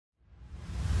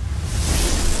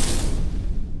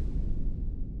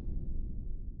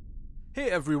Hey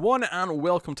everyone, and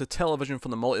welcome to Television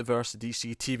from the Multiverse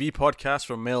DC TV podcast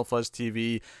from MailFuzz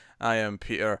TV. I am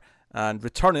Peter, and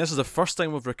returning, this is the first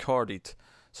time we've recorded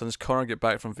since Connor got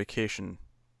back from vacation.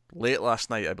 Late last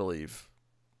night, I believe.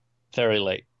 Very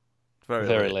late. Very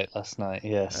late. Late last night,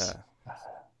 yes.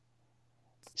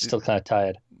 Still kind of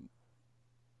tired.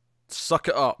 Suck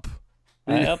it up.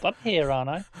 I'm here, aren't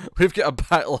I? We've got a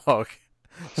backlog.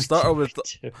 Starting with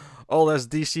all this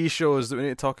DC shows that we need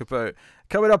to talk about.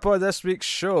 Coming up on this week's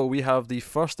show, we have the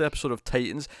first episode of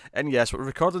Titans. And yes, we're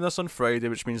recording this on Friday,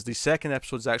 which means the second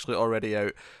episode is actually already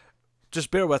out.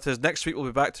 Just bear with us. Next week we'll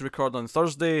be back to record on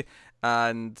Thursday,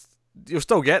 and you'll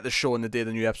still get the show on the day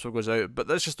the new episode goes out. But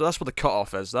that's where the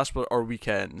cutoff is. That's where our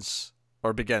weekends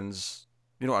or begins.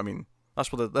 You know what I mean?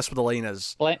 That's where the line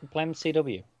is. Blame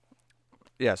CW.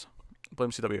 Yes,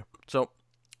 blame CW. So.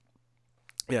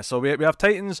 Yeah, so we have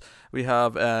Titans, we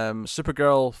have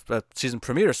Supergirl, season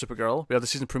premiere of Supergirl, we have the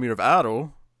season premiere of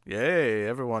Arrow. Yay,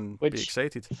 everyone be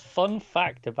excited. Fun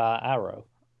fact about Arrow.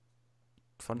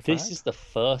 This is the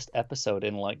first episode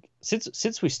in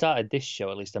since we started this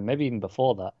show at least, and maybe even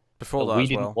before that we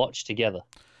didn't watch together.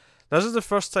 This is the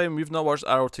first time we've not watched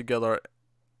Arrow together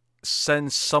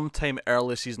since sometime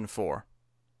early season 4.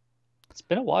 It's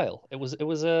been a while. It was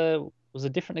a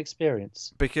different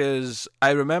experience. Because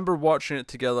I remember watching it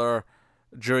together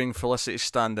during Felicity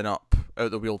standing up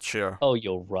out the wheelchair. Oh,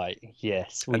 you're right.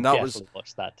 Yes, we definitely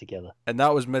watched that together. And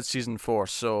that was mid-season 4,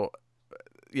 so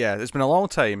yeah, it's been a long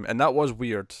time, and that was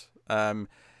weird. Probably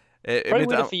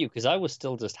weird for you, because I was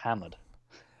still just hammered.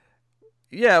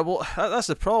 Yeah, well, that's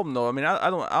the problem, though. I mean,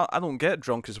 I don't get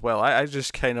drunk as well. I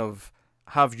just kind of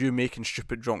have you making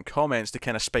stupid drunk comments to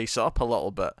kind of spice it up a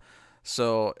little bit.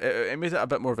 So it made it a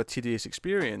bit more of a tedious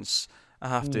experience, I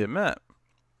have to admit.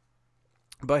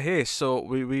 But hey, so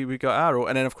we got Arrow,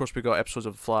 and then of course we got episodes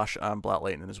of Flash and Black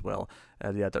Lightning as well.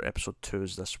 The other episode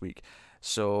 2s this week.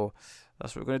 So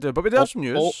that's what we're going to do. But we do have some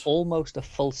news. Almost a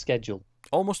full schedule.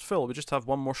 Almost full. We just have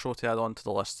one more show to add on to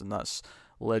the list, and that's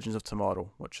Legends of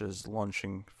Tomorrow, which is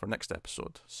launching for next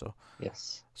episode. So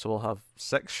yes. So we'll have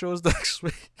 6 shows next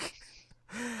week.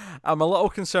 I'm a little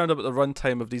concerned about the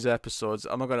runtime of these episodes,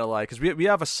 I'm not going to lie, because we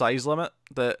have a size limit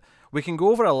that we can go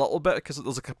over a little bit, because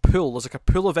there's like a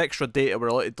pool of extra data we're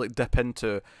allowed to dip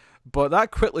into, but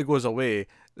that quickly goes away,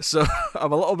 so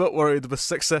I'm a little bit worried with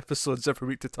 6 episodes every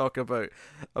week to talk about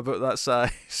that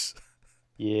size.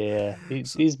 Yeah,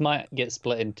 these might get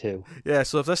split in 2. Yeah,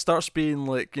 so if this starts being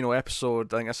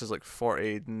episode, I think this is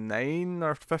 49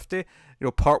 or 50,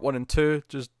 part 1 and 2,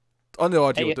 just on the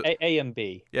audio, A and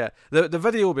B. Yeah, the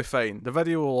video will be fine. The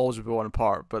video will always be one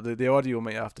part, but the audio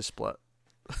might have to split.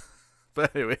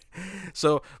 But anyway,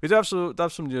 so we do have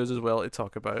some news as well to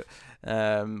talk about.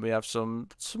 We have some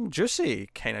juicy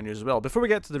kind of news as well. Before we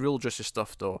get to the real juicy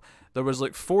stuff, though, there was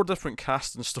 4 different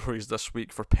casting stories this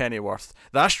week for Pennyworth.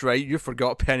 That's right, you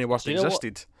forgot Pennyworth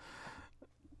existed.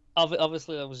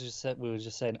 Obviously, we were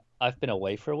just saying I've been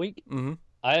away for a week. Mm-hmm.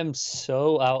 I am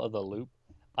so out of the loop.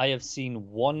 I have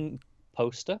seen one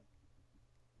poster,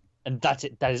 and that's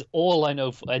it. That is all I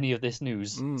know for any of this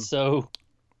news. So,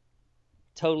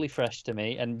 totally fresh to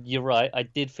me. And you're right, I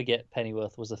did forget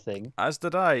Pennyworth was a thing. As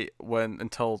did I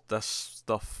until this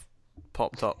stuff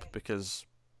popped up, because,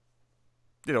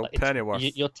 Pennyworth.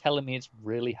 You're telling me it's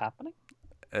really happening?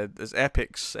 It's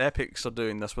Epics. Epics are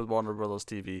doing this with Warner Brothers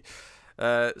TV.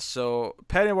 So,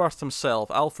 Pennyworth himself,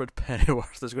 Alfred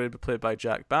Pennyworth, is going to be played by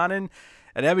Jack Bannon.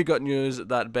 And then we got news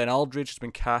that Ben Aldridge has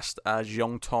been cast as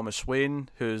young Thomas Wayne,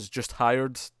 who's just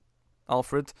hired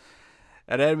Alfred.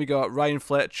 And then we got Ryan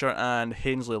Fletcher and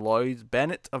Hainsley Lloyd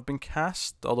Bennett have been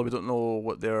cast, although we don't know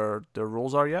what their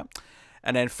roles are yet.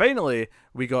 And then finally,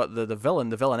 we got the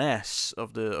villainess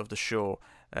of the show.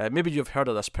 Maybe you've heard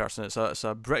of this person. It's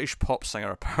a British pop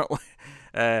singer,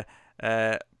 apparently.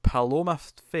 Paloma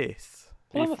Faith.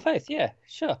 Paloma Faith, yeah,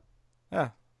 sure.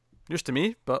 Yeah, news to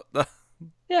me, but...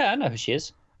 Yeah, I know who she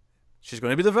is. She's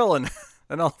going to be the villain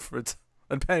in Alfred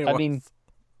and Pennyworth. I mean,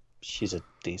 she's a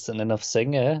decent enough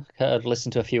singer. I've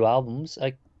listened to a few albums.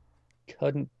 I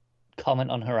couldn't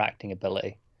comment on her acting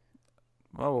ability.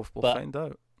 Well, we'll find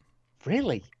out.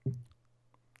 Really?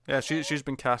 Yeah, she's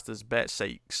been cast as Bet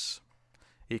Sykes,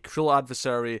 a cruel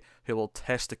adversary who will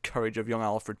test the courage of young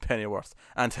Alfred Pennyworth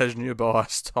and his new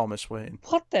boss, Thomas Wayne.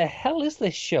 What the hell is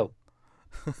this show?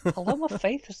 Paloma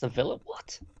Faith is the villain?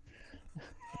 What?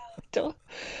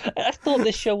 I thought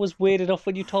this show was weird enough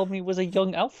when you told me it was a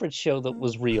young Alfred show that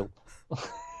was real.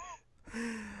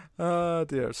 Oh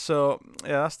dear. So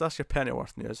yeah, that's your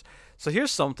Pennyworth news. So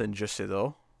here's something juicy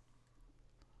though.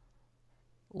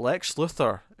 Lex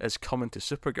Luthor is coming to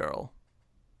Supergirl.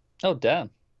 Oh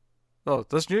damn! Oh,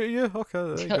 that's new to you?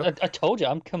 Okay, there you go. I told you,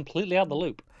 I'm completely out the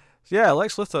loop. Yeah,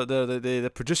 Lex Luthor, the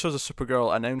producers of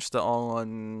Supergirl announced it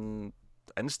on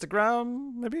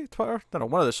Instagram, maybe Twitter, I don't know,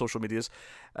 one of the social medias.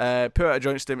 Put out a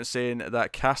joint statement saying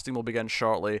that casting will begin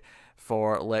shortly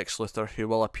for Lex Luthor, who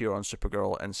will appear on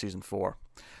Supergirl in season 4.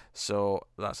 So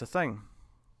that's a thing.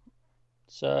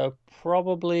 So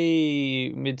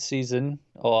probably mid-season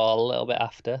or a little bit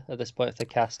after at this point if they're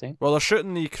casting. Well, they're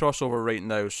shooting the crossover right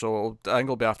now, so I think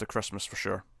it'll be after Christmas for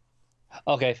sure.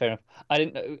 Okay, fair enough. I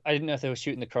didn't know if they were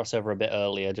shooting the crossover a bit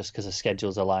earlier just because the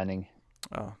schedule's aligning.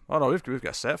 Oh no, we've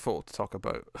got a set photo to talk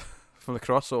about from the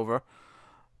crossover.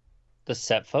 The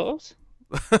set photos?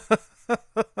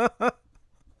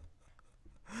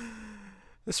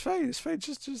 It's fine. It's fine.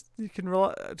 Just you can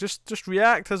just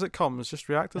react as it comes. Just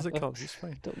react as it comes. It's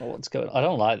fine. I don't know what's going on. I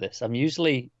don't like this. I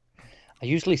usually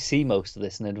see most of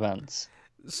this in advance.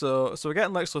 So we're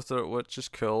getting Lex Luthor, which is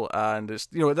cool, and it's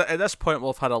at this point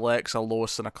we'll have had a Lex, a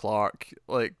Lois, and a Clark.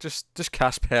 Like just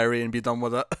cast Perry and be done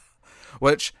with it,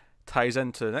 which ties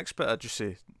into the next bit of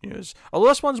juicy news. Although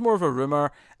this one's more of a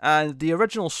rumor, and the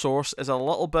original source is a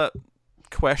little bit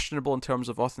questionable in terms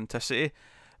of authenticity.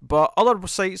 But other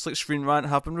sites like Screen Rant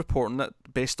have been reporting it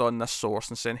based on this source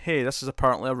and saying, hey, this is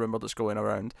apparently a rumour that's going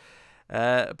around.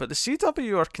 But the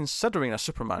CW are considering a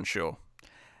Superman show.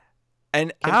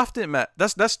 And I have to admit,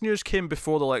 this news came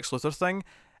before the Lex Luthor thing,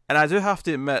 and I do have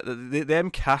to admit that them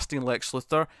casting Lex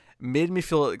Luthor made me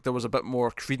feel like there was a bit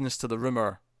more credence to the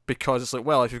rumour, because it's like,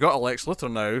 well, if you've got a Lex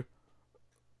Luthor now,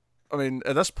 I mean,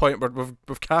 at this point,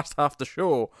 we've cast half the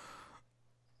show.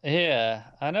 Yeah,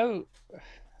 I know.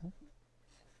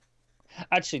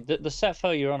 Actually, the set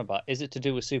photo you're on about, is it to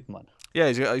do with Superman? Yeah,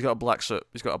 he's got a black suit.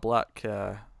 He's got a black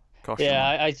costume.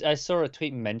 Yeah, I saw a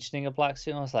tweet mentioning a black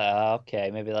suit, and I was like,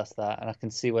 okay, maybe that's that, and I can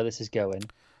see where this is going.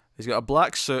 He's got a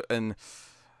black suit, and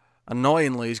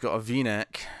annoyingly, he's got a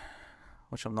V-neck,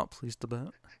 which I'm not pleased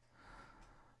about.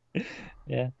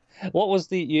 Yeah. What was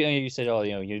you said,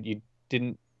 you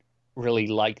didn't really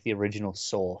like the original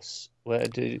source.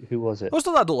 Who was it? It was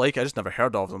not that I don't like it, I just never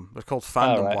heard of them. They're called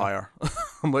Fandom right. Wire.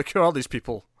 I'm like, who are these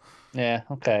people? Yeah,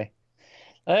 okay.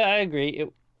 I agree.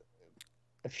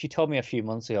 If you told me a few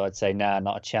months ago, I'd say, nah,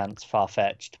 not a chance,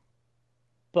 far-fetched.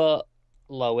 But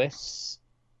Lois,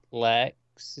 Lex,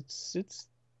 it's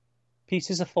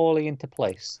pieces are falling into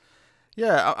place.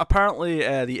 Yeah, apparently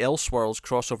the Elseworlds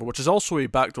crossover, which is also a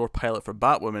backdoor pilot for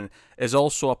Batwoman, is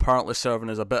also apparently serving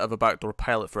as a bit of a backdoor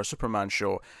pilot for a Superman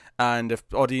show. And if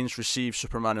the audience receives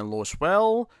Superman and Lois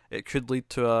well, it could lead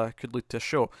to a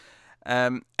show.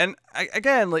 And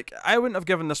again, like, I wouldn't have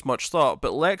given this much thought,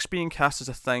 but Lex being cast as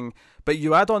a thing. But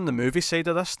you add on the movie side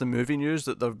of this, the movie news,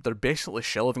 that they're basically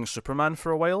shelving Superman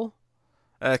for a while,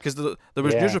 because there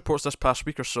was news reports this past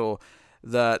week or so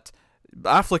that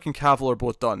Affleck and Cavill are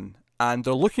both done. And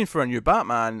they're looking for a new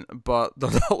Batman, but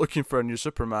they're not looking for a new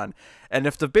Superman. And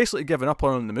if they've basically given up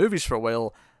on the movies for a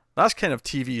while, that's kind of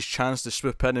TV's chance to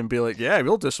swoop in and be like, yeah,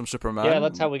 we'll do some Superman. Yeah,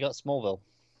 that's how we got Smallville.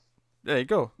 There you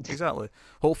go. Exactly.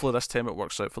 Hopefully this time it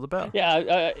works out for the better.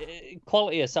 Yeah,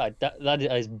 quality aside, that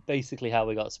is basically how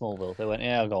we got Smallville. They went,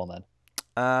 yeah, I'll go on then.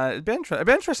 It'd be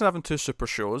interesting having two super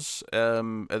shows at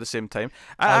the same time.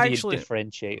 How do you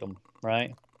differentiate them,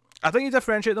 right? I think you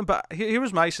differentiate them, but here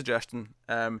was my suggestion.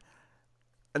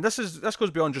 And this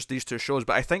goes beyond just these two shows,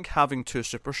 but I think having two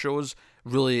super shows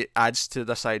really adds to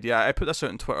this idea. I put this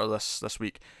out on Twitter this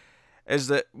week, is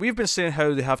that we've been saying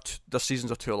how they have the seasons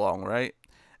are too long, right?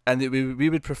 And that we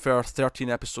would prefer 13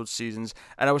 episode seasons.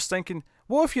 And I was thinking,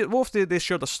 what if they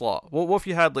shared a slot? What if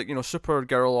you had, like,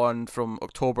 Supergirl on from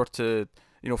October to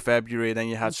February, and then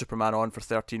you had Superman on for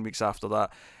 13 weeks after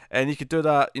that, and you could do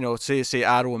that. Say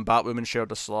Arrow and Batwoman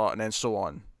shared a slot, and then so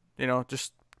on.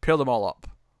 Just pair them all up.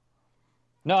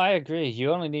 No, I agree.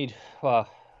 You only need, but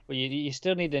you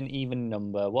still need an even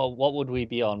number. What would we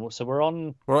be on? So we're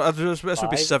on. Well, this would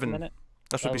be 7.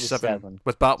 This would be 7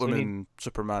 with Batwoman and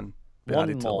Superman.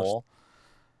 One more.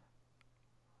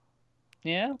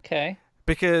 Yeah. Okay.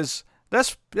 Because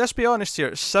let's be honest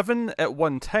here, 7 at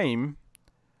one time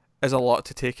is a lot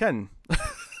to take in.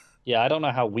 Yeah, I don't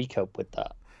know how we cope with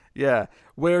that. Yeah.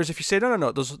 Whereas if you say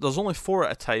no, there's only 4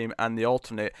 at a time and they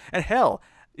alternate, and hell,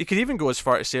 you could even go as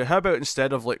far to say, how about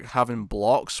instead of like having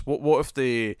blocks, what if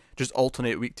they just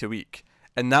alternate week to week,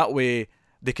 and that way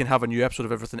they can have a new episode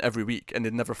of everything every week and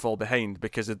they'd never fall behind,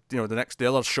 because the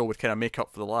other show would kind of make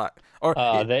up for the lack. Or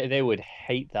they would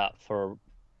hate that for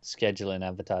scheduling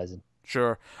advertising.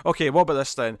 Sure. Okay, what about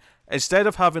this then? Instead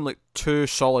of having like 2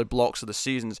 solid blocks of the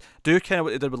seasons, do kind of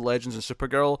what they did with Legends and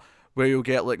Supergirl, where you'll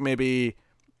get like maybe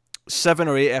 7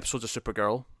 or 8 episodes of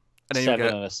Supergirl, and then 7 you'll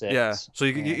get and a 6. yeah. So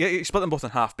you split them both in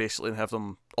half basically and have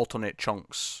them alternate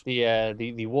chunks.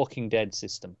 The Walking Dead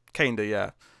system. Kinda,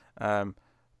 yeah.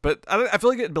 But I feel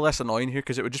like it'd be less annoying here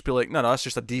because it would just be like, no, that's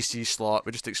just a DC slot.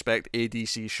 We just expect a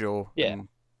DC show. Yeah. And,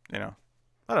 you know,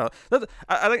 I don't know.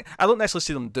 I think I don't necessarily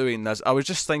see them doing this. I was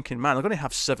just thinking, man, they're going to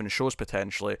have 7 shows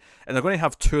potentially, and they're going to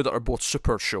have 2 that are both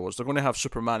super shows. They're going to have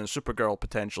Superman and Supergirl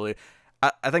potentially.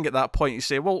 I think at that point you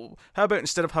say, well, how about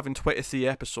instead of having 23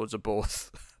 episodes of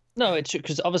both? No, it's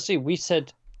because obviously we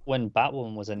said when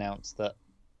Batwoman was announced that,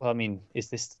 well, I mean, is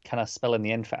this kind of spelling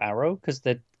the end for Arrow? Because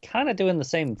they're kind of doing the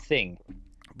same thing.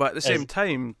 But at the same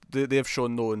time, they have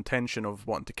shown no intention of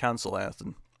wanting to cancel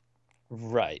anything.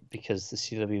 Right, because the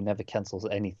CW never cancels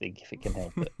anything if it can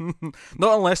help it.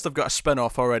 Not unless they've got a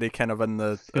spin-off already kind of in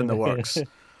the works.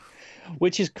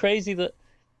 Which is crazy that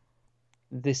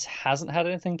this hasn't had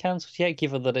anything cancelled yet,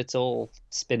 given that it's all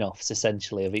spin-offs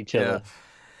essentially of each other.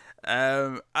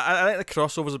 I think the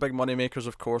crossovers are big money makers.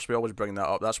 Of course, we always bring that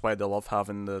up. That's why they love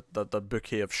having the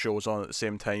bouquet of shows on at the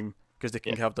same time, because they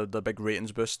can have the big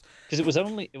ratings boost. Because it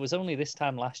was only this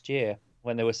time last year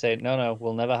when they were saying no,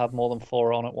 we'll never have more than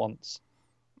 4 on at once.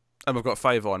 And we've got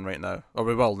 5 on right now, or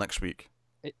we will next week.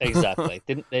 Exactly.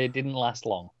 They didn't last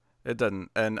long. It didn't,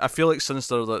 and I feel like since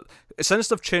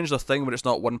they've changed the thing where it's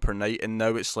not 1 per night and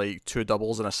now it's like 2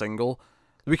 doubles and a single,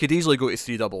 we could easily go to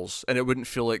 3 doubles and it wouldn't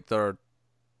feel like they're,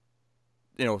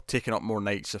 taking up more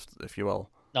nights, if you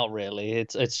will. Not really.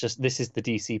 It's just this is the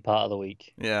DC part of the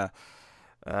week. Yeah.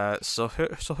 So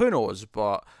who knows?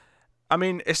 But I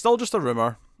mean, it's still just a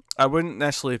rumor. I wouldn't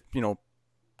necessarily,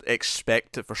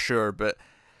 expect it for sure. But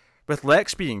with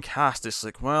Lex being cast, it's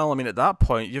like, well, I mean, at that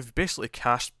point, you've basically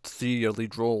cast 3 of your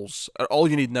lead roles. All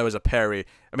you need now is a Perry.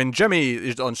 I mean, Jimmy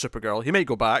is on Supergirl. He might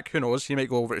go back. Who knows? He might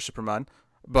go over to Superman.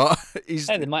 But he's.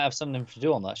 Hey, they might have something to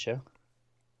do on that show.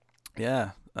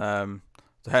 Yeah.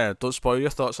 Hey, don't spoil your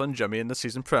thoughts on Jimmy in the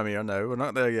season premiere now. We're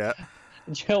not there yet.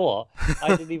 Do you know what?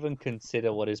 I didn't even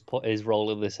consider what his role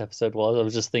in this episode was. I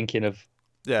was just thinking of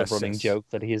the running joke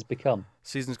that he has become.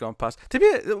 Season's gone past.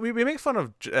 We make fun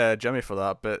of Jimmy for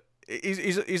that, but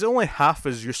he's only half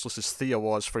as useless as Thea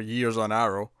was for years on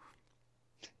Arrow.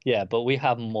 Yeah, but we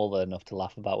have more than enough to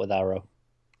laugh about with Arrow.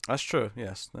 That's true,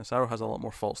 yes. This Arrow has a lot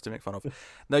more faults to make fun of.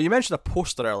 Now, you mentioned a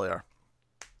poster earlier.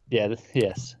 Yeah,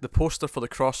 yes. The poster for the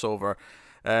crossover.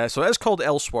 So it is called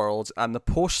Elseworlds, and the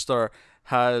poster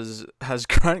has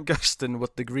Grant Gustin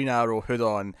with the Green Arrow hood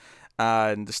on,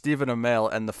 and Stephen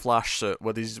Amell in the Flash suit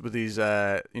with his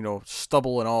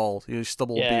stubble and all,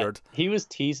 beard. He was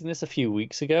teasing this a few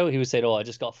weeks ago. He was saying, "Oh, I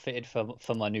just got fitted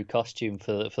for my new costume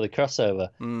for the crossover,"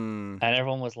 and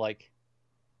everyone was like,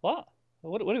 "What?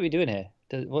 What are we doing here?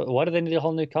 Why do they need a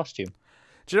whole new costume?"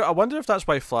 Do you know, I wonder if that's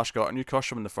why Flash got a new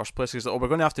costume in the first place. Because we're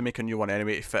going to have to make a new one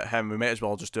anyway to fit him. We might as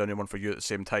well just do a new one for you at the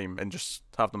same time and just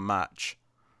have them match.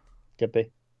 Could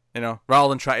be. Rather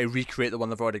than try to recreate the one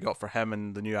they've already got for him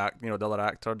and the new the other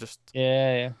actor. Just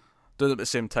yeah. Do them at the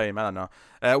same time. I don't know.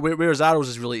 Whereas Arrow's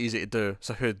is really easy to do.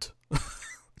 It's a hood.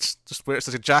 Just wear it's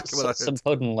like a jacket with a hood. Some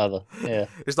pudding leather. Yeah.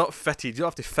 It's not fitted. You don't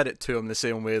have to fit it to him the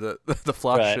same way that the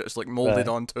Flash shit is like molded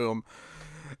onto him.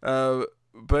 But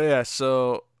yeah,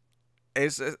 so.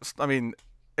 It's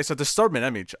a disturbing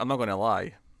image. I'm not going to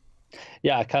lie.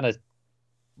 Yeah, I kind of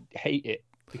hate it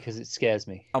because it scares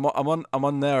me. I'm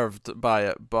unnerved by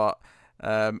it, but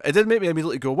it did make me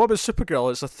immediately go, "What about Supergirl?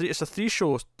 It's a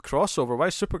 3-show crossover. Why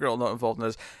is Supergirl not involved in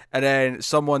this?" And then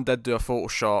someone did do a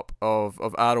Photoshop of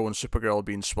Arrow and Supergirl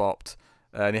being swapped,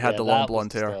 and he had the long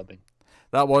blonde hair.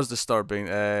 That was disturbing.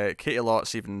 Katie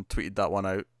Lotz even tweeted that one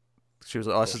out. She was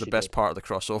like, "Oh, this is the best part of the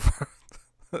crossover."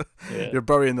 Yeah. You're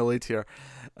burying the lead here.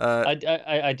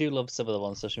 I do love some of the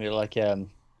ones on social media, like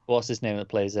what's his name that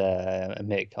plays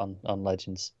Mick on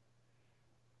Legends?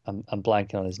 I'm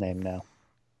blanking on his name now.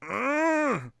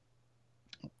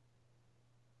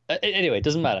 Anyway, it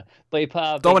doesn't matter. But he put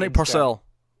out Dominic Purcell.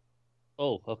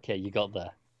 Oh, okay, you got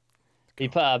there. He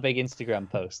put out a big Instagram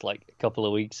post like a couple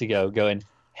of weeks ago, going,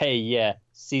 "Hey, yeah,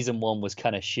 season 1 was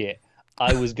kind of shit.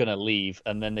 I was gonna leave,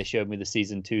 and then they showed me the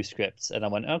season 2 scripts, and I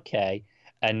went, okay."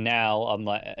 And now I'm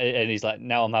like, and he's like,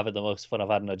 now I'm having the most fun I've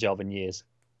had in a job in years.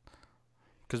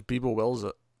 Because Bebo wills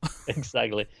it.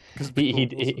 Exactly.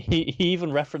 He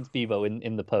even referenced Bebo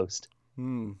in the post.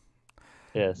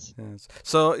 Yes.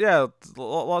 So yeah,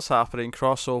 lots happening.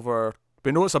 Crossover.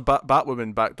 We know it's a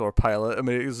Batwoman backdoor pilot. I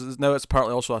mean, now it's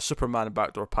apparently also a Superman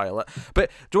backdoor pilot.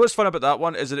 But do you know what's fun about that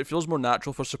one is that it feels more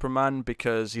natural for Superman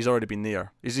because he's already been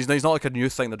there. He's not like a new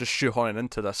thing. They're just shoehorning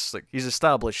into this. Like he's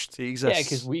established. He exists. Yeah,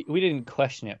 because we didn't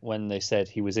question it when they said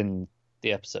he was in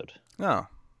the episode. No.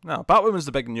 Batwoman's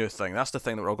the big new thing. That's the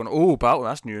thing that we're all going, oh, Batwoman,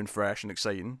 that's new and fresh and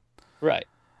exciting. Right.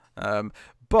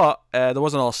 But there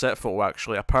was another set photo,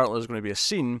 actually. Apparently there's going to be a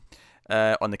scene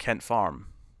on the Kent farm.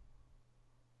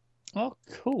 Oh,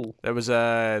 cool. It was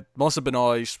Melissa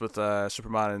Benoist with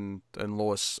Superman and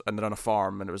Lois, and they're on a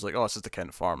farm, and it was like, oh, this is the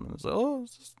Kent farm. And it was like, oh,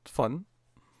 this is fun.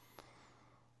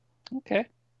 Okay.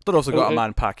 Don't know if they got a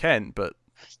man pa Kent, but...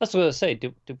 That's what I was going to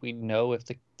say. Did we know if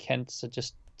the Kents are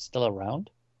just still around?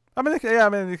 I mean,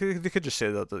 they could just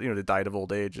say that they died of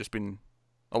old age. It's been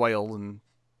a while, and...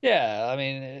 Yeah, I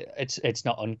mean, it's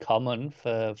not uncommon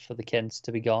for the Kents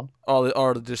to be gone.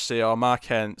 Or they just say, oh, Ma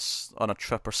Kent's on a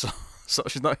trip or so, so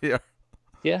she's not here.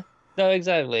 Yeah, no,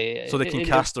 exactly. So they can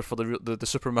cast her for the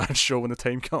Superman show when the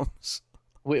time comes.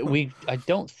 I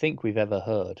don't think we've ever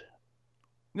heard.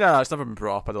 Yeah, it's never been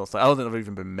brought up. I don't think it's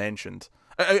even been mentioned.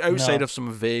 Outside of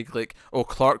some vague, like, oh,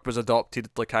 Clark was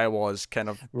adopted like I was, kind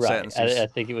of sentences. I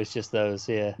think it was just those,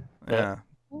 yeah.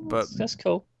 But that's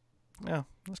cool. Yeah,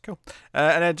 that's cool.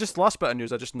 And then just last bit of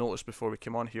news I just noticed before we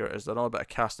came on here is another bit of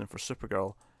casting for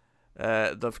Supergirl.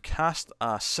 They've cast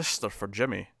a sister for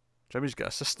Jimmy. Jimmy's got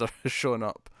a sister who's showing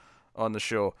up on the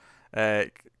show.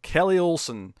 Kelly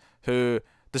Olsen, who,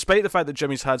 despite the fact that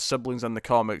Jimmy's had siblings in the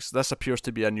comics, this appears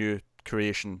to be a new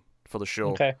creation for the show.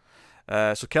 Okay.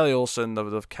 So Kelly Olsen,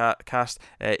 they've cast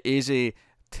Azy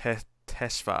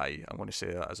Tesfaye. I'm going to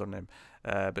say that as her name.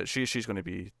 But she's going to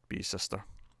be sister.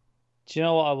 Do you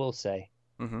know what I will say?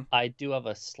 Mm-hmm. I do have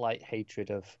a slight hatred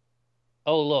of,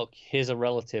 oh, look, here's a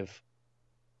relative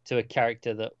to a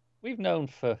character that we've known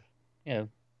for, 3-4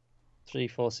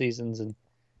 seasons, and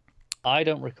I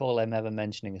don't recall them ever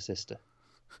mentioning a sister.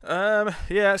 Yeah,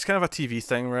 it's kind of a TV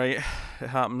thing, right? It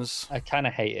happens. I kind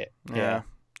of hate it. Yeah.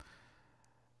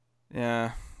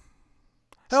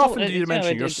 How often do you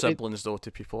mention your siblings, though,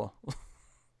 to people?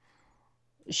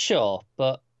 Sure,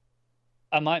 but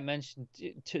I might mention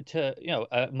to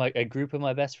a group of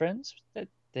my best friends.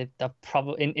 They've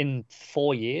probably in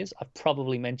 4 years, I've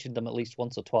probably mentioned them at least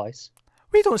once or twice.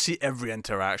 We don't see every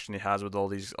interaction he has with all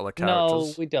these other characters.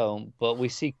 No, we don't, but we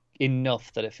see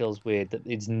enough that it feels weird that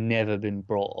it's never been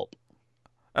brought up.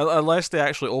 Unless they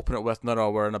actually open it with,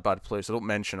 no, we're in a bad place. I don't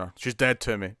mention her. She's dead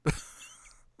to me.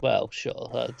 Well, sure,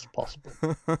 that's possible.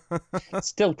 It's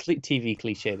still TV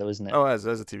cliche, though, isn't it? Oh, it is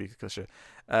a TV cliche.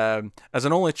 As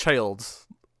an only child,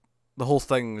 the whole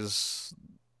thing's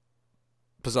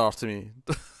bizarre to me.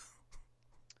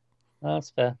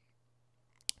 That's fair.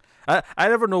 I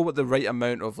never know what the right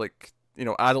amount of, like,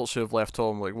 adults who have left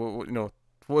home, like,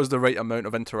 what is the right amount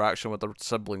of interaction with their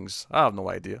siblings? I have no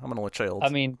idea. I'm an only child. I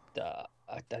mean, I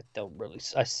don't really.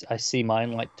 I see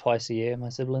mine like twice a year, my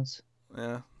siblings.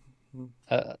 Yeah.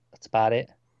 That's about it.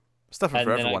 It's different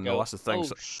for everyone, though. That's the thing.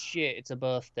 Oh, shit, it's a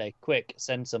birthday. Quick,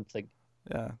 send something.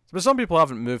 Yeah. But some people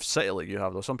haven't moved city like you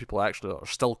have, though. Some people actually are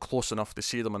still close enough to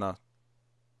see them in a...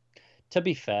 To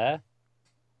be fair,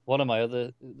 one of my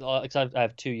other... Because I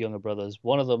have two younger brothers.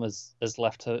 One of them has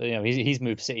left... he's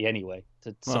moved city anyway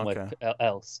to somewhere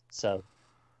else. So,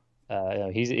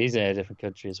 he's in a different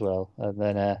country as well. And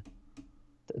then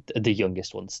the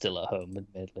youngest one's still at home,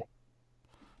 admittedly.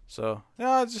 So,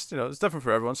 yeah, it's just, it's different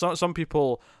for everyone. Some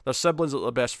people, their siblings are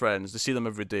their best friends. They see them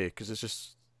every day because it's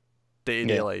just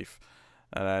day-to-day life.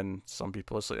 And then some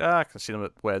people, it's like, I can see them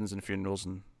at weddings and funerals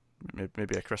and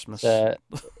maybe at Christmas. Yeah,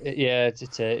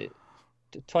 it's a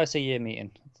twice a year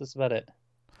meeting. That's about it.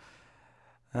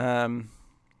 So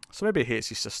maybe he hates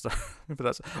his sister. Maybe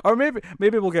that's, or maybe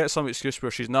we'll get some excuse where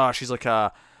she's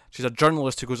a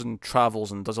journalist who goes and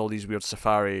travels and does all these weird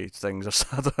safari things.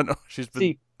 I don't know.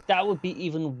 See, that would be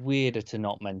even weirder to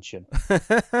not mention.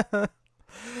 Right?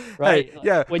 Hey,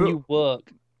 yeah. When you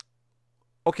work.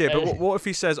 Okay, but what if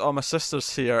he says, "Oh, my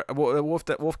sister's here"? What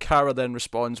if Kara then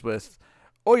responds with,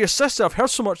 "Oh, your sister! I've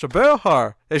heard so much about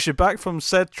her. Is she back from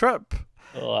said trip?"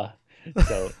 Oh,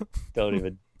 don't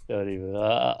even.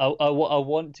 I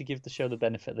want to give the show the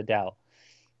benefit of the doubt,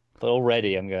 but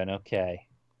already I'm going, okay.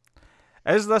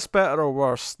 Is this better or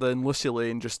worse than Lucy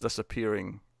Lane just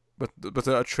disappearing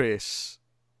without a trace?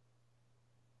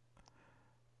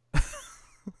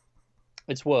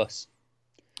 It's worse.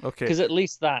 Okay. Because at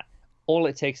least that, all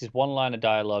it takes is one line of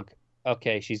dialogue.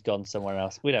 Okay, she's gone somewhere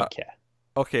else. We don't care.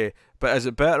 Okay, but is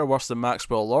it better or worse than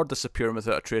Maxwell Lord disappearing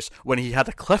without a trace when he had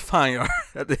a cliffhanger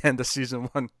at the end of season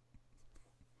 1?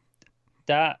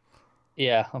 Yeah,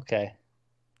 okay.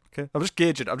 Okay, I'm just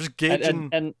gauging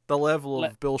and the level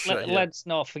of bullshit. Let's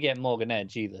not forget Morgan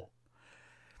Edge either.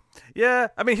 Yeah,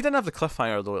 I mean, he didn't have the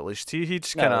cliffhanger though. At least he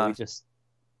just kind of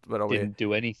didn't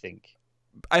do anything.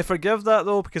 I forgive that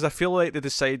though, because I feel like they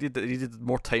decided that he needed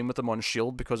more time with him on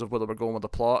S.H.I.E.L.D. because of where they were going with the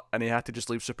plot, and he had to just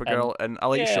leave Supergirl. And I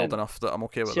like S.H.I.E.L.D. enough that I'm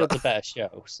okay with S.H.I.E.L.D.'s that. a better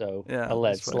show, so yeah, I'll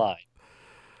let it slide.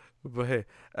 But hey,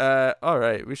 all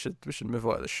right, we should move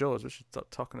on to the shows. We should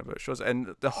start talking about shows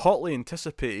and the hotly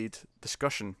anticipated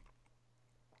discussion.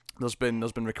 There's been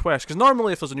requests because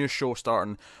normally if there's a new show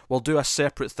starting, we'll do a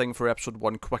separate thing for episode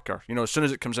 1 quicker. You know, as soon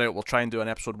as it comes out, we'll try and do an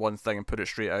episode 1 thing and put it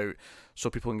straight out so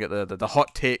people can get the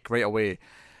hot take right away.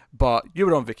 But you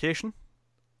were on vacation,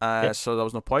 so there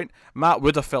was no point. Matt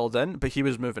would have filled in, but he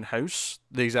was moving house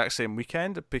the exact same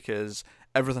weekend because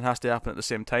everything has to happen at the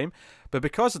same time. But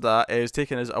because of that, it's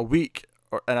taken us a week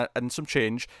and some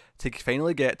change to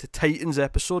finally get to Titans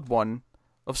episode 1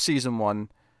 of season 1.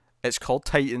 It's called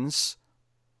Titans.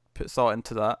 Put thought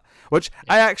into that, which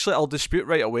I'll dispute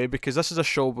right away because this is a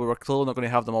show where we're clearly not going to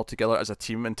have them all together as a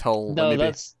team until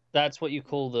maybe... that's what you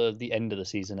call the end of the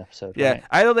season episode. Yeah, right?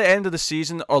 Either the end of the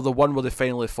season or the one where they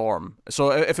finally form.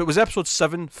 So if it was episode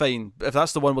 7, fine. If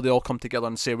that's the one where they all come together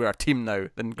and say we're a team now,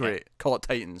 then great. Call it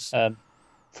Titans.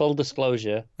 Full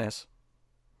disclosure. Yes.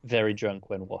 Very drunk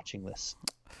when watching this.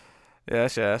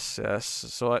 Yes.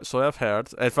 So I've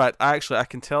heard. In fact, actually, I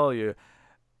can tell you.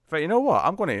 But you know what?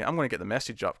 I'm gonna get the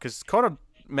message up because Connor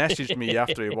messaged me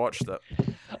after he watched it.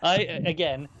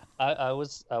 I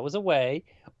was away.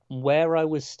 Where I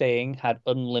was staying had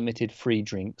unlimited free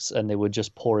drinks, and they were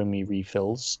just pouring me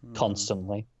refills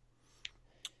constantly.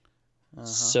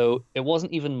 So it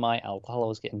wasn't even my alcohol I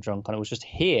was getting drunk on. It was just,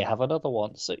 here, have another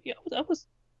one. So yeah, I was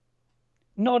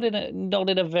not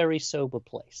in a very sober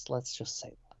place. Let's just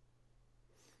say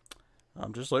that.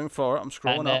 I'm just looking for it. I'm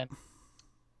scrolling up.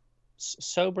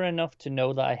 Sober enough to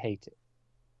know that I hate it.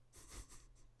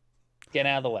 Get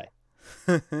out of the way.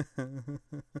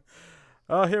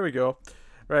 Oh, here we go.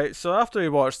 Right, so after he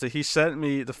watched it, he sent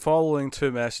me the following 2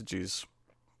 messages.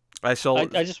 I just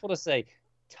want to say,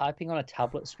 typing on a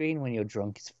tablet screen when you're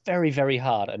drunk is very, very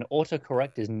hard, and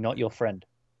autocorrect is not your friend.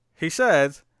 He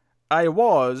said, I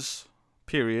was,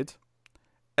 period,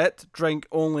 it drink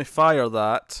only fire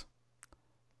that.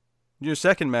 New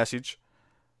second message.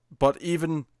 But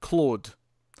even Claude.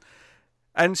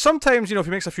 And sometimes, if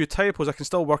he makes a few typos, I can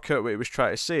still work out what he was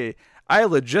trying to say. I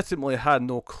legitimately had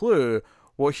no clue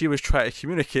what he was trying to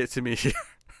communicate to me here.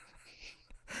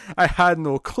 I had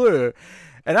no clue.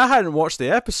 And I hadn't watched the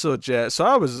episode yet, so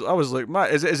I was like,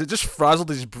 man, is it just frazzled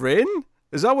his brain?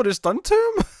 Is that what it's done to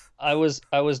him? I was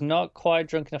not quite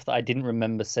drunk enough that I didn't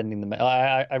remember sending the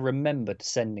I remembered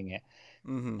sending it.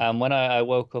 And when I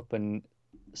woke up and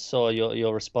saw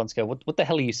your response go, what the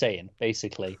hell are you saying,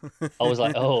 basically? I was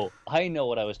like, oh, I know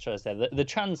what I was trying to say. The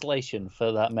translation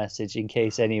for that message, in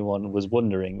case anyone was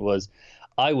wondering, was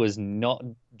I was not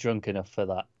drunk enough for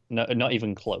that. No, not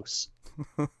even close.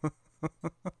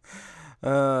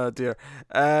 Oh, dear.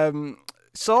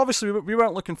 So obviously we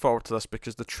weren't looking forward to this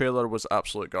because the trailer was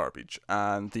absolute garbage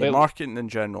and the marketing in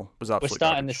general was absolute garbage. We're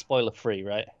starting this spoiler free,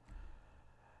 right?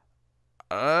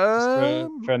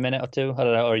 For a minute or two? I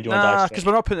don't know. Or do you want to dive because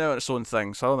we're not putting it out its own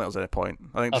thing, so I don't think there's any point.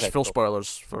 I think just full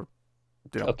spoilers for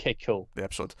okay, cool. The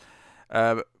episode.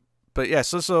 But yeah,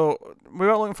 so we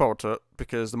weren't looking forward to it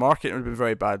because the marketing would be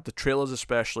very bad. The trailers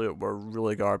especially were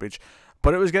really garbage.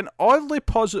 But it was getting oddly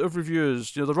positive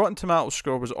reviews. The Rotten Tomatoes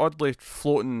score was oddly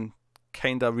floating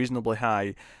kind of reasonably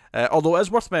high. Although it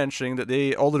is worth mentioning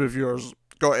that all the reviewers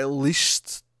got at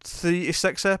least 3 to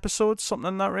 6 episodes, something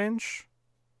in that range.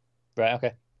 Right,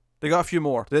 okay. They got a few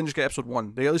more. They didn't just get episode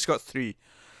 1. They at least got 3.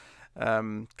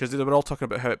 Because they were all talking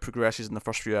about how it progresses in the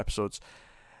first few episodes.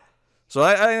 So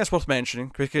I think it's worth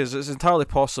mentioning because it's entirely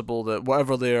possible that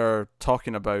whatever they're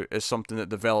talking about is something that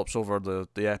develops over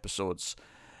the episodes.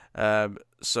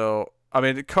 So, I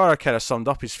mean, Cara kind of summed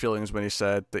up his feelings when he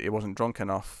said that he wasn't drunk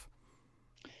enough.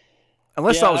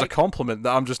 Unless that was a compliment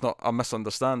that I'm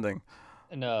misunderstanding.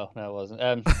 No, it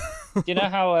wasn't. Do you know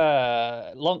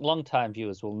how long-time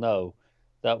viewers will know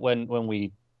that when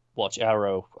we watch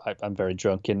Arrow, I'm very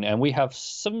drunk, and we have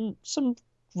some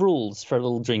rules for a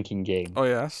little drinking game. Oh,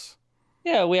 yes?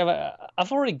 Yeah, we have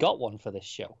I've already got one for this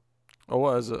show. Oh,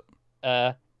 what is it?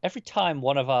 Every time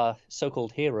one of our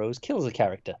so-called heroes kills a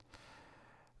character.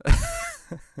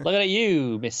 Look at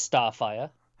you, Miss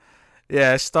Starfire.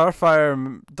 Yeah,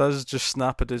 Starfire does just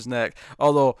snap at his neck.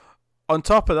 Although, on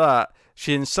top of that,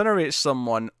 she incinerates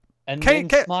someone. And then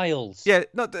smiles. Yeah,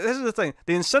 no, this is the thing.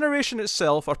 The incineration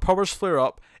itself, her powers flare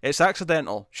up, it's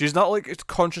accidental. She's not,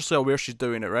 consciously aware she's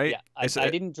doing it, right? Yeah, I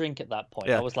didn't drink at that point.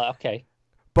 Yeah. I was like, okay.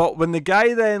 But when the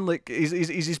guy then,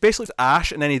 he's basically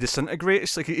ash and then he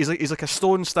disintegrates, he's like a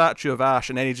stone statue of ash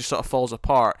and then he just sort of falls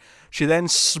apart. She then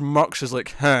smirks as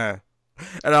like, huh.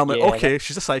 And I'm like, okay,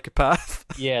 she's a psychopath.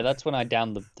 Yeah, that's when I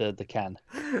downed the can.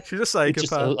 She's a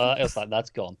psychopath. It was like,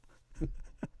 that's gone.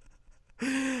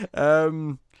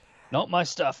 Not my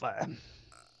stuff.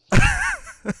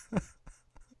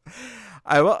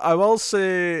 I will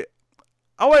say,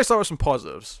 I want to start with some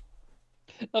positives.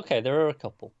 Okay, there are a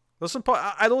couple. There's some.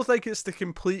 I don't think it's the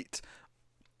complete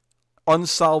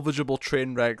unsalvageable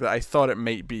train wreck that I thought it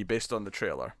might be based on the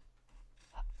trailer.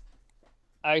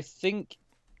 I think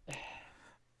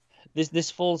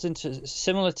this falls into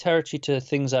similar territory to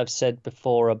things I've said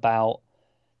before about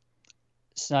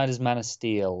Snyder's Man of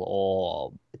Steel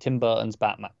or Tim Burton's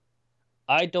Batman.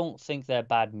 I don't think they're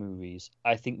bad movies.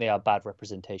 I think they are bad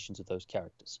representations of those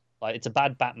characters. Like, it's a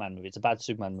bad Batman movie, it's a bad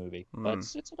Superman movie, but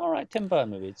it's an alright Tim Burton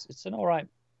movie. It's an alright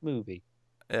movie.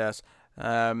 Yes.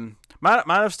 Man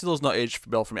of Steel is not aged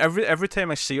well for me. Every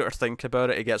time I see it or think about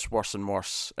it, it gets worse and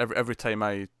worse. Every time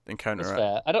I encounter That's it.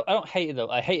 fair. I don't hate it though.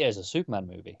 I hate it as a Superman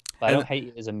movie, but I don't hate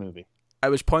it as a movie. It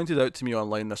was pointed out to me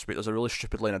online this week. There's a really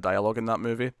stupid line of dialogue in that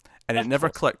movie, and it never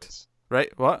clicked. Right?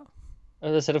 What?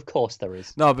 As I said, of course there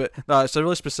is. No, it's a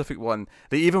really specific one.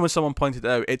 That even when someone pointed it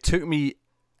out, it took me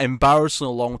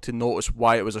embarrassingly long to notice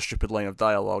why it was a stupid line of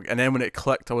dialogue, and then when it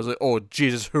clicked, I was like, "Oh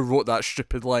Jesus, who wrote that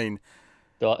stupid line?"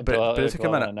 But it took a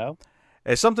minute. Know?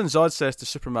 Something Zod says to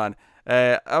Superman.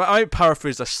 I might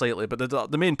paraphrase this slightly, but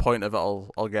the main point of it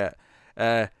I'll get.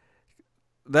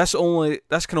 This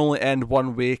can only end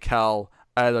one way, Cal.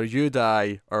 Either you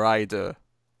die or I do.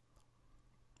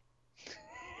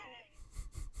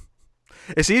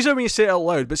 It's easier when you say it out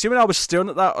loud, but see when I was staring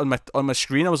at that on my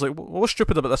screen, I was like, "What's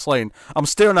stupid about this line?" I'm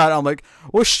staring at it. I'm like,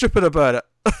 "What's stupid about it?"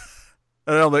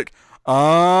 And I'm like,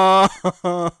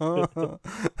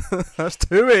 that's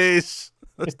two ways.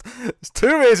 It's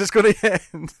two ways it's going to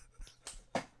end.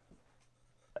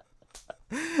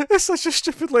 It's such a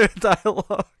stupid line of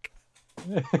dialogue.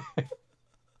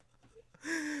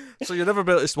 So you'll never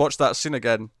be able to watch that scene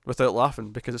again without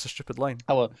laughing because it's a stupid line.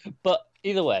 I won't. But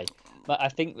either way, I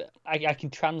think that I can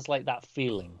translate that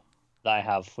feeling that I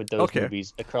have with those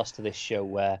movies across to this show,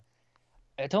 where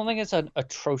I don't think it's an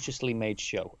atrociously made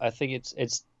show. I think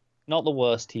it's not the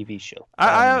worst TV show.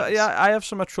 I have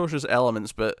some atrocious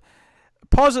elements, but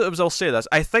positives, I'll say this.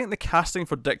 I think the casting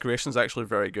for Dick Grayson is actually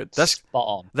very good. Spot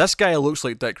on. This guy looks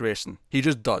like Dick Grayson. He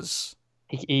just does.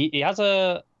 He has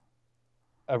a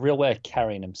real way of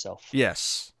carrying himself.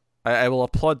 Yes. I will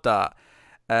applaud that.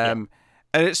 And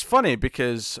it's funny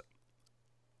because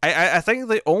I think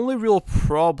the only real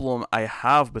problem I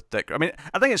have with Dick... I mean,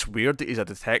 I think it's weird that he's a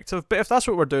detective, but if that's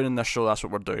what we're doing in this show, that's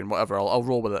what we're doing. Whatever, I'll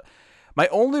roll with it. My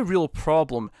only real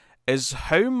problem is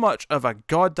how much of a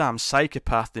goddamn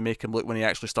psychopath they make him look when he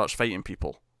actually starts fighting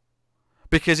people.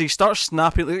 Because he starts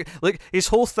snapping, like his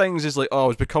whole things is like, oh, I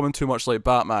was becoming too much like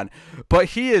Batman. But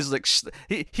he is like,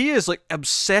 he is like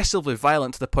obsessively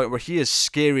violent to the point where he is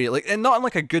scary, like, and not in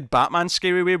like a good Batman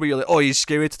scary way where you're like, oh, he's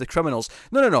scary to the criminals.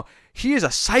 No. He is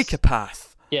a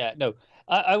psychopath. Yeah, no.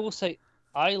 I will say,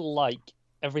 I like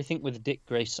everything with Dick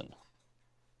Grayson,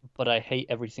 but I hate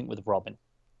everything with Robin.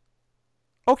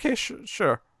 Okay,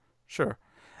 sure.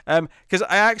 Because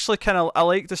I actually I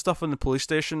like the stuff in the police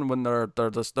station when they're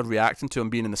reacting to him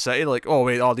being in the city. Like, oh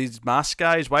wait, these masked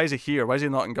guys. Why is he here? Why is he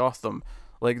not in Gotham?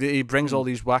 Like, he brings all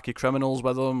these wacky criminals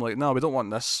with him. Like, no, we don't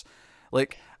want this.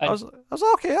 Like, I was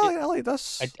okay. I like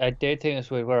this. I did think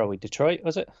this. Where are we? Detroit,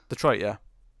 was it? Detroit, yeah.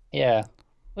 Yeah.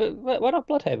 Why not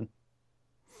Bloodhaven?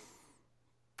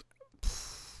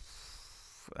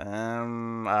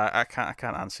 I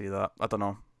can't answer you that. I don't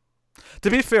know.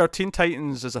 To be fair, Teen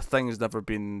Titans as a thing has never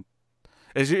been...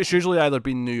 It's usually either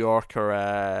been New York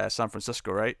or San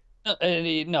Francisco, right?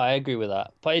 No, I agree with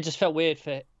that. But it just felt weird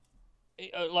for...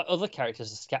 like, other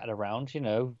characters are scattered around, you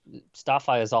know.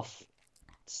 Starfire's off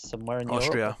somewhere in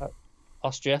Austria. Europe.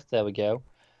 Austria, there we go.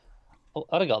 Oh,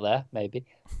 I'd have got there, maybe.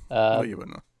 No, you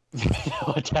wouldn't.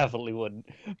 No, I definitely wouldn't.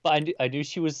 But I knew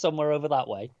she was somewhere over that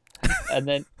way. And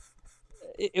then...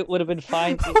 It would have been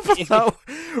fine. Roman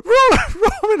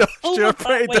Austria are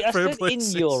pretty different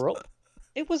places. In Europe,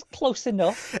 it was close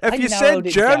enough. If you said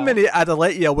Germany, I'd have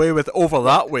let you away with over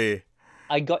that way.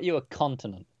 I got you a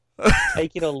continent.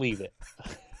 Take it or leave it.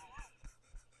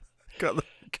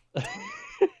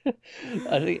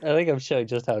 I think I'm showing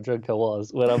just how drunk I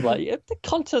was when I'm like, yeah, the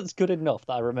content's good enough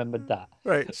that I remembered that.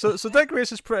 Right, so Dick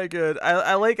Grayson's pretty good.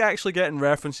 I like actually getting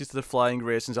references to the Flying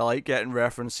Graysons. I like getting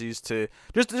references to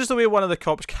just the way one of the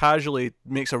cops casually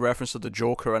makes a reference to the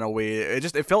Joker in a way.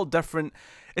 It felt different,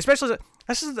 especially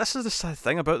this is the sad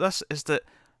thing about this is that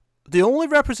the only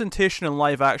representation in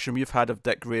live action we've had of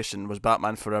Dick Grayson was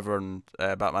Batman Forever and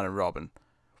Batman and Robin.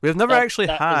 We've never actually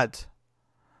had.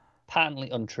 Patently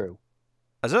untrue.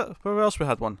 Is it? Where else we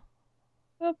had one?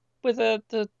 With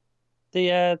the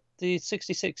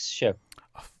 66 show.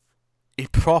 A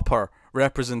proper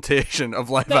representation of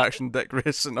live action Dick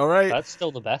Grayson, alright? That's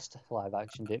still the best live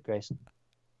action Dick Grayson.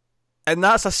 And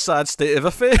that's a sad state of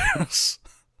affairs.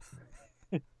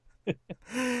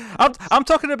 I'm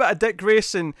talking about a Dick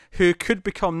Grayson who could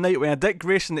become Nightwing, a Dick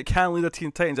Grayson that can lead the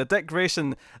Teen Titans, a Dick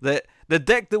Grayson that the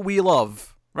Dick that we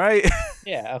love, right?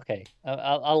 Yeah, okay.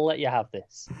 I'll let you have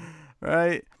this.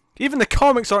 Right? Even the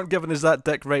comics aren't giving us that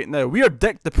Dick right now. We are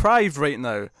Dick deprived right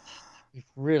now. We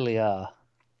really are.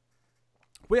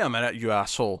 Wait a minute, you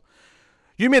asshole.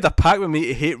 You made a pact with me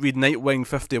to hate read Nightwing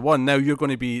 51. Now you're going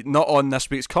to be not on this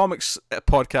week's comics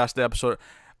podcast episode.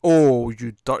 Oh,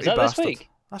 you dirty Is that bastard. this week?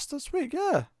 That's this week,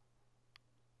 yeah.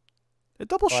 It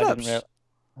double ships.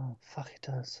 Oh, fuck, it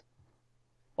does.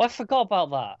 Well, I forgot about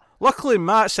that. Luckily,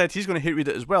 Matt said he's going to hate read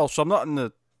it as well, so I'm not in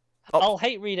the... I'll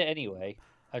hate read it anyway.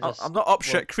 I'm not up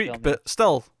shit creek, but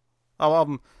still.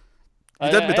 You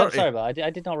did me dirty. I'm sorry, but I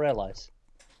did not realise.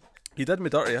 You did me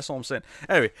dirty, that's all I'm saying.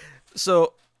 Anyway,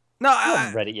 so... No, I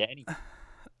haven't read it yet anyway.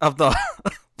 I've not.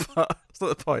 But that's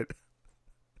not the point.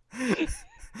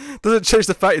 Doesn't change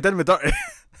the fact you did me dirty.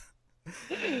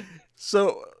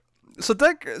 So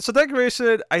Dick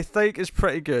Grayson, I think, is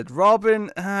pretty good.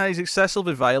 Robin, he's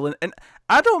excessively violent, and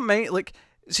I don't mind. Like,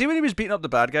 see when he was beating up the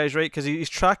bad guys, right? Because he's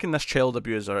tracking this child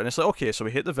abuser, and it's like, okay, so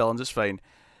we hate the villains, it's fine.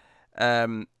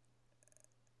 And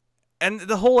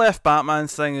the whole Batman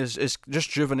thing is just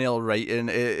juvenile writing.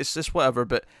 It's just whatever,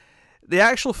 but. The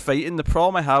actual fighting, the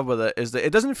problem I have with it is that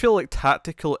it doesn't feel like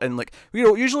tactical and like, you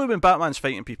know, usually when Batman's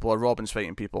fighting people or Robin's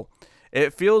fighting people,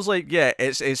 it feels like, yeah,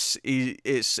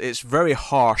 it's very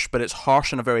harsh, but it's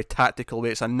harsh in a very tactical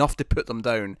way. It's enough to put them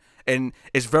down, and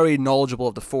it's very knowledgeable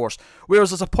of the Force.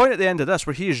 Whereas there's a point at the end of this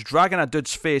where he is dragging a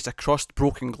dude's face across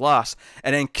broken glass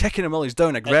and then kicking him while he's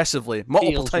down aggressively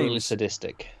multiple times. Really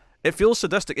sadistic. It feels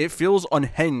sadistic. It feels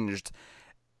unhinged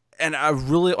in a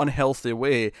really unhealthy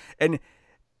way, and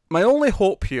my only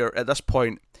hope here at this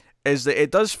point is that it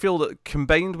does feel that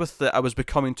combined with that I was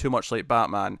becoming too much like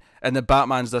Batman and that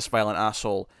Batman's this violent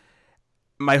asshole,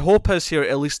 my hope is here,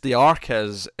 at least the arc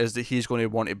is that he's going to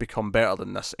want to become better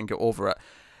than this and get over it.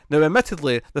 Now,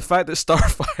 admittedly, the fact that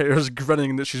Starfire is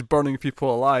grinning that she's burning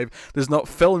people alive does not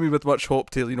fill me with much hope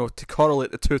to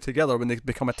correlate the two together when they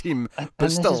become a team. But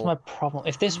and still, this is my problem.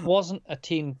 If this wasn't a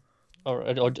teen, or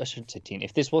I shouldn't say teen,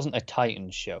 if this wasn't a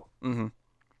Titans show. Mm-hmm.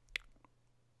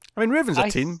 I mean, Raven's a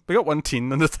teen. We got one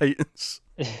teen in the Titans.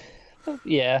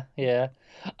 Yeah.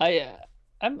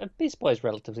 Beast Boy's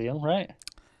relatively young, right?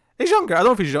 He's younger. I don't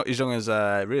know if he's young as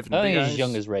Raven. I don't think he's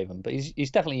young as Raven, but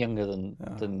he's definitely younger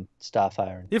than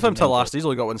Starfire. Leave him till last. He's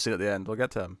only got one scene at the end. We'll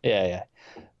get to him. Yeah.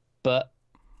 But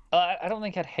I don't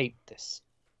think I'd hate this.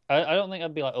 I don't think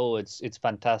I'd be like, oh, it's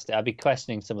fantastic. I'd be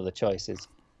questioning some of the choices,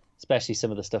 especially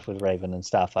some of the stuff with Raven and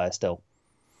Starfire still.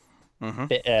 Mm-hmm.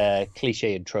 Bit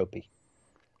cliche and tropey.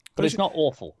 But it's not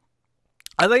awful.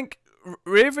 I think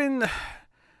Raven...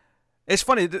 It's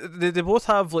funny, they both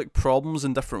have like problems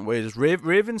in different ways.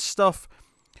 Raven's stuff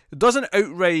doesn't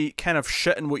outright kind of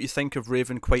shit in what you think of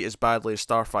Raven quite as badly as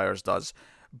Starfire's does,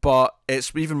 but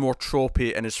it's even more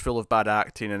tropey and is full of bad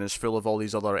acting and is full of all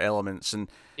these other elements. And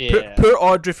poor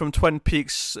Audrey from Twin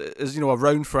Peaks is,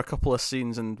 around for a couple of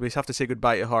scenes and we have to say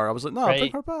goodbye to her. I was like, no,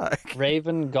 bring her back.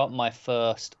 Raven got my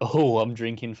first, I'm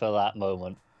drinking for that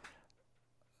moment.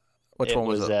 Which one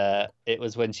was it? It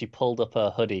was when she pulled up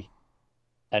her hoodie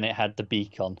and it had the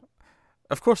beak on.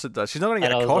 Of course it does. She's not going to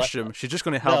get a costume. Like, she's just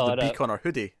going to have the beak on her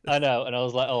hoodie. I know. And I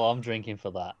was like, I'm drinking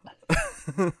for that.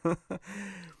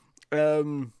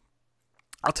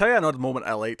 I'll tell you another moment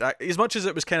I liked. As much as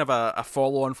it was kind of a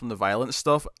follow-on from the violent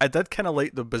stuff, I did kind of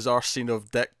like the bizarre scene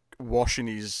of Dick washing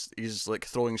his like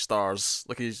throwing stars.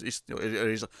 Like he's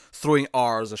throwing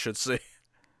R's, I should say.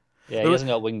 Yeah, he hasn't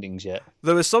got wingdings yet.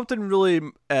 There was something really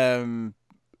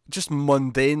just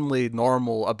mundanely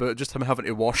normal about just him having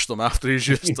to wash them after he's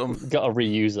used them. Got to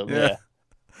reuse them, yeah.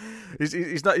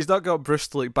 He's not got Bruce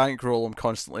to like bankroll them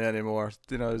constantly anymore.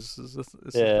 It's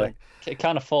yeah.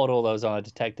 Can't afford all those on a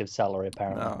detective salary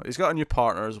apparently. No, he's got a new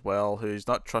partner as well who he's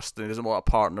not trusting. He doesn't want a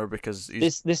partner because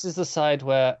this is the side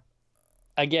where,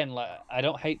 again, like I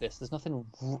don't hate this. There's nothing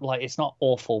like it's not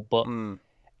awful, but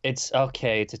it's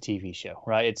okay. It's a TV show,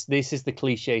 right? This is the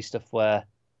cliche stuff where,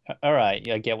 all right,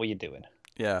 I get what you're doing.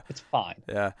 Yeah, it's fine.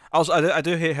 Yeah, I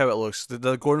do hate how it looks.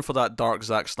 They're going for that dark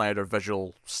Zack Snyder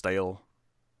visual style.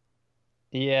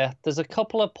 Yeah, there's a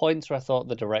couple of points where I thought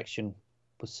the direction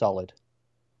was solid.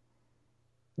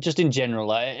 Just in general,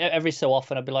 like, every so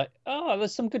often I'd be like, "Oh,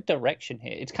 there's some good direction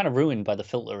here." It's kind of ruined by the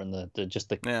filter and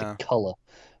the color,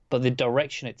 but the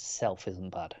direction itself isn't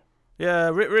bad. Yeah,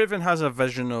 Raven has a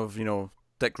vision of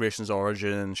Dick Grayson's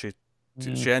origin. She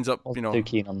ends up too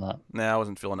keen on that. Nah, I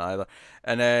wasn't feeling it either.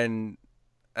 And then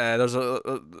there's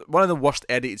one of the worst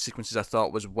edited sequences I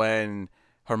thought was when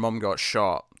her mum got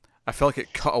shot. I felt like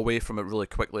it cut away from it really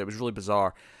quickly. It was really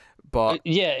bizarre. But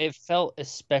yeah, it felt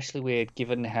especially weird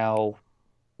given how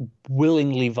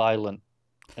willingly violent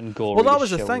and gory. Well, that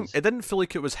was the show thing. is. It didn't feel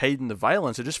like it was hiding the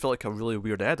violence. It just felt like a really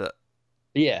weird edit.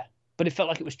 Yeah, but it felt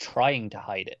like it was trying to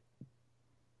hide it.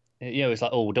 You know, it's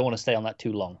like, oh, we don't want to stay on that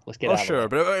too long. Let's get out. Oh, sure,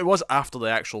 but it was after the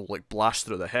actual like blast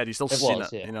through the head. You still seen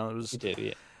it. Yeah. You know, it was. You do,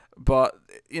 yeah. But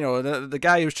you know, the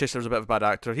guy who was chasing was a bit of a bad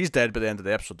actor. He's dead by the end of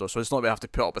the episode, though, so it's not like we have to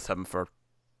put up with him for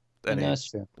any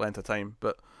length of time.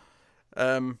 But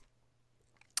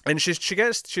and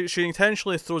she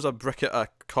intentionally throws a brick at a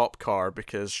cop car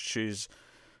because she's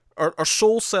her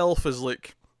soul self is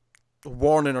like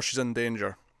warning her she's in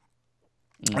danger,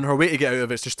 and her way to get out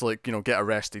of it is just to like get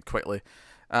arrested quickly.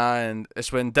 And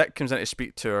it's when Dick comes in to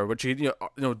speak to her, which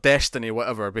destiny,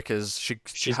 whatever, because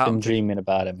she's been dreaming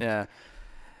about him. Yeah,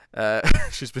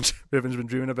 Raven's been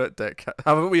dreaming about Dick,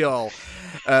 haven't we all?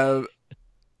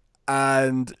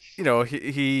 And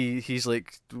he's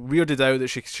like weirded out that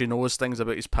she knows things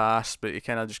about his past, but he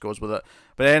kind of just goes with it.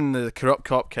 But then the corrupt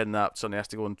cop kidnapped, so he has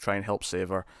to go and try and help save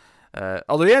her.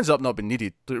 Although he ends up not being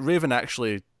needed. Raven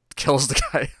actually kills the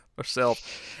guy herself.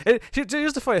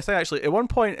 Here's the funny thing, actually. At one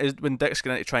point, is when Dick's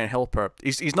going to try and help her,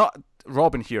 he's not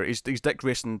Robin here. He's Dick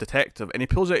Grayson, detective, and he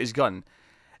pulls out his gun.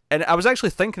 And I was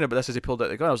actually thinking about this as he pulled out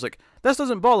the gun. I was like, this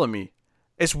doesn't bother me.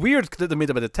 It's weird that they made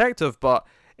him a detective, but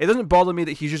it doesn't bother me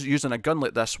that he's just using a gun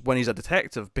like this when he's a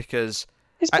detective, because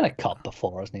he's been a cop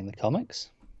before, hasn't he, in the comics?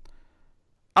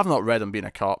 I've not read him being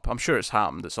a cop. I'm sure it's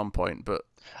happened at some point, but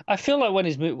I feel like when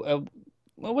he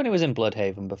was in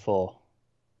Bloodhaven before,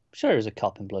 I'm sure he was a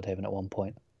cop in Bloodhaven at one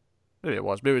point. Maybe it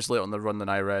was. Maybe it's later on the run than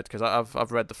I read, because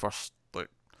I've read the first like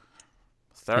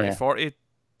 30, 40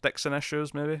 Dixon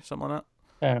issues, maybe something like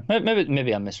that.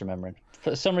 Maybe I'm misremembering.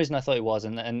 For some reason, I thought he was,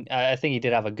 and I think he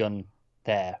did have a gun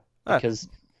there because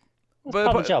that's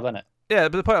part of the job, isn't it? Yeah,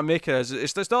 but the point I'm making is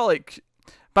it's not like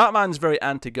Batman's very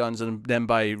anti-guns, and then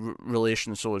by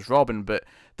relation, so is Robin. But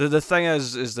the thing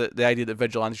is that the idea that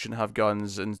vigilantes shouldn't have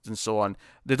guns and so on,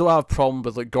 they don't have a problem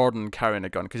with like Gordon carrying a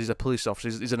gun because he's a police officer.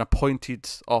 He's an appointed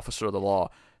officer of the law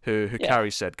who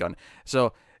carries said gun.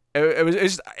 So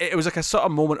it was like a sort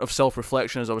of moment of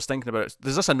self-reflection as I was thinking about it.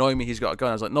 Does this annoy me he's got a gun?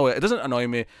 I was like, no, it doesn't annoy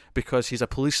me because he's a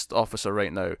police officer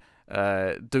right now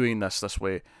doing this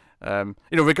way.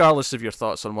 Regardless of your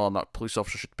thoughts on whether or not police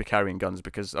officers should be carrying guns,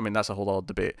 because I mean that's a whole other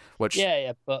debate. Which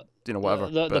but whatever.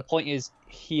 The point is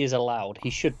he is allowed. He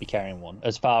should be carrying one,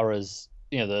 as far as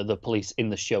the police in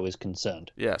the show is concerned.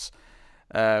 Yes,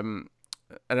 and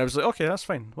I was like, okay, that's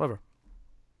fine, whatever.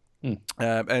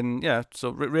 And yeah, so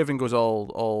Raven goes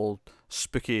all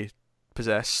spooky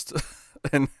possessed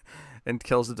and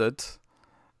kills the dude.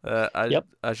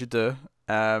 As you do.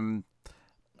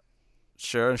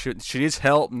 Sure, and she needs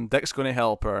help, and Dick's going to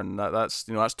help her, and that's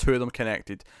two of them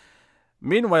connected.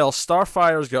 Meanwhile,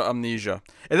 Starfire's got amnesia,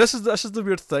 and this is the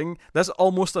weird thing. This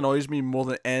almost annoys me more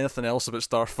than anything else about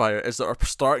Starfire, is that her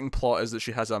starting plot is that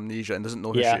she has amnesia and doesn't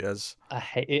know who she is. I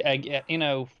hate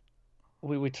it.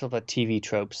 We talk about TV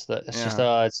tropes that it's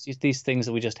just these things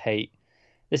that we just hate.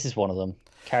 This is one of them.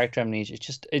 Character amnesia.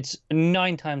 It's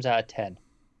 9 times out of 10.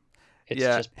 It's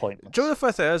just pointless. Do you know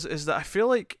the thing is that I feel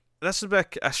like this would be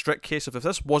a strict case of if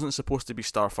this wasn't supposed to be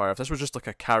Starfire, if this was just like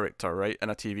a character, right, in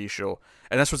a TV show,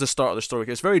 and this was the start of the story.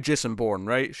 It's very Jason Bourne,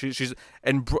 right? She's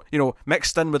in,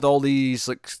 mixed in with all these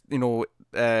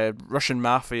Russian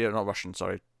mafia, not Russian,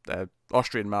 sorry,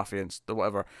 Austrian mafia and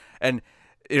whatever, and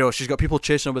she's got people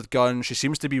chasing her with guns. She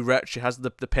seems to be rich. She has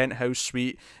the penthouse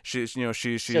suite. She has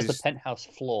the penthouse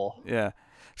floor. Yeah.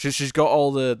 She's got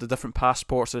all the different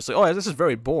passports. So it's like, oh, this is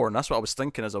very Bourne. That's what I was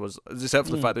thinking except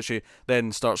for the fact that she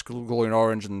then starts glowing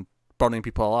orange and burning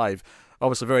people alive.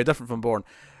 Obviously very different from Bourne.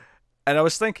 And I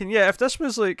was thinking, if this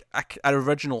was like an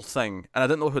original thing, and I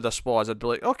didn't know who this was, I'd be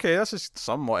like, okay, this is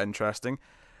somewhat interesting.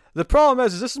 The problem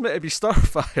is this is meant to be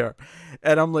Starfire.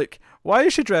 And I'm like, why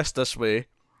is she dressed this way?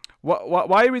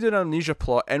 Why are we doing an amnesia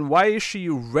plot? And why is she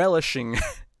relishing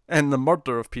in the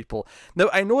murder of people? Now,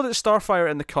 I know that Starfire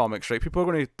in the comics, right? People are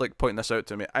going to like point this out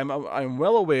to me. I'm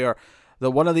well aware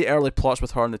that one of the early plots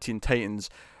with her and the Teen Titans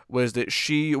was that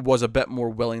she was a bit more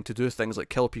willing to do things like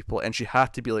kill people, and she had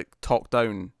to be like talked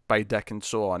down by Dick and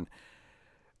so on.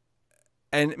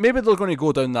 And maybe they're going to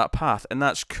go down that path, and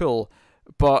that's cool.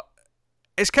 But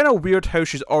it's kind of weird how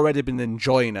she's already been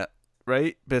enjoying it,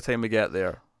 right? By the time we get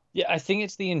there. Yeah, I think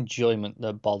it's the enjoyment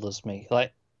that bothers me.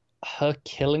 Like, her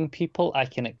killing people, I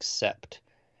can accept.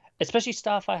 Especially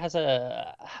Starfire has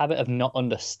a habit of not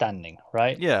understanding,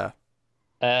 right? Yeah.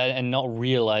 And not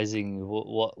realizing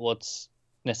what's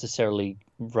necessarily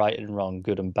right and wrong,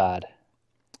 good and bad.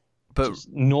 But just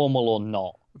normal or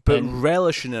not. but And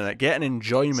relishing in it, getting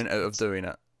enjoyment out of doing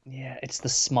it. yeah, it's the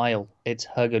smile. It's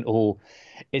her going, oh,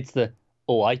 it's the,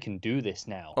 oh, I can do this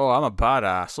now. Oh, I'm a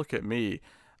badass. Look at me.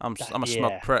 I'm a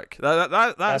smug Yeah, prick.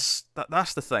 That's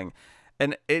the thing,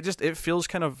 and it feels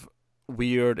kind of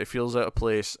weird. It feels out of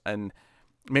place, and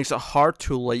makes it hard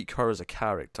to like her as a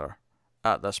character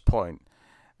at this point.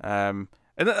 And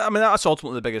I mean that's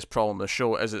ultimately the biggest problem of the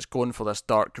show is it's going for this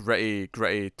dark, gritty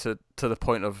to the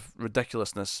point of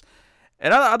ridiculousness.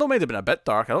 And I don't mind it being a bit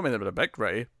dark. I don't mind it being a bit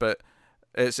gritty, but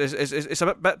it's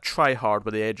a bit try hard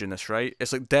with the edginess, right?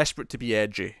 It's like desperate to be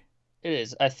edgy. it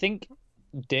is. I think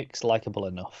Dick's likable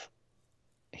enough.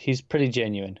 He's pretty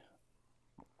genuine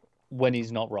when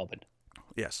he's not Robin.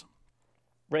 Yes.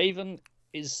 Raven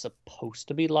is supposed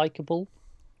to be likable,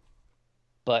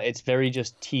 but it's very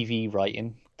just TV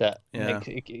writing that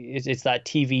it's that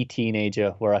TV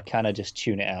teenager where I kind of just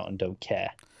tune it out and don't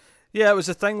care. Yeah, it was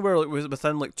a thing where it was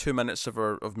within like 2 minutes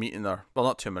of meeting her. Well,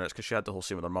 not 2 minutes because she had the whole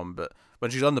scene with her mum. But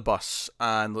when she's on the bus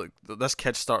and like this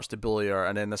kid starts to bully her,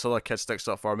 and then this other kid sticks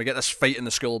up for her, and we get this fight in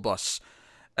the school bus,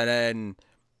 and then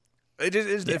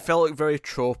it felt like very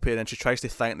tropey. And then she tries to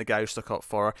thank the guy who stuck up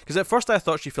for her because at first I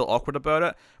thought she felt awkward about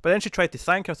it, but then she tried to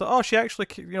thank him. I thought, oh, she actually,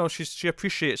 she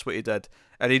appreciates what he did,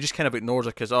 and he just kind of ignores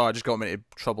her because I just got him into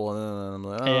trouble. And I'm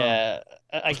like, oh. Yeah,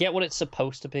 I get what it's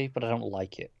supposed to be, but I don't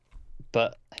like it.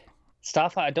 But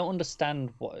Starfire, I don't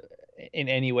understand in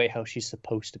any way how she's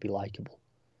supposed to be likable.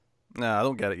 Nah, I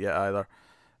don't get it yet either.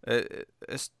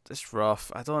 It's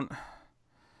rough. I don't.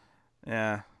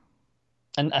 Yeah.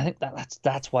 And I think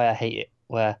that's why I hate it.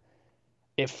 Where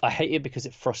if I hate it because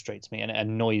it frustrates me and it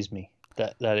annoys me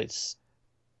that it's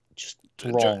just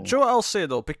wrong. Do you know what I'll say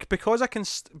though?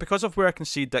 Because of where I can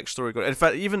see Dick's story going. In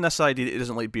fact, even this idea that he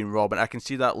doesn't like being Robin, I can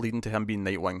see that leading to him being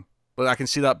Nightwing. But I can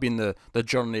see that being the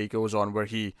journey he goes on, where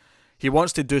he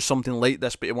wants to do something like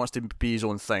this, but he wants to be his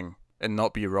own thing and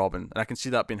not be Robin. And I can see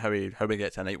that being how we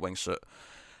get to a Nightwing suit,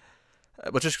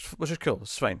 which is cool.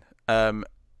 It's fine.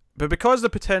 But because the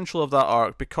potential of that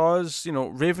arc, because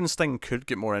Raven's thing could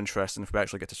get more interesting if we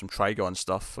actually get to some Trigon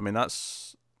stuff. I mean,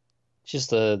 that's just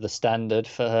the standard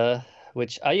for her,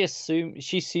 which I assume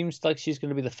she seems like she's going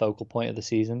to be the focal point of the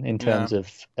season in terms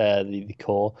of the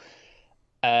core.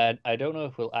 And I don't know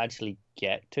if we'll actually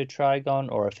get to Trigon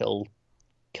or if it'll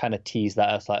kind of tease that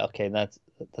as like, okay, that's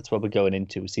what we're going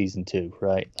into season 2,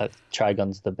 right?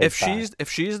 Trigon's the big.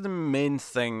 If she's the main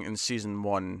thing in season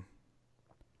 1,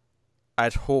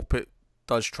 I'd hope it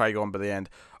does Trigon by the end,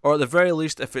 or at the very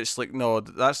least, if it's like no,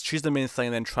 she's the main thing,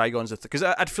 and then Trigon's the thing, because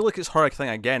I'd feel like it's her thing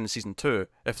again in season 2.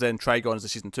 If then Trigon's the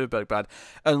season 2 big bad,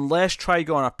 unless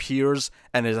Trigon appears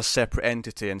and is a separate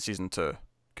entity in season 2,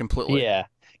 completely. Yeah.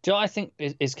 Do you know what I think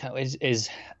is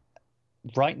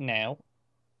right now?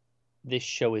 This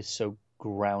show is so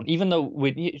ground. Even though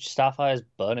Starfire's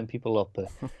burning people up,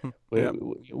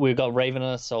 we've got Raven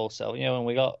and a Soul Cell, and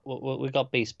we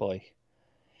got Beast Boy.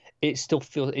 It still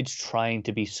feels it's trying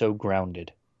to be so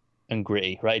grounded and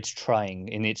gritty, right? It's trying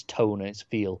in its tone and its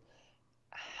feel.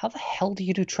 How the hell do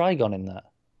you do Trigon in that?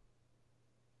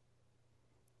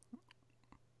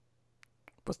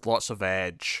 With lots of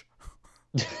edge.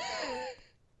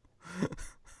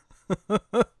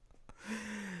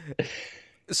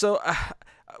 So,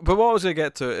 but what I was going to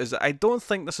get to is I don't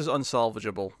think this is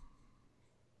unsalvageable.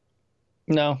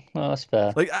 No, that's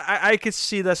fair. Like, I could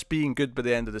see this being good by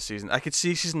the end of the season. I could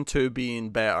see season 2 being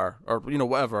better, or,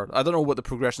 whatever. I don't know what the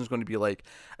progression is going to be like.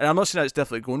 And I'm not saying that it's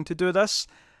definitely going to do this,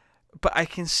 but I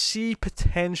can see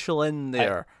potential in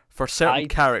there for certain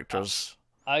characters.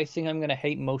 I think I'm going to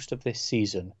hate most of this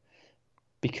season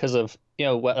because of,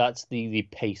 that's the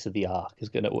pace of the arc is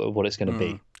what it's going to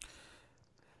be.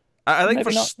 I think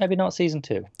maybe not season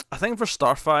 2. I think for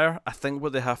Starfire, I think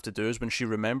what they have to do is when she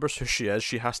remembers who she is,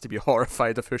 she has to be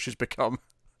horrified of who she's become.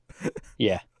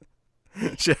 Yeah.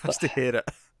 She has to hate it.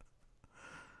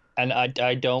 And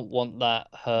I don't want that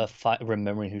her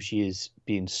remembering who she is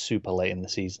being super late in the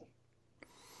season.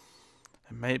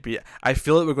 It might be. I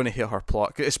feel like we're going to hit her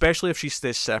plot, especially if she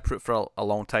stays separate for a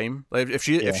long time. Like if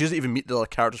she doesn't even meet the other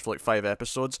characters for like 5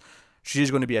 episodes.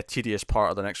 She's going to be a tedious part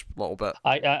of the next little bit.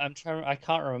 I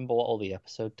can't remember what all the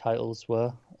episode titles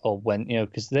were or when,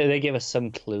 because they gave us some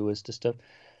clue as to stuff.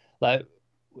 Like,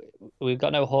 we've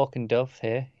got no Hawk and Dove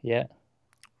here yet.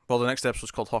 Well, the next episode's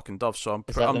called Hawk and Dove, so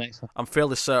I'm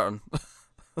fairly certain that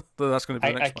that's going to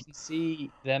be the next one. I can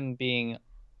see them being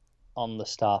on the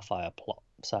Starfire plot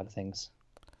side of things.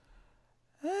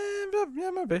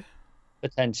 Yeah, maybe.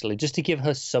 Potentially, just to give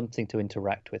her something to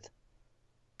interact with.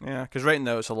 Yeah, because right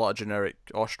now it's a lot of generic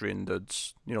Austrian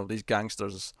dudes, these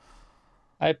gangsters.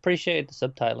 I appreciated the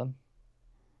subtitling.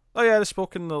 Oh yeah, they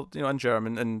spoke in in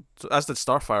German, and as did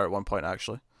Starfire at one point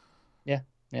actually. Yeah,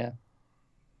 yeah.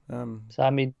 Um, So I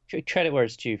mean, credit where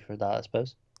it's due for that, I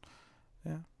suppose.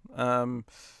 yeah.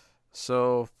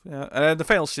 So yeah, and then the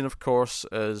final scene, of course,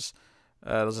 is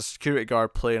there's a security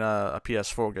guard playing a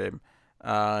PS4 game,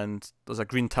 and there's a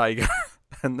green tiger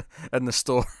in the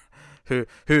store. Who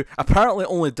apparently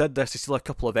only did this to steal a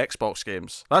couple of Xbox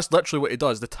games. That's literally what he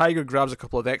does. The tiger grabs a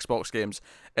couple of Xbox games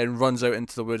and runs out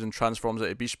into the woods and transforms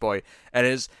into Beast Boy.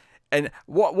 And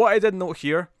what I did note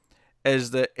here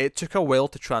is that it took a while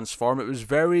to transform. It was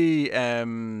very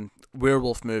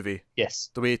werewolf movie. Yes.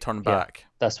 The way he turned Yeah, back.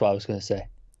 that's what I was going to say.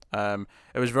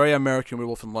 It was very American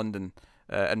Werewolf in London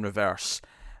in reverse,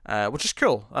 which is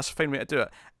cool. That's a fine way to do it.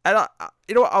 And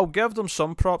I'll give them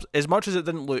some props. As much as it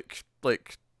didn't look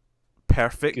like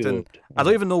perfect, Good. and I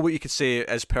don't even know what you could say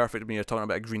is perfect when you're talking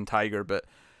about a green tiger, but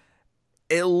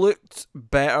it looked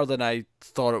better than I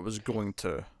thought it was going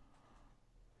to.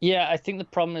 Yeah, I think the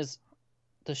problem is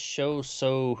the show's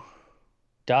so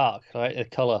dark, right? The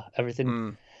color,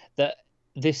 everything. That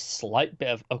this slight bit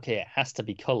of okay, it has to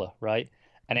be color, right?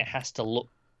 And it has to look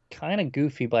kind of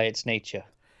goofy by its nature.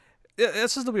 Yeah,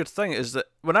 this is the weird thing, is that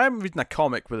when I'm reading a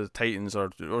comic with the Titans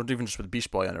or even just with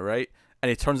Beast Boy in it, right, and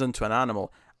he turns into an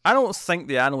animal, I don't think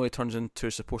the animal he turns into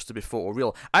is supposed to be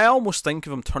photoreal. I almost think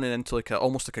of him turning into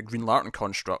almost like a Green Lantern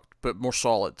construct, but more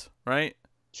solid, right?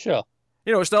 Sure.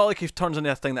 It's not like he turns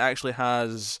into a thing that actually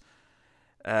has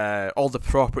all the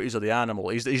properties of the animal.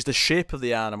 He's the shape of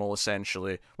the animal,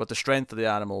 essentially, with the strength of the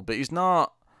animal, but he's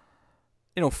not,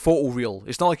 photoreal.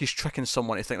 It's not like he's tricking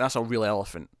someone to think that's a real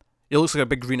elephant. He looks like a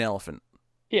big green elephant.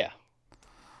 Yeah.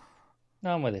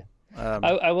 No, I'm with you.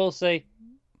 I will say,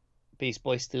 Beast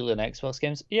Boy stealing Xbox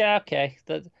games. Yeah, okay.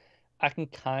 That I can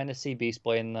kind of see Beast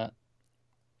Boy in that.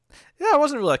 Yeah, it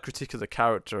wasn't really a critique of the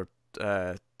character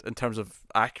in terms of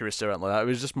accuracy or anything like that. It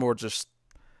was just more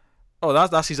oh,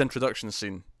 that's his introduction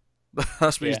scene.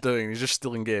 That's what he's doing. He's just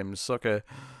stealing games. Okay.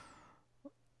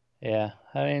 Yeah,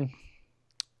 I mean,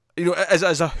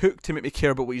 as a hook to make me care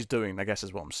about what he's doing, I guess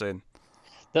is what I'm saying.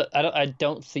 I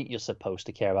don't think you're supposed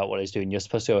to care about what he's doing. You're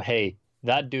supposed to go, hey,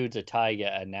 that dude's a tiger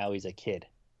and now he's a kid.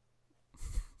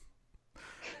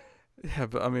 Yeah,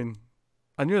 but I mean,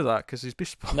 I knew that because he's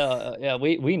Beast Boy. No, yeah,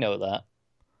 we know that.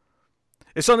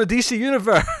 It's on the DC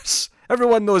universe.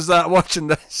 Everyone knows that watching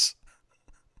this.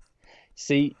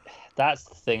 See, that's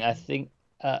the thing. I think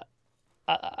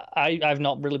I've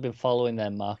not really been following their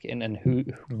marketing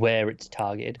and where it's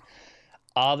targeted.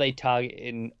 Are they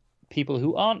targeting people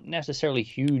who aren't necessarily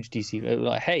huge DC?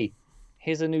 Like, hey,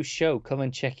 here's a new show, come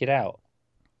and check it out.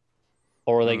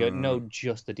 Or are they going, no,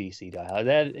 just the DC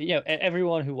diehard?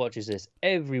 Everyone who watches this,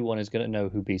 everyone is going to know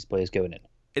who Beast Boy is going in.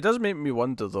 It does make me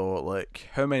wonder, though, like,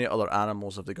 how many other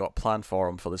animals have they got planned for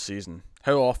him for the season?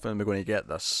 How often are we going to get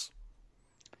this?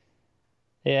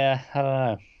 Yeah, I don't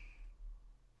know.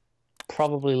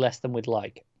 Probably less than we'd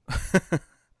like.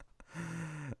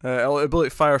 It'll be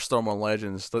like Firestorm on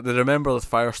Legends. They remember that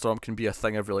Firestorm can be a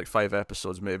thing every, 5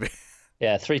 episodes, maybe.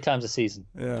 Yeah, 3 times a season.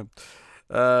 Yeah.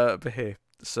 But hey,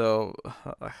 so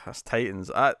that's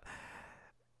Titans.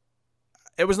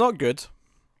 It was not good.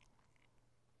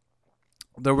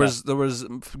 There was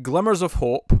glimmers of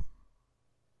hope,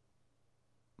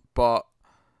 but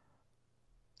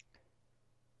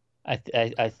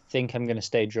I think I'm going to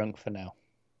stay drunk for now.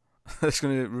 it's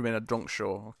going to remain a drunk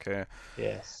show. Okay.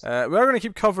 Yes. We're going to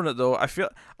keep covering it though. I feel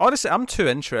honestly I'm too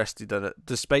interested in it,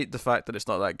 despite the fact that it's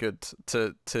not that good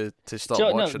to stop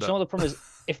watching it. Do you know what the problem is?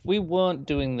 If we weren't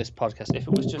doing this podcast, if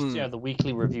it was just the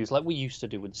weekly reviews like we used to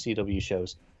do with CW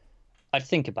shows, I'd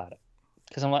think about it.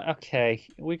 Because I'm like, okay,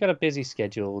 we got a busy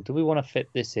schedule. Do we want to fit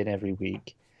this in every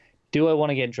week? Do I want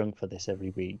to get drunk for this every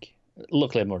week?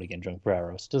 Luckily, I'm already getting drunk for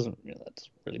Arrows. That doesn't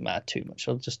really matter too much.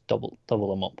 I'll just double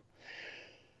them up.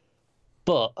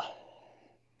 But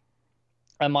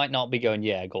I might not be going,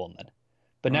 yeah, go on then.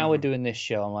 But now we're doing this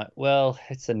show. I'm like, well,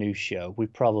 it's a new show. We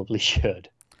probably should.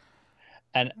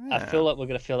 And I feel like we're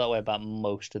going to feel that way about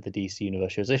most of the DC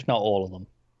Universe shows, if not all of them.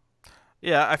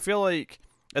 Yeah, I feel like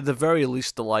at the very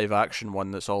least the live action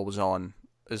one that's always on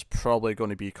is probably going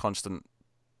to be constant.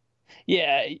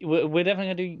 Yeah, we're definitely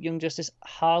going to do Young Justice.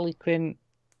 Harley Quinn,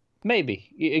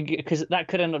 maybe. Because that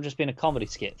could end up just being a comedy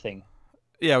skit thing.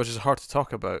 Yeah, which is hard to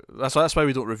talk about. That's why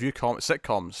we don't review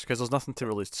sitcoms, because there's nothing to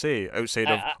really say outside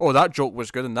of, that joke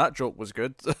was good and that joke was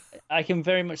good. I can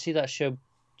very much see that show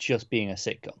just being a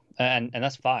sitcom. And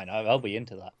that's fine. I'll be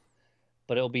into that.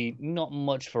 But it'll be not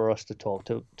much for us to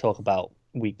talk about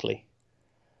weekly.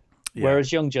 Yeah.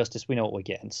 Whereas Young Justice, we know what we're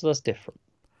getting, so that's different.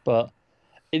 But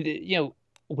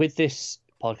with this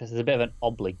podcast, there's a bit of an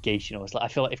obligation. It's like I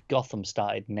feel like if Gotham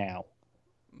started now,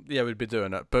 Yeah, we'd be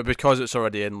doing it, but because it's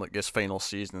already in like its final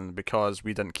season, and because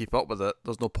we didn't keep up with it,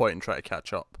 there's no point in trying to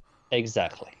catch up.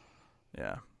 Exactly.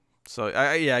 Yeah. So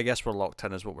I guess we're locked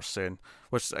in, is what we're saying,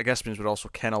 which I guess means we're also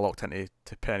kind of locked into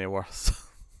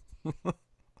Pennyworth,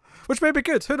 which may be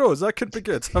good. Who knows? That could be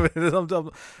good. I mean,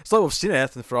 it's like we've seen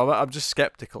anything from it. I'm just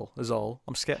skeptical. Is all.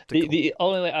 I'm skeptical. The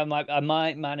only way I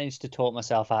might manage to talk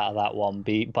myself out of that one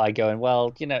by going,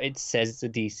 well, it says it's a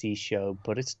DC show,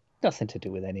 but it's nothing to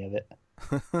do with any of it.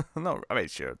 No, I mean,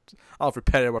 sure. Alfred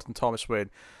Pennyworth and Thomas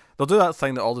Wayne, they'll do that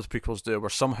thing that all those prequels do,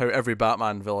 where somehow every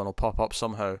Batman villain will pop up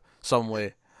somehow, some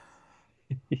way.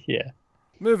 Yeah.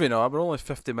 Moving on, we're only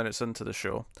 50 minutes into the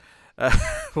show.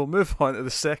 We'll move on to the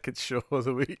second show of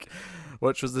the week,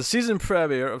 which was the season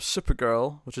premiere of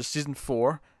Supergirl, which is season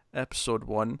 4, episode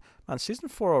 1. Man, season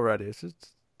 4 already. It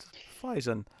flies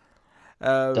in.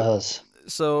 Does.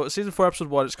 So, season 4, episode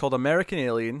 1, it's called American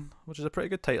Alien, which is a pretty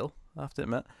good title, I have to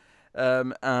admit.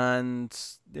 And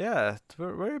yeah,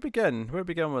 where do we begin? Where do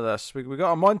we begin with this? We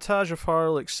got a montage of her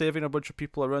like saving a bunch of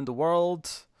people around the world.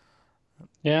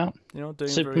 Yeah, doing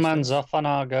Superman's off on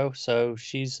Argo, so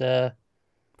she's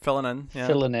filling in.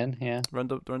 Yeah, around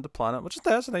the planet, which is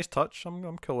that's a nice touch.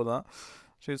 I'm cool with that.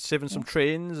 She's saving some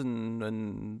trains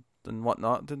and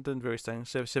whatnot, doing various things,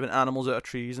 saving animals out of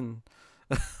trees and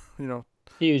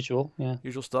usual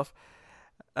stuff.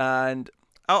 And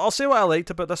I'll say what I liked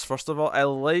about this. First of all, I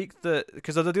like that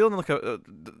because they're dealing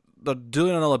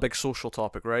another big social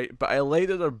topic, right? But I like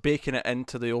that they're baking it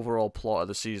into the overall plot of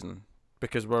the season,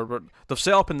 because they've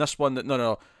set up in this one that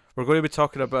no, we're going to be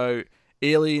talking about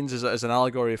aliens as an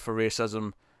allegory for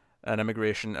racism and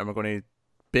immigration, and we're going to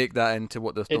bake that into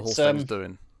what the whole thing's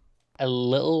doing. A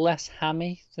little less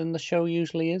hammy than the show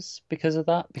usually is because of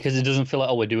that, because it doesn't feel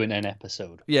like, we're doing an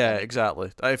episode. Yeah,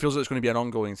 exactly. It feels like it's going to be an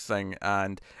ongoing thing,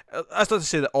 and that's not to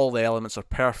say that all the elements are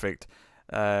perfect.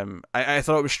 I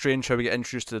thought it was strange how we get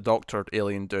introduced to the Doctor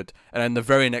alien dude, and in the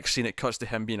very next scene it cuts to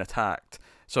him being attacked.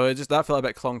 So that felt a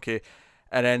bit clunky.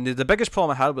 And then the biggest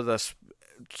problem I had with this,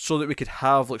 so that we could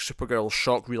have like Supergirl's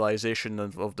shock realization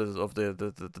of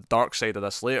the dark side of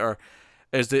this later,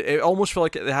 is that it almost felt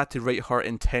like they had to write her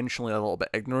intentionally a little bit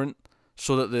ignorant,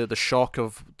 so that the shock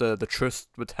of the truth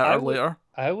would hit her later.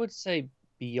 I would say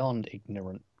beyond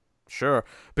ignorant. Sure,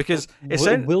 because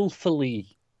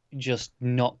willfully just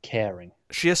not caring.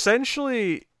 She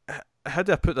essentially, how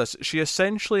do I put this? She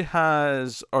essentially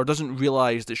has, or doesn't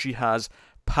realize that she has,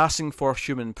 passing for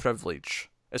human privilege,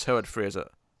 is how I'd phrase it.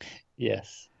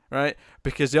 Yes. Right?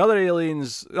 Because the other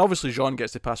aliens, obviously Jean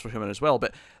gets to pass for human as well,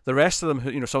 but the rest of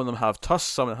them, some of them have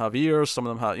tusks, some of them have ears, some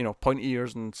of them have, pointy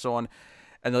ears and so on.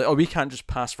 And they're like, we can't just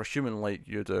pass for human like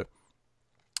you do.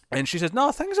 And she says,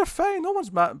 no, things are fine. No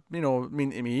one's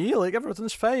mean to me. Like,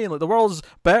 everything's fine. Like, the world's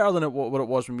better than what it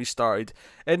was when we started.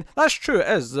 And that's true, it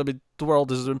is. I mean, the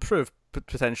world has improved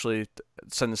potentially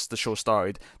since the show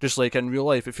started. Just like in real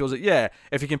life, it feels like, yeah,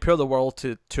 if you compare the world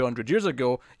to 200 years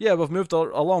ago, yeah, we've moved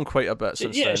along quite a bit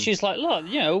since then. Yeah, she's like, look,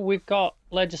 we've got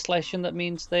legislation that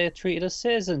means they're treated as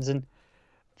citizens, and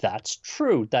that's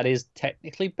true. That is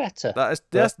technically better.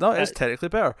 It's technically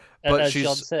better. But as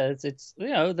John says, it's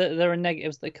there are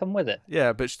negatives that come with it.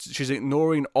 Yeah, but she's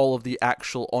ignoring all of the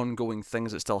actual ongoing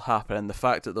things that still happen, and the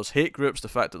fact that there's hate groups, the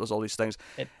fact that there's all these things.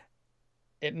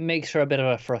 It makes her a bit of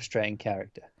a frustrating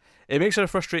character. It makes her a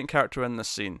frustrating character in this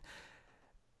scene.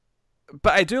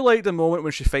 But I do like the moment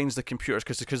when she finds the computers,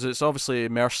 because it's obviously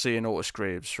Mercy and Otis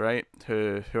Graves, right?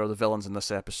 Who are the villains in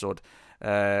this episode.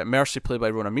 Mercy, played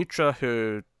by Rona Mitra,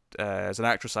 who is an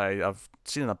actress I've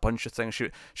seen in a bunch of things.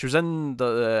 She was in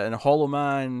in Hollow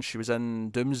Man. She was in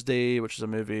Doomsday, which is a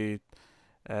movie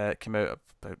came out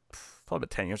probably about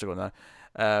 10 years ago now.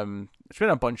 She's been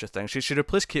in a bunch of things. She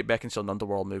replaced Kate Beckinsale in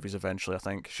Underworld movies eventually, I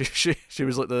think. She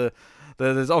was like the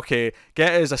okay,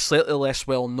 get as a slightly less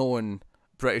well known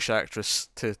British actress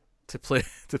to play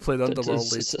the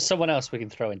Underworld lead. Someone else we can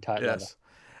throw in tight leather.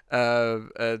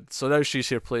 So now she's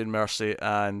here playing Mercy,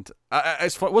 and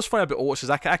what's funny about Otis is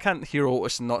I can't hear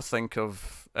Otis and not think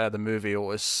of the movie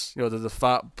Otis. The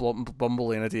fat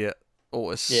bumbling idiot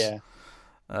Otis. Yeah.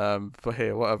 But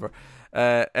hey, whatever.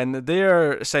 And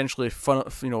they're essentially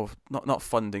not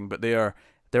funding, but they're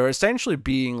essentially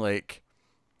being like,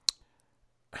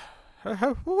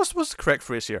 what's the correct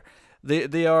phrase here?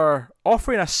 They are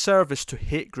offering a service to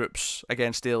hate groups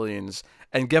against aliens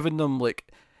and giving them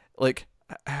like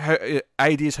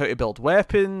ideas how to build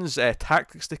weapons,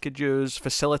 tactics they could use,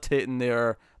 facilitating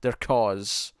their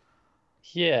cause.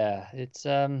 Yeah, it's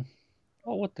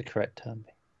what would the correct term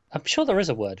be? I'm sure there is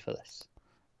a word for this.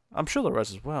 I'm sure there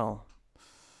is as well.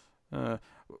 I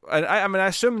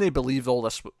assume they believe all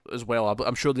this as well.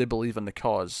 I'm sure they believe in the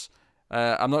cause.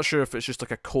 I'm not sure if it's just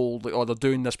like a cold, like, oh, they're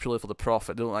doing this purely for the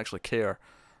profit. They don't actually care.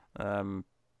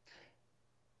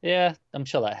 Yeah, I'm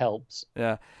sure that helps.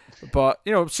 Yeah, but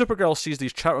Supergirl sees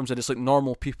these chat rooms and it's like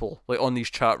normal people like on these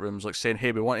chat rooms like saying,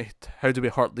 "Hey, how do we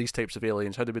hurt these types of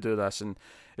aliens? How do we do this?" And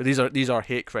these are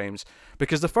hate crimes,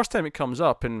 because the first time it comes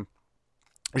up and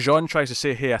Jean tries to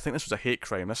say, "Hey, I think this was a hate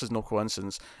crime. This is no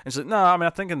coincidence." And she's like, "No, I mean, I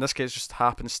think in this case, it's just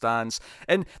happenstance."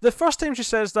 And the first time she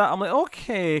says that, I'm like,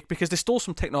 "Okay," because they stole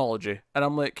some technology, and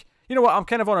I'm like, you know what? I'm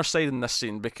kind of on her side in this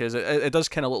scene because it does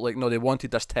kind of look like, no, they wanted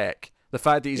this tech. The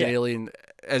fact that he's an alien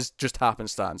is just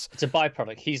happenstance. It's a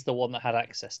byproduct. He's the one that had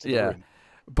access to the room.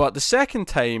 But the second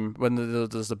time, when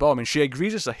there's the bomb, and she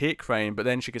agrees it's a hate crime, but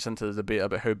then she gets into the debate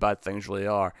about how bad things really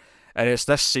are. And it's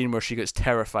this scene where she gets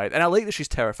terrified. And I like that she's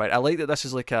terrified. I like that this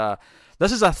is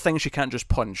a thing she can't just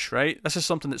punch, right? This is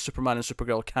something that Superman and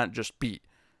Supergirl can't just beat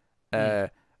in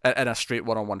a straight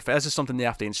one-on-one fight. This is something they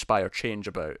have to inspire change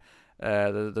about.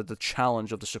 The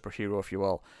challenge of the superhero, if you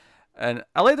will. And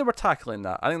I like that we're tackling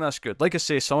that. I think that's good. Like I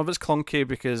say, some of it's clunky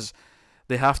because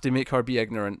they have to make her be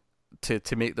ignorant to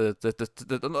make the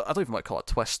I don't even want to call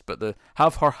it a twist, but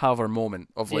have her moment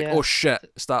of like, oh shit,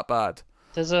 it's that bad.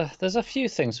 There's a few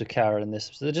things with Kara in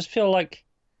this. They just feel like,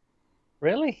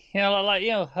 really?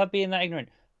 Her being that ignorant.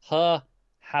 Her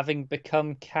having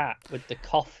become Cat with the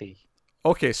coffee.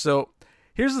 Okay, so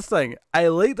here's the thing. I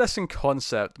like this in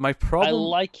concept. I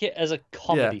like it as a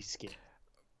comedy skit.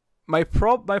 My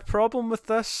problem with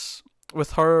this,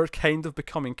 with her kind of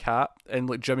becoming Cat, and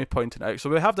like Jimmy pointing out, so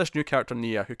we have this new character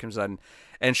Nia who comes in,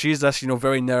 and she's this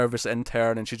very nervous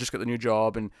intern, and she's just got the new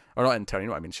job, or not intern, you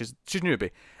know what I mean? She's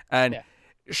newbie, and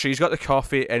she's got the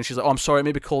coffee, and she's like, "Oh, I'm sorry, it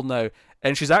may be cold now,"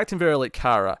 and she's acting very like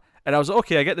Kara, and I was like,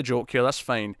 okay, I get the joke here, that's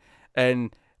fine,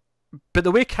 but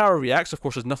the way Kara reacts, of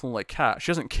course, is nothing like Kat. She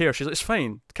doesn't care. She's like, "It's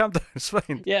fine, calm down, it's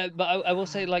fine." Yeah, but I will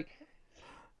say, like,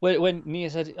 when Nia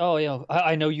said, "Oh,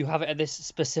 I know you have it at this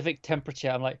specific temperature,"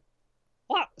 I'm like,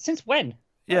 "What? Since when?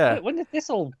 Yeah. When did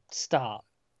this all start?"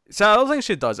 So I don't think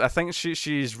she does. I think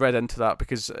she's read into that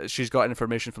because she's got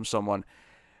information from someone.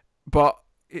 But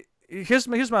here's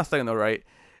my thing though, right?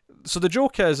 So the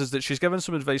joke is that she's given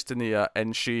some advice to Nia,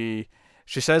 and she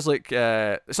says like,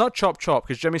 it's not chop chop,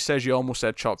 because Jimmy says you almost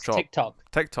said chop chop.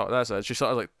 TikTok, that's it. She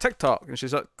sort of like TikTok, and she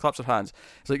sort of claps her hands.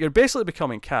 It's like, you're basically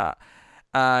becoming Cat.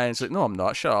 And it's like, no, I'm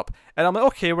not, shut up. And I'm like,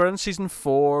 okay, we're in season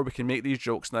 4, we can make these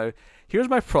jokes now. Here's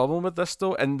my problem with this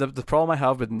though, and the problem I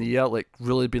have with Nia, like,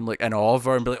 really being like in awe of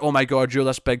her and be like, oh my god, you're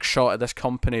this big shot at this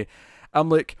company. I'm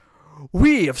like,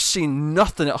 we have seen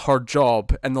nothing at her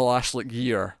job in the last like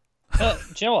year. Do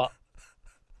you know what?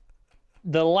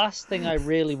 The last thing I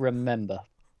really remember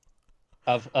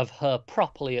of her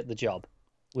properly at the job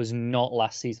was not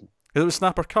last season. It was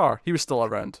Snapper Carr. He was still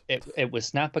around. It was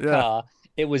Snapper Carr.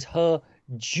 It was her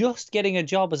just getting a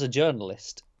job as a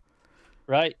journalist,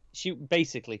 right? She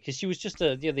basically, because she was just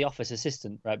the office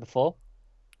assistant right before.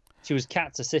 She was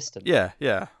Kat's assistant.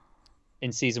 Yeah.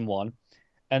 In season 1,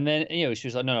 and then she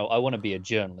was like, no, I want to be a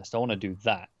journalist. I want to do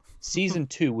that. Season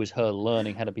 2 was her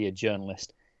learning how to be a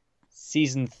journalist.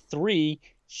 Season 3,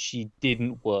 she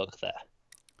didn't work there.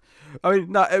 I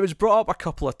mean, no, it was brought up a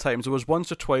couple of times. There was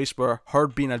once or twice where her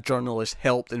being a journalist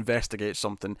helped investigate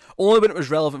something. Only when it was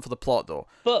relevant for the plot, though.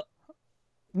 But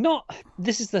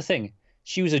this is the thing.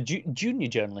 She was a junior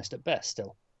journalist at best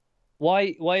still.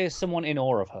 Why is someone in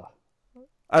awe of her?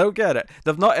 I don't get it.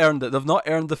 They've not earned it. They've not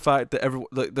earned the fact that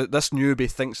that this newbie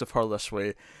thinks of her this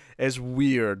way. It's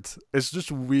weird. It's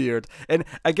just weird. And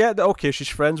I get that, okay, she's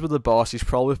friends with the boss. He's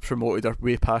probably promoted her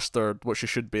way past what she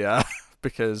should be at.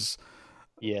 Because...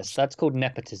 Yes, that's called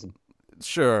nepotism.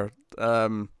 Sure.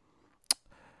 No,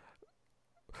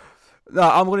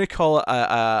 I'm going to call it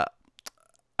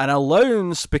an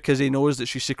allowance, because he knows that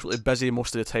she's secretly busy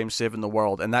most of the time saving the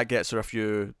world, and that gets her a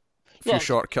few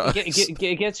shortcuts.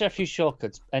 It gets her a few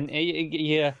shortcuts, and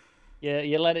you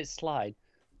let it slide.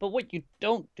 But what you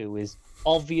don't do is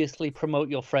obviously promote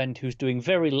your friend who's doing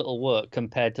very little work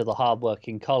compared to the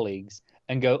hardworking colleagues,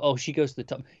 and go, oh, she goes to the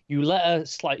top. You let her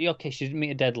slide. Okay, she didn't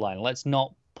meet a deadline. Let's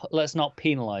not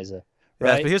penalize her.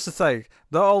 Right? Yes, but here's the thing.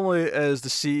 Not only is the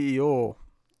CEO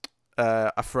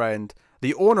a friend,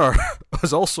 the owner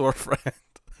is also a friend.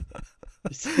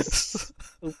 So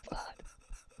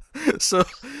bad.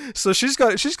 So she's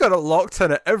got it locked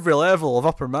in at every level of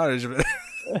upper management.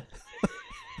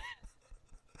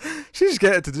 She's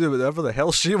getting to do whatever the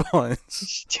hell she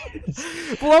wants.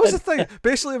 Well, that was the thing.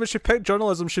 Basically, when she picked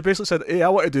journalism, she basically said, hey, I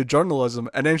want to do journalism.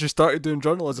 And then she started doing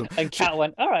journalism. And Kat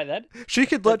went, all right then. She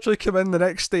could literally come in the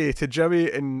next day to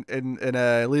Jimmy and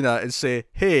Lena and say,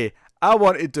 hey, I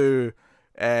want to do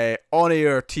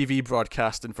on-air TV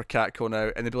broadcasting for Catco now.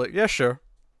 And they'd be like, yeah, sure.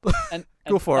 And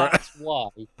Go for it. That's why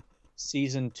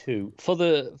season 2 for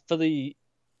the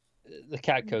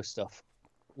Catco stuff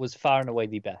was far and away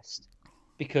the best,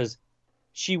 because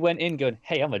she went in going,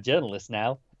 "Hey, I'm a journalist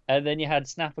now," and then you had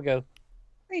Snapper go,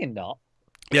 "No, you're not."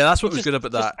 Yeah, that's what You was good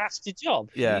about that. Just asked your job.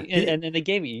 Yeah, and then they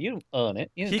gave it you. You don't earn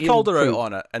it. He called her out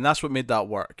on it, and that's what made that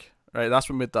work. Right, that's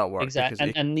what made that work.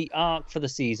 Exactly. And the arc for the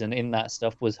season in that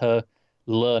stuff was her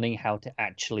learning how to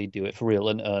actually do it for real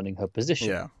and earning her position.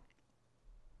 Yeah.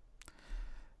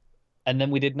 And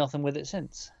then we did nothing with it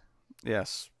since.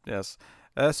 Yes.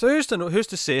 So who's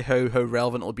to say how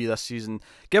relevant it'll be this season?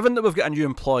 Given that we've got a new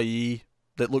employee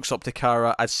that looks up to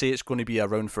Kara, I'd say it's going to be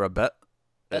around for a bit.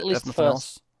 At least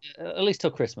at least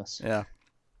till Christmas. Yeah.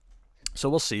 So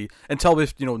we'll see until we,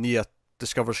 Nia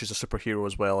discovers she's a superhero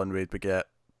as well, and Raid we get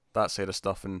that side of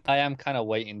stuff. And I am kind of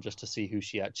waiting just to see who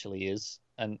she actually is,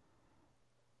 and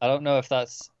I don't know if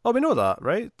that's. Oh, we know that,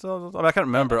 right? I can't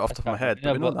remember it off the top of my head,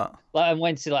 but we know that. I'm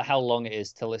waiting to see how long it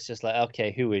is till it's just like,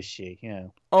 okay, who is she?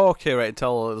 Oh, okay, right.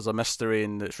 Until there's a mystery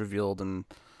and it's revealed, and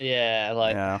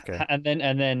yeah, okay. And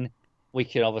then we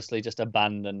can obviously just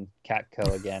abandon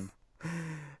Catco again.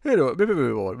 Maybe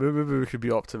we won't. Maybe we could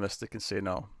be optimistic and say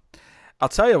no. I'll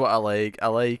tell you what I like. I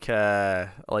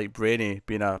like Brainy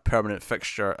being a permanent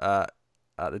fixture at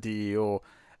the DEO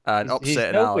and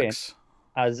upsetting Alex.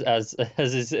 As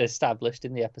is established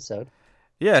in the episode.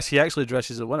 Yes, he actually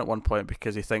dresses a win at one point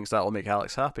because he thinks that'll make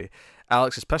Alex happy.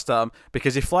 Alex is pissed at him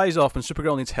because he flies off when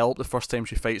Supergirl needs help the first time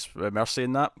she fights Mercy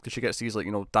in that, because she gets these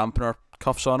dampener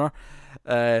cuffs on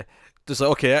her. Just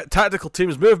like, okay, tactical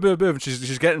teams, move, and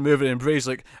she's getting moving, and Bray's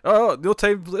like, oh, no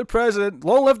time for the president,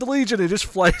 long live the Legion. He just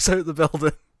flies out the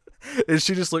building, and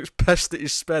she just looks pissed that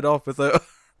he's sped off without.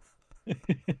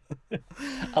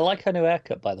 I like her new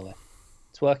haircut, by the way.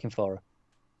 It's working for her.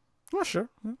 Oh, sure.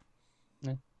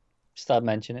 Yeah. Start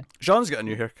mentioning it. Jean's got a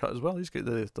new haircut as well. He's got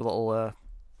the little, I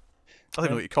don't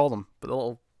know what you call them, but the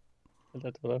little. I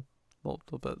don't know.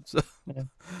 Little bits.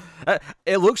 Yeah.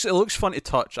 It looks fun to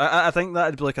touch. I think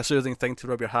that'd be like a soothing thing to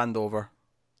rub your hand over.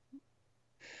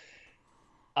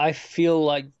 I feel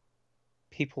like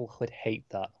people would hate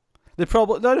that. They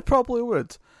probably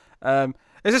would. At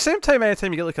the same time,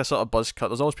 anytime you get like a sort of buzz cut,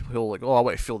 there's always people who are like, oh, I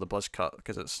want to feel the buzz cut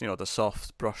because it's the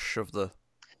soft brush of the.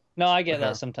 No, I get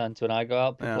that sometimes when I go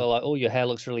out. People are like, oh, your hair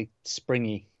looks really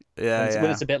springy. Yeah, when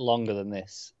it's a bit longer than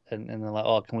this, and they're like,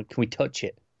 oh, can we touch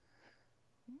it?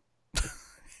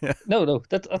 Yeah. No,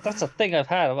 that's a thing I've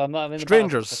had. I'm in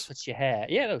strangers. Touch your hair.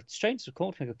 Yeah, no, strangers will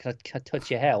come to me. Can I touch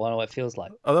your hair? I know what it feels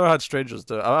like. I've never had strangers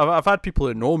do it. I've had people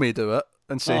who know me do it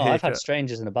and say, hey, I've had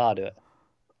strangers in a bar do it.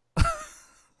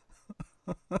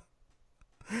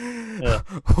 Yeah.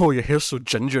 Oh, your hair's so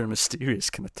ginger and mysterious.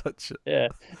 Can I touch it? Yeah,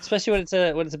 especially when it's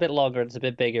a bit longer and it's a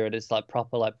bit bigger and it's like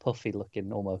proper like puffy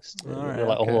looking almost. Right, you're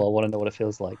like, okay. oh, I want to know what it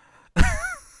feels like.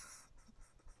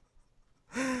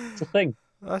 It's a thing.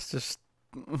 That's just.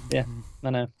 Yeah, I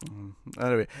know.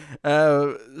 Anyway,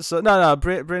 so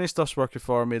Brainy stuff's working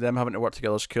for me. Them having to work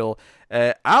together is cool.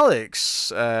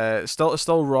 Alex,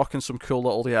 still rocking some cool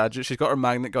little gadgets. She's got her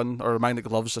magnet gun, or magnet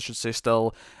gloves, I should say.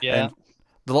 Still, yeah.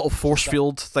 The little force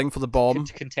field thing for the bomb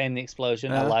to contain the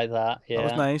explosion. I like that. Yeah,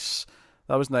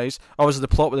 that was nice. Obviously, the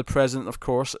plot with the president, of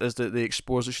course, is that they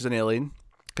expose that she's an alien,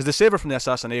 because they save her from the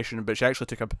assassination, but she actually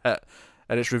took a hit,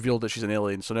 and it's revealed that she's an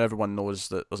alien. So now everyone knows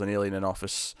that there's an alien in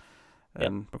office.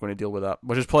 And we're going to deal with that,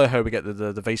 which is probably how we get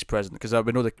the vice president, because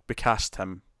we know we cast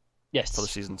him for the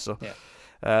season. So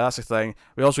that's the thing.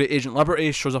 We also get Agent Liberty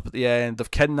shows up at the end.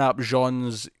 They've kidnapped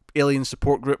Jean's alien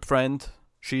support group friend.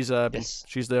 She's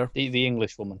she's there. The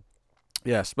English woman.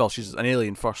 Yes, well, she's an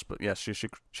alien first, but yes,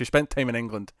 she spent time in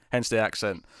England, hence the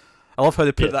accent. I love how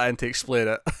they put that in to explain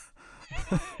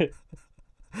it.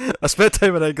 I spent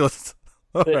time in England.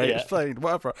 Alright, it's fine,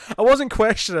 whatever. I wasn't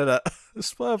questioning it.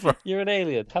 It's whatever. You're an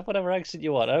alien. Have whatever accent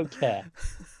you want. I don't care.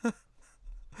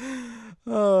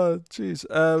 Oh, jeez.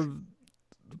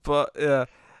 But yeah,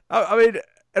 I mean,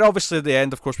 and obviously at the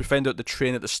end, of course, we find out the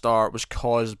train at the start was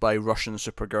caused by Russian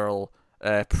Supergirl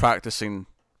practicing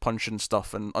punching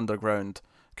stuff in underground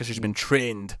because she's been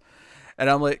trained. And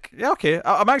I'm like, yeah, okay.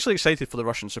 I'm actually excited for the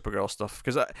Russian Supergirl stuff,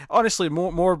 because honestly,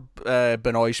 more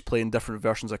Benoist playing different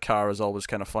versions of Kara is always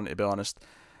kind of fun, to be honest.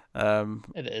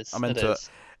 It is. I'm into it.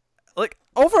 Like,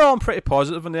 overall, I'm pretty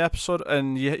positive in the episode,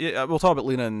 and we'll talk about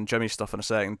Lena and Jimmy's stuff in a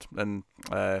second. And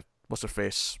what's her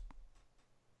face?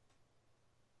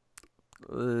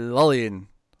 Lillian.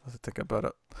 I have to think about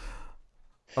it.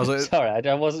 I was like, sorry,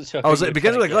 I wasn't sure. I was like, it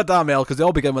begins with a goddamn L, because they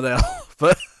all begin with L.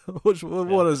 But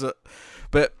what is it?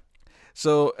 But.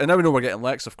 So, and now we know we're getting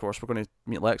Lex, of course. We're going to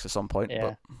meet Lex at some point.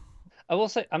 Yeah. But... I will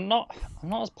say, I'm not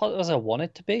as positive as I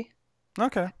wanted to be.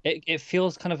 Okay. It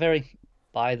feels kind of very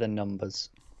by the numbers.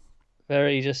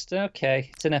 Very just okay.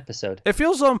 It's an episode. It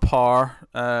feels on par.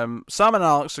 Sam and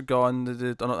Alex are gone.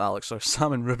 Not Alex, sorry.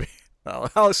 Sam and Ruby.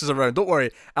 Alex is around. Don't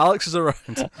worry. Alex is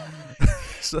around.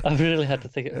 So, I really had to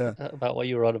think about what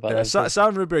you were on about. Yeah, Sam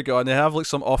and Ruby are gone. They have like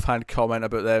some offhand comment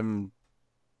about them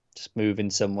just moving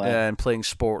somewhere. Yeah, and playing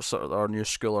sports or new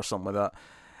school or something like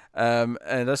that.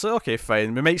 And I said, okay,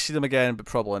 fine. We might see them again, but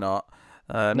probably not.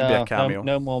 Maybe a cameo.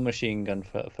 No more machine gun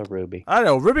for Ruby. I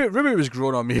know. Ruby was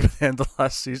growing on me by the end of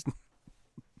last season.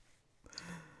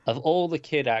 Of all the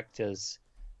kid actors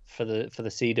for the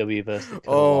CW verse,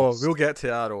 we'll get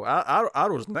to Arrow.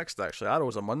 Arrow's next, actually.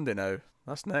 Arrow's a Monday now.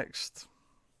 That's next.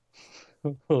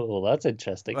 Oh, that's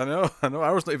interesting. I know.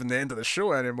 Arrow's not even the end of the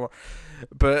show anymore.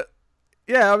 But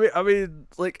yeah, I mean,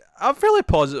 like, I'm fairly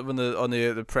positive on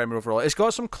the premiere overall. It's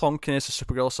got some clunkiness that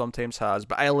Supergirl sometimes has,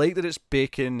 but I like that it's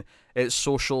baking its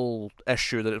social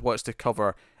issue that it wants to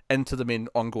cover into the main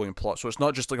ongoing plot. So it's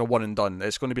not just like a one and done.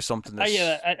 It's going to be something that's...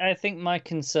 I think my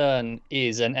concern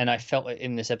is, and I felt it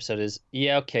in this episode, is,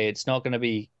 okay, it's not going to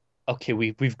be, okay,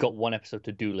 we've got one episode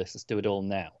to-do list, let's do it all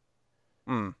now.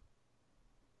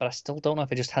 But I still don't know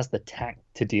if it just has the tact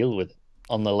to deal with it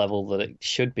on the level that it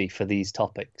should be for these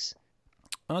topics.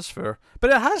 That's fair.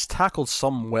 But it has tackled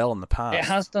some well in the past. It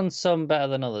has done some better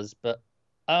than others, but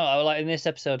like in this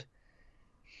episode,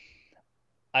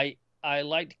 I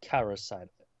liked Kara's side of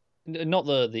it. Not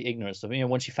the ignorance stuff,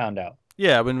 once she found out.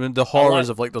 Yeah, when the horrors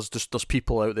of like there's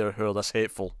people out there who are this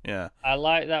hateful. Yeah. I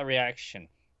like that reaction.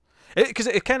 Because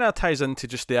it kind of ties into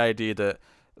just the idea that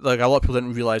like a lot of people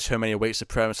didn't realize how many white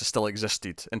supremacists still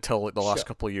existed until like the last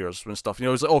couple of years when stuff. It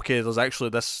was like, okay, there's actually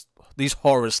these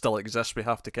horrors still exist. We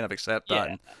have to kind of accept that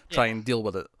and try and deal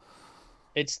with it.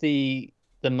 It's the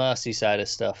mercy side of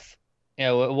stuff.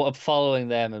 Following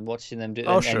them and watching them do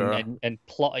and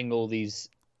plotting all these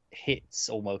hits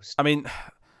almost. I mean,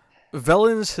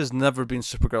 villains has never been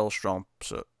Supergirl's strong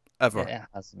suit ever. It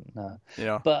hasn't, no.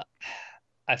 Yeah. But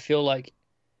I feel like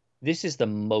this is the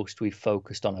most we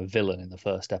focused on a villain in the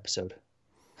first episode.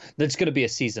 There's going to be a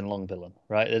season-long villain,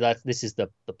 right? This is the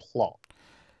plot.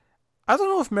 I don't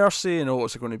know if Mercy and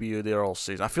Otis are going to be there all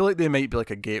season. I feel like they might be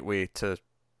like a gateway to...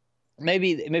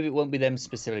 Maybe it won't be them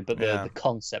specifically, but the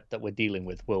concept that we're dealing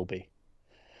with will be.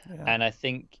 Yeah. And I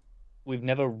think we've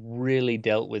never really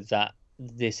dealt with that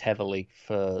this heavily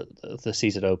for the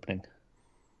season opening.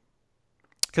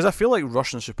 Because I feel like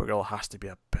Russian Supergirl has to be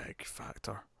a big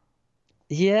factor.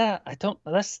 Yeah, I don't.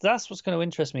 That's what's going to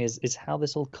interest me is how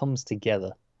this all comes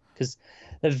together, because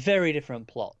they're very different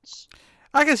plots.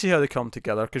 I can see how they come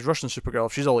together because Russian Supergirl,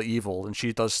 if she's all evil and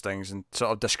she does things and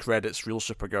sort of discredits real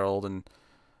Supergirl, then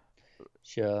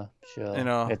sure,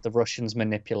 if the Russians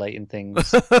manipulating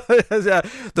things, yeah,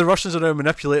 the Russians are now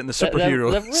manipulating the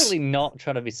superheroes. They're really not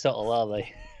trying to be subtle, are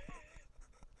they?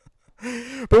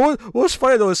 But what's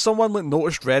funny though is someone like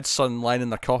noticed Red Sun lying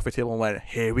in their coffee table and went,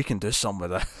 "Hey, we can do something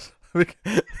with this."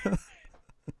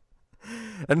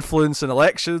 Influence in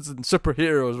elections and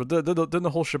superheroes. We're doing the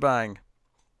whole shebang.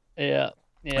 Yeah.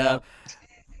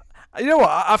 You know what?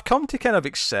 I've come to kind of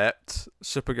accept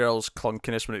Supergirl's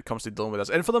clunkiness when it comes to dealing with this,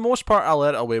 and for the most part, I'll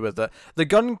let it away with it. The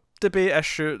gun debate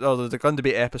issue, or the gun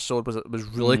debate episode, was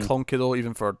really clunky though,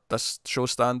 even for this show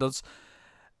standards.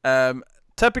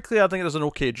 Typically, I think it does an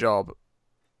okay job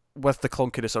with the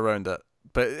clunkiness around it.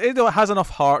 But it has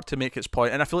enough heart to make its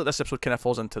point, and I feel like this episode kind of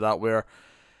falls into that, where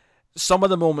some of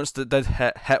the moments that did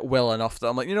hit well enough that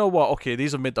I'm like, you know what, okay,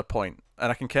 these have made their point,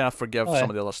 and I can kind of forgive some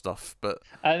of the other stuff. But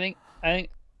I think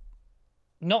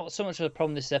not so much of a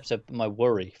problem this episode, but my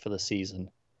worry for the season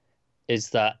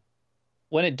is that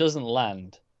when it doesn't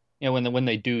land, when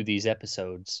they do these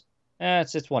episodes,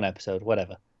 it's just one episode,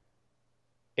 whatever.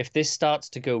 If this starts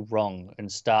to go wrong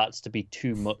and starts to be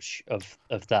too much of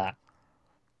that,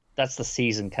 that's the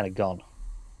season kind of gone.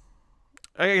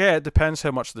 Yeah, it depends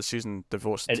how much the season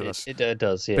devotes to this. It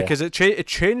does, yeah. Because it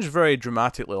changed very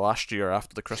dramatically last year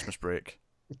after the Christmas break.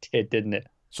 It did, didn't it?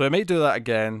 So it might do that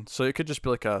again. So it could just be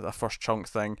like a first chunk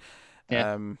thing.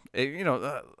 Yeah. I'm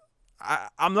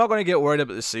not going to get worried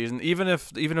about the season, even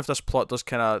if this plot does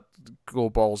kind of go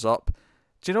balls up.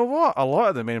 Do you know what? A lot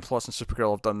of the main plots in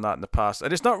Supergirl have done that in the past,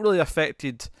 and it's not really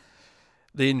affected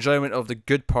the enjoyment of the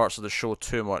good parts of the show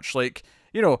too much. Like,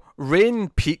 Rain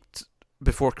peaked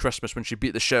before Christmas when she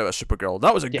beat the shit out of Supergirl.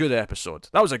 That was a good episode.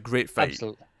 That was a great fight.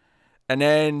 Absolutely. And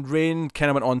then Rain kind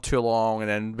of went on too long, and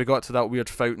then we got to that weird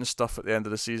fight and stuff at the end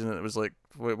of the season, and it was like,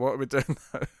 wait, what are we doing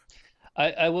now?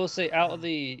 I will say, out of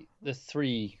the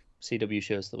 3 CW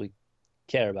shows that we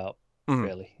care about,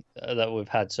 really, that we've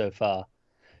had so far,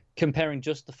 comparing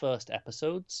just the first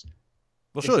episodes...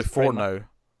 There's really 4 now.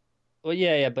 Well,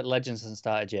 yeah, but Legends hasn't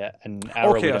started yet, and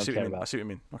Arrow we Okay, I don't see what care you mean. I about. see what you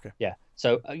mean. Okay. Yeah.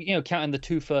 So counting the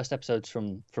two first episodes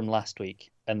from last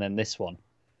week and then this one,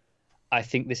 I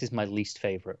think this is my least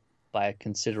favorite by a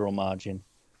considerable margin.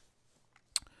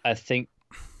 I think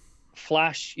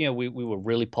Flash, we were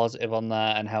really positive on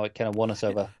that and how it kind of won us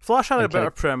over. Flash had a And kind better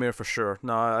of, premiere for sure.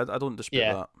 No, I don't dispute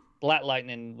yeah, that. Black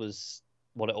Lightning was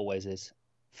what it always is.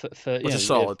 For Which is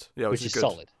solid. Yeah, which is good.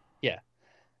 solid. Yeah.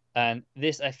 And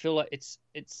this, I feel like it's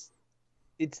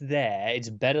there. It's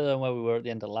better than where we were at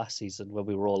the end of last season, where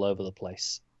we were all over the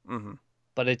place. Mm-hmm.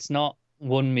 But it's not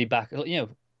won me back.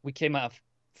 We came out of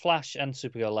Flash and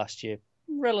Supergirl last year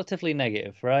relatively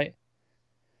negative, right?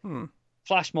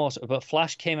 Flash more so, but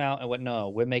Flash came out and went, no,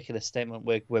 we're making a statement.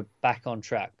 We're back on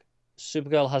track.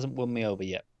 Supergirl hasn't won me over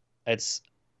yet. It's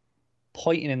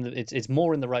pointing it's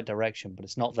more in the right direction, but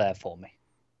it's not there for me.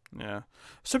 Yeah.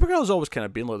 Supergirl's always kind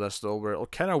of been like this, though, where it'll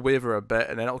kind of waver a bit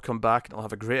and then it'll come back and it'll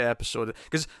have a great episode.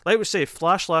 Because, like we say,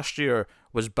 Flash last year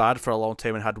was bad for a long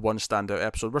time and had one standout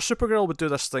episode, where Supergirl would do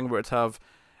this thing where it'd have,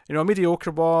 a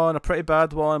mediocre one, a pretty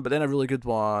bad one, but then a really good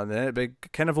one, then it'd be a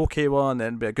kind of okay one, then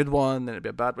it'd be a good one, then it'd be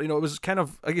a bad one. It was kind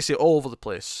of, like you say, all over the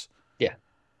place. Yeah.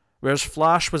 Whereas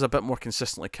Flash was a bit more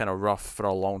consistently kind of rough for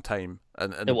a long time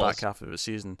in the back half of the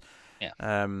season.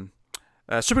 Yeah.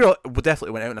 Supergirl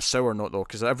definitely went out on a sour note, though,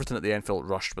 because everything at the end felt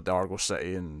rushed with the Argo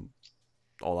City and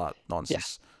all that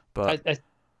nonsense. Yeah. But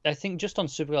I think just on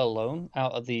Supergirl alone,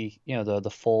 out of the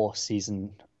the 4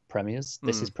 season premieres,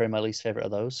 this is probably my least favorite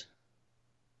of those.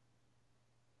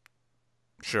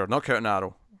 Sure, not counting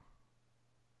Arrow.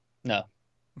 No.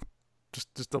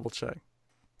 Just double check.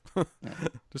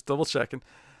 Just double checking.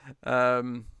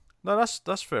 No, that's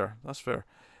fair. That's fair.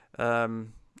 All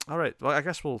right. Well, I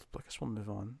guess we'll move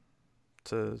on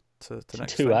to next to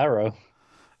thing. Arrow.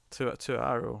 To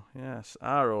Arrow. Yes,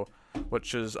 Arrow,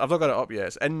 which is, I've not got it up yet.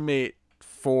 It's Inmate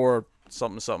 4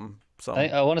 something.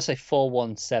 I want to say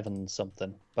 417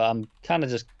 something, but I'm kind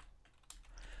of just.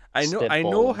 I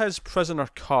know his prisoner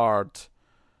card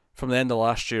from the end of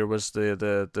last year was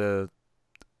the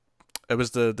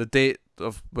date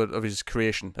of his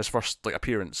creation, his first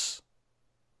appearance.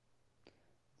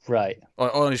 Right.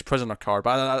 On his prisoner card,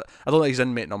 but I don't think his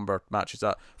inmate number matches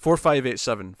that.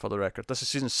 4587 for the record. This is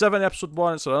season 7, episode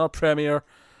 1. It's another premiere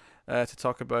to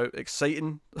talk about.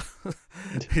 Exciting.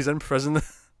 He's in prison.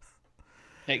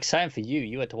 Exciting for you.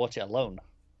 You had to watch it alone.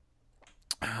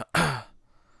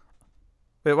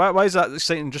 Wait, why is that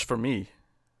exciting just for me?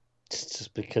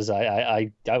 Just because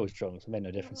I was drunk, so it made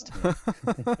no difference to me.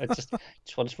 I just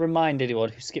wanted to remind anyone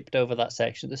who skipped over that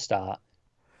section at the start.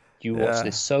 You watch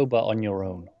this sober on your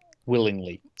own,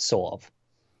 willingly, sort of.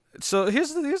 So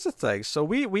here's the thing. So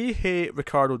we hate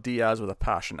Ricardo Diaz with a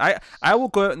passion. I will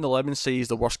go out on the limb and say he's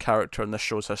the worst character in this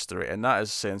show's history, and that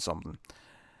is saying something.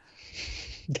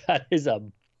 That is a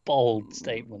bold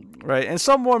statement. Right, and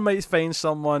someone might find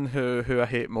someone who I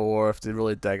hate more if they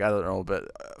really dig. I don't know, but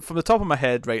from the top of my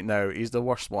head right now, he's the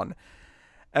worst one.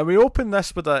 And we open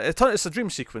this with it's a dream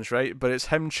sequence, right? But it's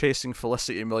him chasing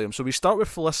Felicity and William. So we start with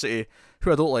Felicity,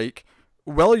 who I don't like,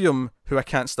 William, who I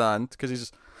can't stand because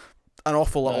he's an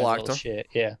awful little actor. Little shit,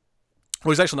 yeah.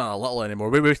 Well, he's actually not a little anymore.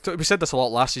 We said this a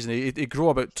lot last season. He grew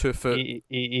about 2 foot.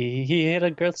 He had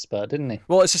a growth spurt, didn't he?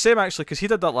 Well, it's the same actually because he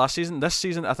did that last season. This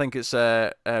season, I think it's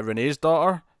Renee's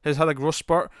daughter has had a growth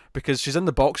spurt because she's in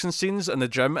the boxing scenes in the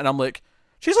gym, and I'm like,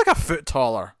 she's like a foot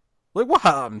taller. Like, what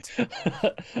happened?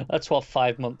 That's what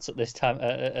 5 months at this time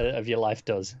of your life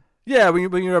does. Yeah,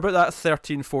 when you're about that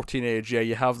 13, 14 age, yeah,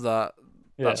 you have that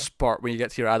spurt when you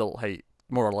get to your adult height,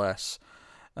 more or less.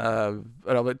 And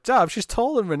I'm like, damn, she's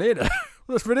taller than Renee now.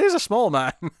 Renee's a small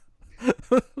man.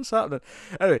 What's happening?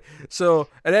 Anyway, so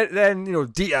and then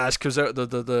Diaz comes out of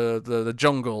the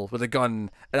jungle with a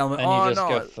gun, and I'm like, and you just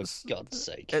no, go, for God's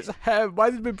sake, it's him.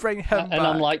 Why did we bring him back? And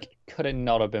I'm like, could it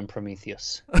not have been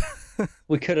Prometheus?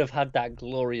 We could have had that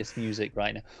glorious music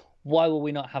right now. Why were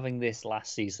we not having this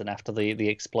last season after the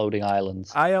exploding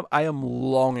islands? I am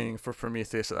longing for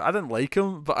Prometheus. I didn't like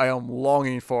him, but I am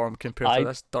longing for him compared to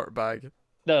this dirtbag.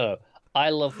 No, I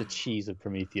love the cheese of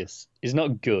Prometheus. It's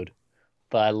not good,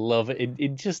 but I love it.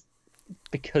 It just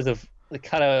because of the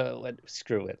kind of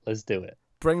screw it, let's do it.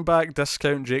 Bring back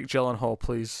discount Jake Gyllenhaal,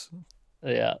 please.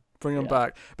 Yeah, bring him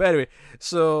back. But anyway,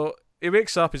 so he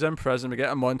wakes up. He's in prison. We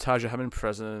get a montage of him in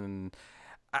prison. And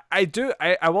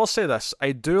I will say this.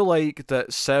 I do like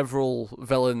that several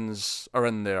villains are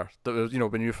in there that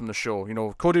we knew from the show.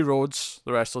 Cody Rhodes,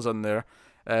 the wrestler's in there.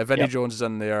 Vinnie Jones is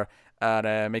in there.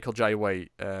 And Michael Jai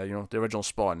White, the original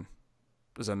Spawn,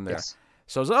 is in there. Yes.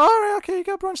 So I was like, all right, okay, you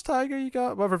got Bronze Tiger, you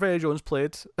got whatever Vinnie Jones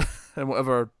played, and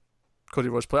whatever Cody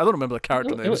Rhodes played. I don't remember the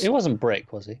character names. It wasn't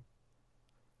Brick, was he?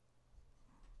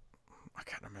 I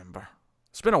can't remember.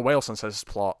 It's been a while since his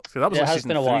plot. That was it like has season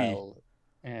been a 3. while.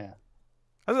 Yeah.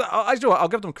 I'll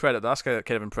give them credit. That's kind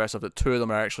of impressive that 2 of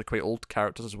them are actually quite old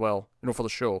characters as well. For the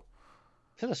show.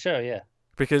 For the show, yeah.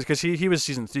 Because he was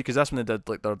season 3. Because that's when they did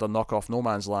like their knockoff No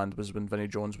Man's Land was when Vinnie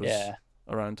Jones was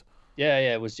around. Yeah.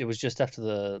 It was just after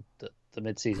the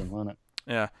mid season, wasn't it?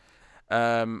 Yeah.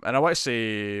 And I want to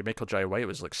say Michael Jai White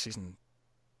was like season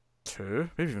 2,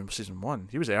 maybe even season 1.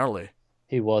 He was early.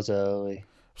 He was early.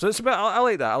 So it's a bit. I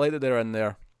like that. I like that they're in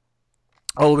there.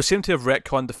 Although we seem to have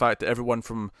retconned the fact that everyone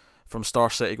from Star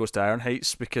City goes to Iron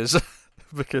Heights because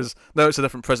now it's a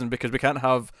different prison because we can't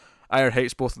have Iron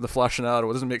Heights both in the Flash and Arrow.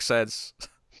 It doesn't make sense.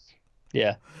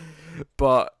 Yeah.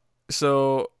 But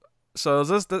so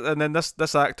this and then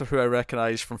this actor who I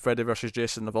recognise from Freddy vs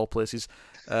Jason of all places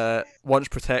wants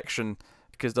protection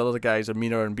because the other guys are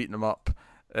meaner and beating him up.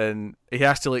 And he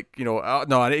has to no,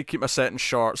 I need to keep my sentence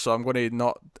short, so I'm going to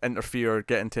not interfere or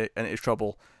get into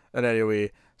trouble in any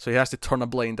way. So he has to turn a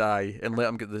blind eye and let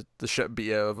him get the shit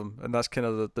beat out of him, and that's kind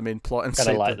of the main plot inside.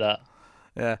 Kind of like that.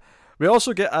 Yeah, we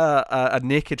also get a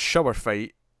naked shower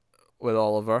fight with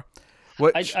Oliver.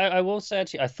 Which I will say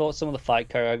actually, I thought some of the fight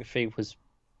choreography was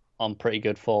on pretty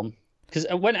good form because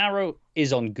when Arrow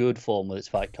is on good form with its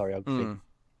fight choreography,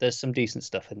 there's some decent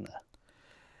stuff in there.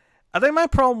 I think my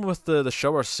problem with the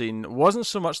shower scene wasn't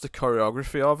so much the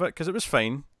choreography of it, because it was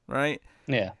fine, right?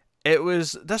 Yeah. It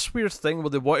was this weird thing where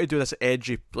they want to do this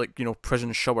edgy,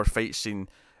 prison shower fight scene.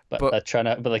 But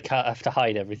they're but they can't have to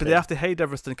hide everything. But they have to hide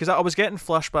everything, because I was getting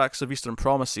flashbacks of Eastern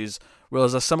Promises, where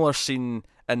there's a similar scene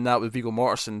in that with Viggo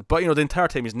Mortensen. But, the entire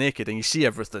time he's naked and you see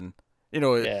everything.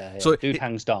 Yeah. So dude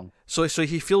hangs down. So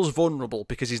he feels vulnerable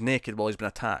because he's naked while he's been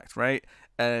attacked, right?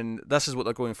 And this is what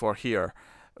they're going for here.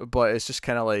 But it's just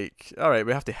kind of like, all right,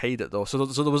 we have to hide it though. So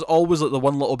there was always like the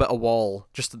one little bit of wall,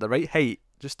 just at the right height,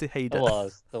 just to hide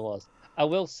it. There was. I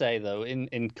will say though,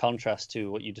 in contrast to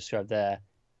what you described there,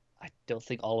 I don't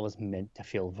think Oliver's meant to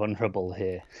feel vulnerable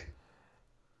here.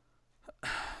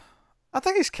 I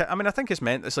think it's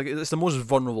meant. It's like it's the most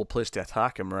vulnerable place to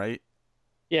attack him, right?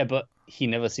 Yeah, but he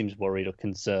never seems worried or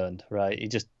concerned, right? He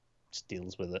just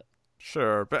deals with it.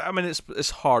 Sure, but I mean it's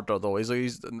harder though.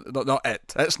 He's not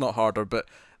it. It's not harder, but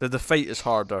the fight is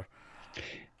harder.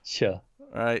 Sure.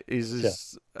 Right.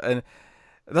 And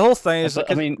the whole thing is.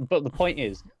 But the point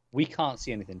is, we can't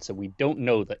see anything, so we don't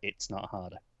know that it's not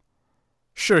harder.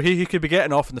 Sure, he could be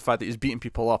getting off in the fact that he's beating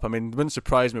people up. I mean, it wouldn't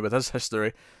surprise me with his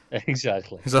history.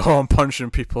 Exactly. He's like, I'm punching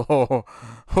people.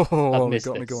 I've he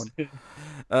got me going.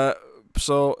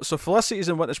 So Felicity's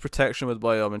in witness protection with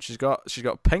William, and she's got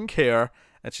pink hair.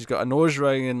 And she's got a nose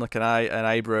ring and like an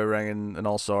eyebrow ring and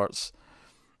all sorts.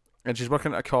 And she's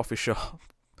working at a coffee shop.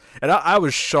 And I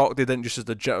was shocked they didn't just use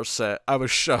the jitter set. I was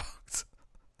shocked.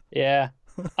 Yeah.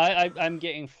 I'm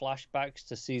getting flashbacks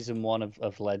to season 1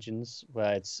 of Legends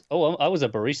where it's, I was a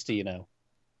barista,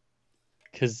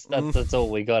 Because that's all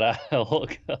we got out of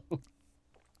Hawkgirl.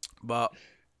 But,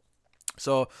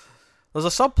 so, there's a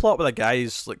subplot with a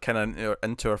guy's like kind of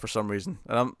into her for some reason.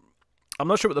 And I'm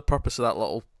not sure what the purpose of that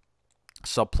little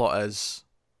subplot is.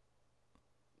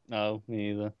 No,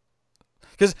 me either.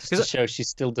 Because to show she's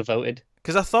still devoted.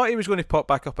 Because I thought he was going to pop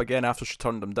back up again after she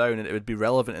turned him down, and it would be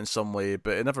relevant in some way,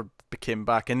 but it never came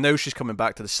back. And now she's coming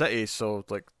back to the city, so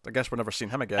like I guess we're never seeing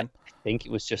him again. I think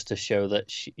it was just to show that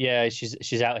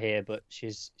she's out here, but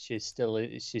she's still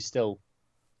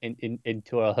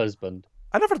into her husband.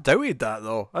 I never doubted that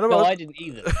though. I didn't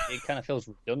either. It kind of feels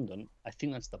redundant. I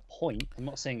think that's the point. I'm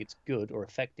not saying it's good or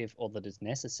effective or that it's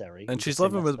necessary. And she's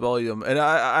living with William, and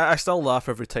I still laugh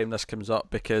every time this comes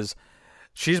up because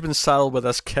she's been saddled with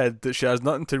this kid that she has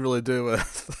nothing to really do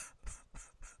with.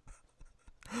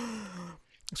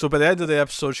 So by the end of the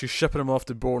episode, she's shipping him off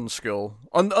to boarding school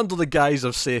under the guise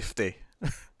of safety.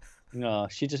 No,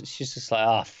 she's just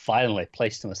like, finally,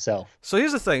 place to myself. So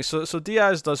here's the thing. So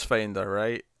Diaz does find her,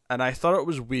 right? And I thought it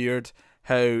was weird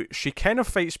how she kind of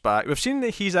fights back. We've seen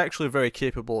that he's actually very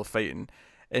capable of fighting,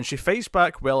 and she fights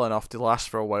back well enough to last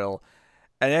for a while,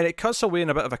 and then it cuts away in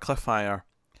a bit of a cliffhanger.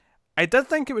 I did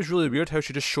think it was really weird how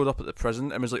she just showed up at the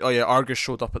prison and was like, oh yeah, Argus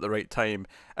showed up at the right time.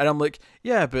 And I'm like,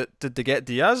 yeah, but did they get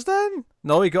Diaz then?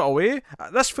 No, he got away?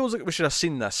 This feels like we should have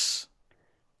seen this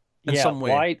in some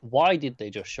way. Why did they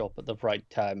just show up at the right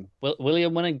time?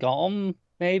 William went and got him,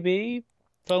 maybe?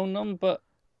 Phoned them, but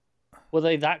were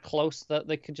they that close that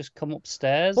they could just come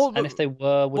upstairs? Well, and if they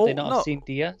were, would they not have seen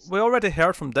Diaz? We already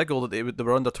heard from Diggle that they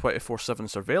were under 24/7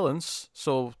 surveillance,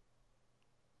 so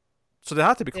they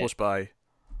had to be close by.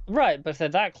 Right, but if they're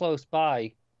that close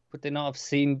by, would they not have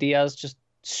seen Diaz just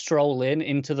stroll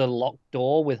into the locked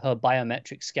door with her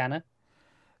biometric scanner?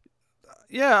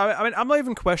 Yeah, I mean, I'm not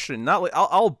even questioning that. Like,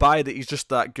 I'll buy that he's just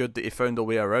that good that he found a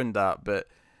way around that, but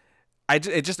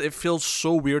it feels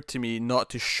so weird to me not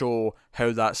to show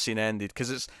how that scene ended,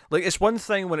 because it's one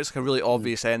thing when it's like a really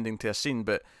obvious ending to a scene,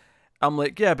 but I'm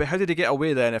like, yeah, but how did he get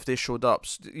away then if they showed up?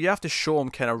 You have to show him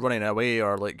kind of running away,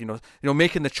 or like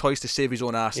making the choice to save his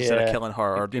own ass instead of killing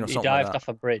her, or something like that. He dived off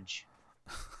a bridge.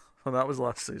 Well, that was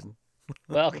last season.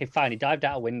 Well, okay, fine. He dived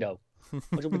out a window. What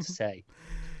do you want to say?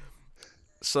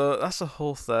 So that's the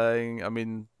whole thing. I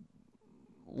mean,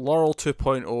 Laurel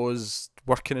 2.0 is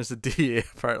working as the DA,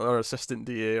 apparently, or assistant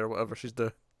DA, or whatever she's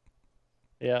doing.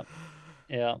 Yeah.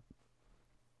 Yeah.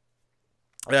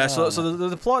 Yeah, so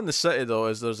the plot in the city, though,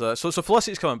 is there's so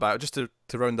Felicity's coming back, just to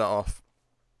round that off.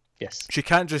 Yes. She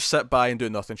can't just sit by and do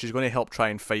nothing. She's going to help try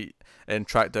and fight and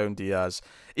track down Diaz,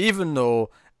 even though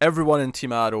everyone in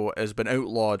Team Arrow has been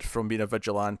outlawed from being a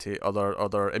vigilante, or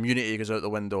their immunity goes out the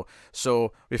window.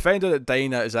 So we find out that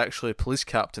Dinah is actually a police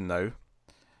captain now,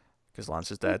 because Lance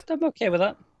is dead. I'm okay with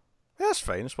that. Yeah, that's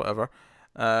fine. It's whatever.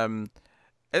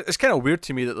 It's kind of weird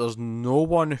to me that there's no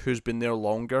one who's been there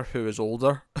longer who is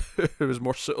older, who is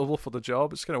more suitable for the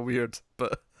job. It's kind of weird,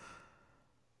 but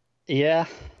yeah.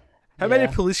 How many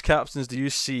police captains do you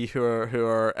see who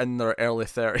are in their early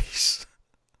 30s?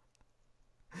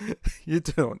 You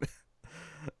don't.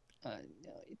 No,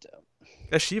 you don't.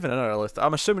 Is she even in her early?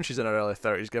 I'm assuming she's in her early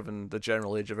 30s, given the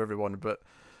general age of everyone. But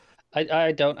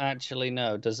I don't actually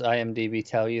know. Does IMDb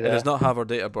tell you that? It does not have her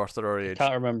date of birth or her age. I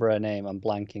can't remember her name. I'm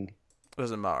blanking.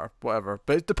 Doesn't matter. Whatever.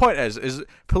 But the point is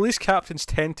police captains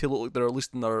tend to look like they're at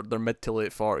least in their mid to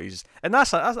late 40s, and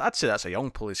I'd say that's a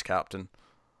young police captain.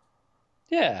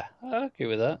 Yeah, I agree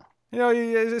with that.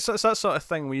 It's that sort of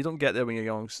thing where you don't get there when you're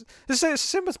young. It's the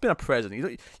same with being a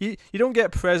president. You don't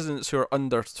get presidents who are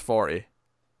under 40, right?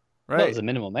 Well, there's a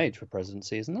minimum age for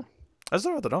presidency, isn't there? Is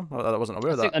there? I don't know. I wasn't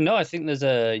aware of that. No, I think there's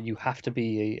you have to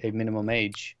be a minimum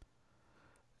age.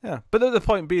 Yeah, but the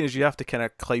point being is you have to kind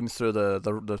of climb through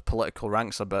the political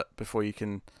ranks a bit before you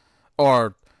can,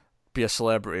 or be a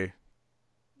celebrity.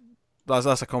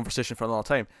 That's a conversation for another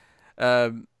time.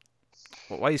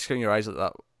 Why are you screwing your eyes at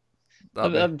that?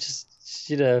 I'm just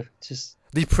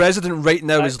the president right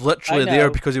now is literally there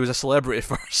because he was a celebrity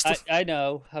first. I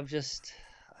know. I just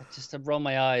roll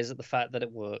my eyes at the fact that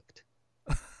it worked.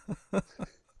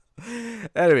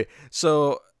 Anyway,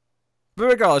 so. But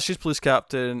regardless, she's police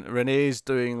captain. Renee's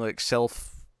doing like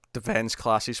self-defense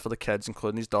classes for the kids,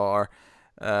 including his daughter,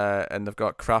 and they've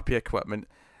got crappy equipment.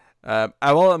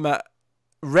 I will admit,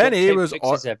 Renee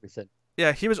was everything.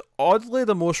 Yeah, he was oddly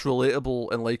the most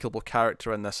relatable and likable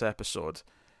character in this episode.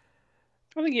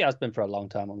 I think he has been for a long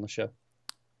time on the show.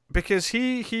 Because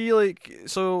he's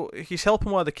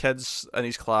helping one of the kids in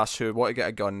his class who want to get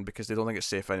a gun because they don't think it's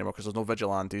safe anymore because there's no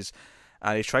vigilantes.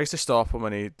 And he tries to stop him,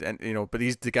 but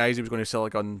the guys he was going to sell a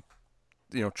gun,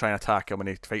 try and attack him, and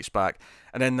he fights back.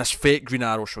 And then this fake Green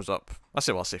Arrow shows up. I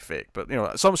say fake, but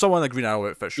someone in the Green Arrow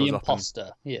outfit shows up. The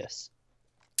imposter, yes.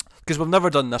 Because we've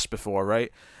never done this before,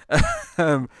 right?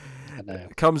 I know.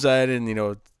 Comes in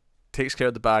and takes care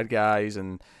of the bad guys,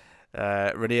 and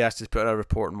Renee has to put in a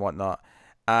report and whatnot.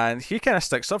 And he kind of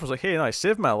sticks up. He's like, "Hey, no, he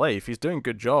saved my life. He's doing a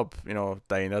good job,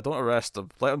 Dinah. Don't arrest him.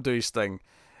 Let him do his thing."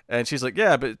 And she's like,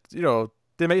 yeah, but,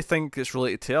 they might think it's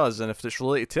related to us, and if it's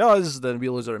related to us, then we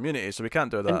lose our immunity, so we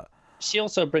can't do that. And she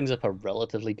also brings up a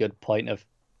relatively good point of,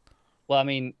 well, I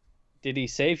mean, did he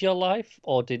save your life,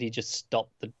 or did he just stop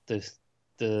the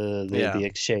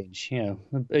exchange? Were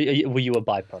you a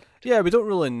byproduct? Yeah, we don't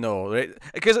really know, right?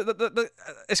 Because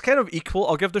it's kind of equal.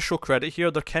 I'll give the show credit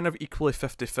here. They're kind of equally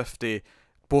 50-50,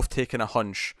 both taking a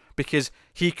hunch, because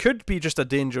he could be just a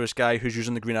dangerous guy who's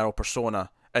using the Green Arrow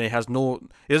persona, and he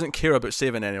doesn't care about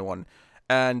saving anyone.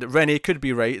 And Renee could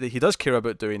be right that he does care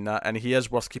about doing that, and he is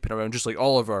worth keeping around, just like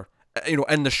Oliver,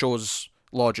 in the show's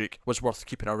logic, was worth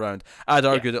keeping around. I'd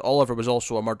argue that Oliver was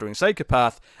also a murdering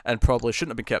psychopath and probably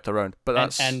shouldn't have been kept around. But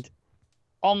that's and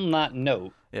on that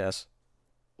note, yes,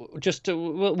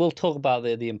 we'll talk about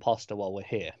the imposter while we're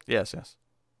here. Yes.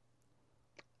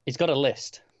 He's got a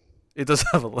list. He does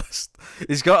have a list.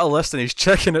 He's got a list, and he's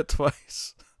checking it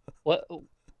twice. What?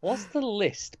 Was the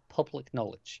list public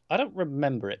knowledge? I don't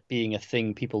remember it being a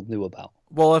thing people knew about.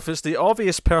 Well, if it's the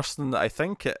obvious person that I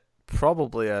think it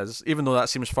probably is, even though that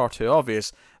seems far too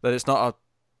obvious, that it's not a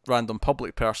random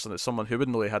public person, it's someone who would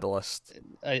know he had a list.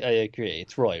 I agree.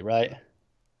 It's Roy, right?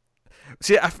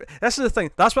 See, this is the thing.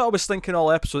 That's what I was thinking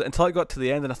all episode until I got to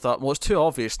the end and I thought, well, it's too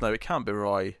obvious now. It can't be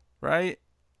Roy, right?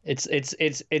 It's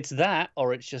that,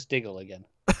 or it's just Diggle again.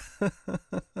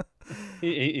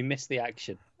 he missed the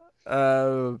action.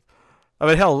 I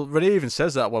mean, hell, Renee even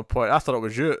says that at one point. I thought it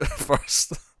was you at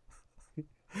first.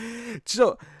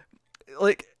 So,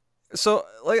 like, so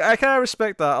like I kind of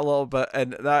respect that a little bit,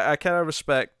 and I kind of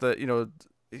respect that, you know,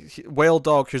 Wild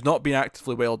Dog, who's not been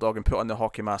actively Wild Dog and put on the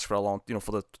hockey mask for a long, you know,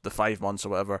 for the 5 months or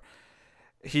whatever.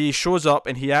 He shows up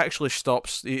and he actually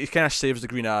stops. He kind of saves the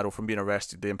Green Arrow from being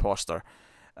arrested, the imposter,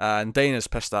 and Dinah's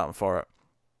pissed at him for it.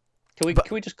 Can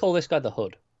we just call this guy the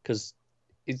Hood, because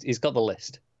he's got the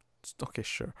list? Okay,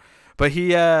 sure. But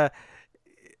he,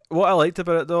 what I liked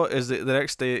about it though is that the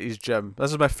next day at his gym,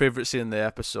 this is my favourite scene in the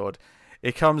episode.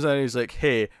 He comes in and he's like,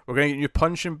 "Hey, we're gonna get new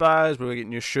punching bags. We're gonna get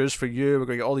new shoes for you. We're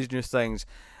gonna get all these new things."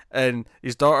 And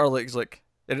his daughter is like,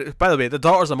 and by the way, the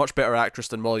daughter's a much better actress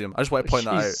than William. I just want to point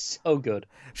that out. She's so good.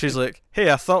 She's like, "Hey,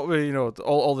 I thought we, you know,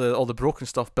 all the broken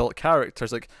stuff built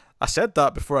characters." Like, I said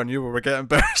that before I knew we were getting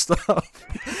better stuff.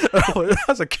 Like,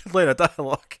 that's a good line of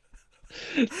dialogue.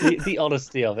 The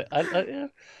honesty of it. Yeah.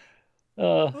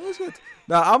 That's good.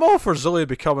 Now I'm all for Zoe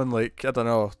becoming like, I don't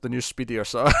know, the new Speedy or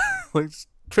something. Like,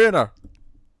 train her,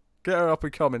 get her up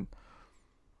and coming.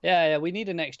 Yeah, we need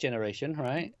a next generation,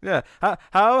 right? Yeah.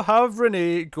 Have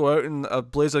Renee go out in a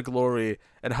blaze of glory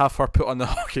and have her put on the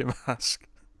hockey mask.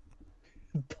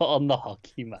 Put on the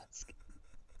hockey mask.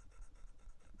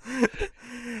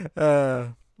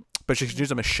 But she should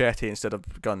use a machete instead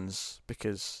of guns,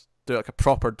 because do like a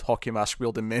proper hockey mask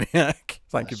wielding maniac.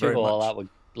 Thank you very much. All that with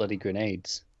bloody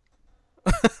grenades.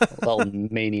 Little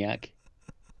maniac.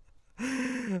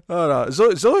 Oh no,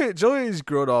 Zoe's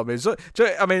grown on me. Zoe,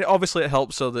 I mean, obviously it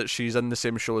helps her that she's in the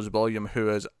same show as William, who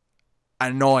is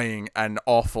annoying and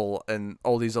awful and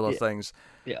all these other things.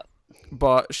 Yeah.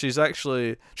 But she's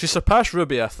surpassed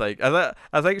Ruby. I think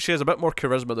she has a bit more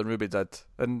charisma than Ruby did,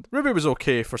 and Ruby was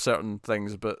okay for certain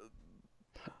things, but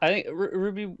I think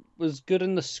Ruby was good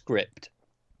in the script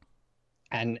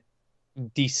and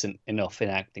decent enough in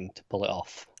acting to pull it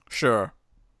off. Sure.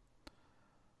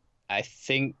 I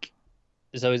think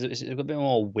Zoe's got a bit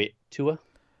more wit to her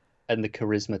and the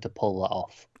charisma to pull that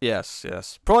off. Yes.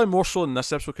 Probably more so in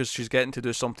this episode, because she's getting to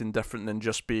do something different than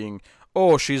just being,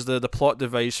 oh, she's the plot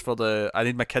device for the I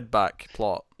need my kid back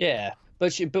plot. Yeah,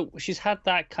 but she's had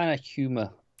that kind of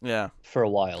humor. Yeah. For a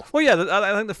while. Well, yeah,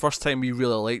 I think the first time we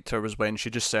really liked her was when she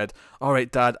just said, "All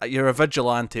right, Dad, you're a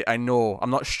vigilante. I know.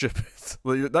 I'm not stupid."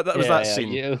 that was that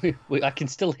scene. I can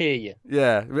still hear you.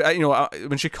 Yeah, you know,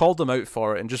 when she called him out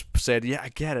for it and just said, "Yeah, I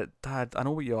get it, Dad. I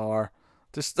know what you are."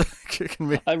 Just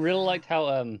I really liked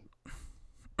how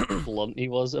blunt he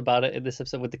was about it in this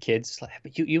episode with the kids. It's like,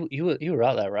 but you were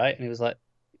out there, right? And he was like,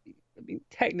 I mean,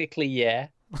 technically, yeah,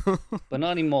 but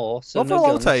not anymore. So not for a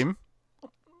long time.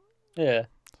 Yeah.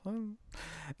 So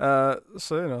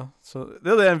you know, so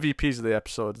they're the MVPs of the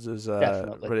episodes, is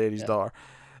Renee's daughter.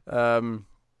 But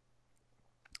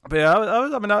yeah,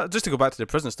 I mean, just to go back to the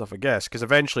prison stuff, I guess, because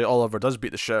eventually Oliver does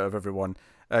beat the shit out of everyone,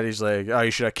 and he's like, "Oh, you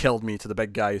should have killed me," to the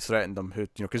big guy who threatened him, who,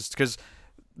 you know, because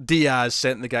Diaz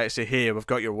sent the guy to say, "Hey, we've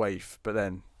got your wife," but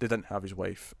then they didn't have his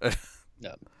wife.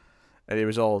 No. And he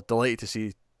was all delighted to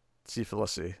see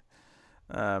Felicity.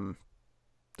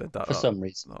 For some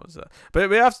reason. That was it. But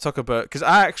we have to talk about, because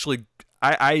I actually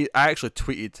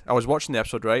tweeted. I was watching the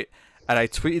episode, right, and I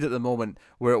tweeted at the moment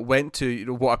where it went to, you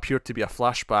know, what appeared to be a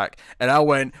flashback, and I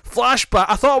went, flashback.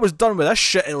 I thought I was done with this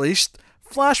shit at least.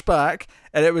 Flashback,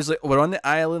 and it was like, we're on the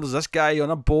island. There's this guy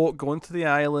on a boat going to the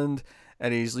island,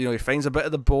 and he's, you know, he finds a bit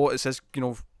of the boat. It says, you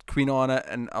know, Queen on it,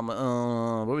 and I'm like,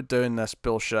 oh, what are we doing this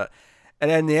bullshit?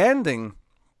 And then the ending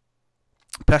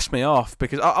pissed me off,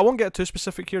 because I won't get too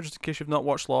specific here, just in case you've not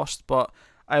watched Lost, but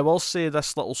I will say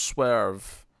this little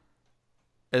swerve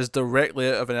is directly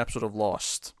out of an episode of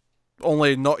Lost,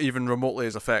 only not even remotely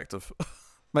as effective.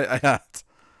 Might I add?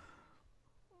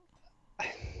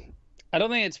 I don't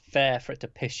think it's fair for it to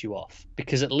piss you off,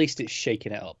 because at least it's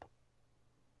shaking it up.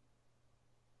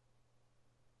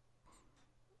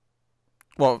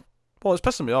 Well, it's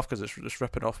pissing me off because it's just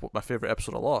ripping off what my favourite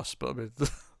episode of Lost, but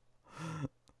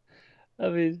I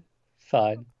mean,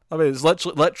 fine. I mean, it's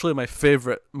literally my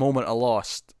favourite moment of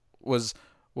Lost was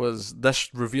this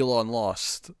reveal on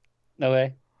Lost. No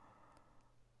way.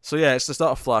 So yeah, it's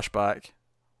not a flashback.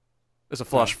 It's a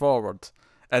flash forward,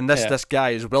 and this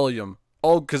guy is William.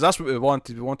 Oh, because that's what we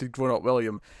wanted. We wanted grown up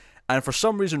William, and for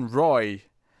some reason Roy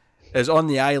is on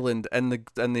the island in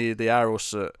the arrow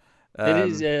suit. It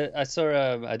is. I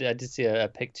saw. I did see a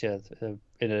picture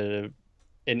in an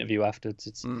interview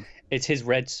afterwards. It's his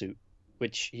red suit,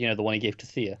 which, you know, the one he gave to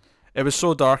Thea. It was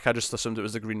so dark, I just assumed it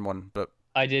was the green one, but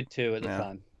I did too at the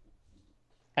time,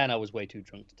 and I was way too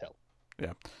drunk to tell.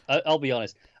 Yeah, I'll be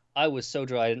honest. I was so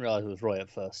dry I didn't realize it was Roy at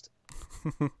first.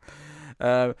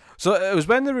 So it was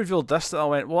when they revealed this that I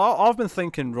went, well, I've been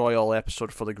thinking Roy all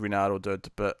episode for the Green Arrow dude,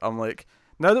 but I'm like,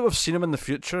 now that we've seen him in the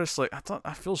future, it's like,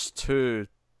 I feels too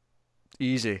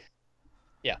Easy.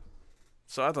 Yeah.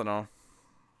 So I don't know.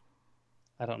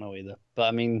 I don't know either. But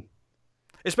I mean,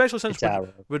 especially since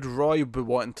Arrow. would Roy be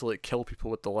wanting to like kill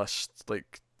people with the list,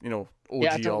 like, you know, OG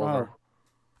Yeah, I don't Oliver. know.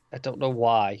 I don't know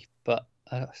why, but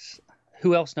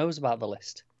who else knows about the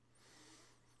list?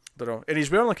 I don't know. And he's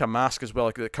wearing like a mask as well,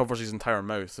 like that covers his entire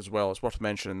mouth as well. It's worth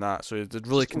mentioning that. So it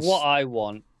really what I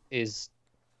want is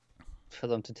for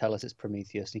them to tell us it's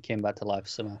Prometheus. He came back to life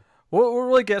somehow. What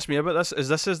really gets me about this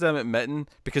is them admitting,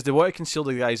 because they want to conceal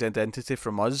the guy's identity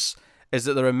from us, is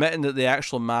that they're admitting that the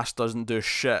actual mask doesn't do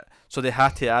shit. So they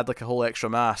had to add like a whole extra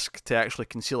mask to actually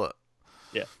conceal it.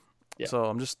 Yeah. Yeah. So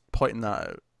I'm just pointing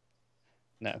that out.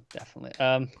 No, definitely.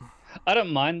 I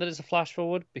don't mind that it's a flash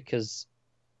forward because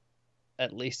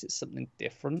at least it's something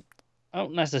different. I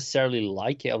don't necessarily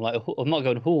like it. I'm not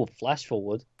going, oh, flash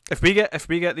forward. If we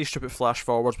get these stupid flash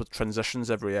forwards with transitions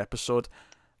every episode,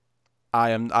 I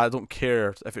don't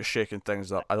care if it's shaking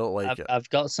things up. I don't like it. I've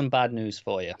got some bad news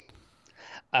for you.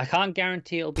 I can't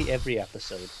guarantee it'll be every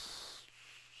episode,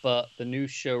 but the new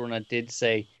showrunner did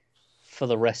say for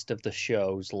the rest of the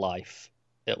show's life,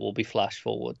 it will be flash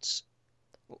forwards.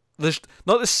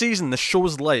 Not the season, the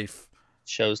show's life.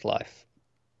 Show's life.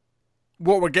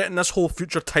 What, we're getting this whole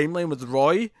future timeline with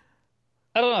Roy?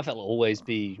 I don't know if it'll always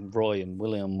be Roy and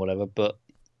William, whatever, but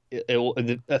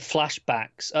the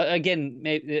flashbacks again.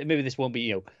 Maybe this won't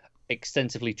be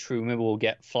extensively true. Maybe we'll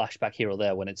get flashback here or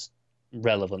there when it's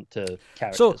relevant to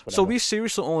characters. So we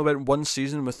seriously only went one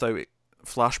season without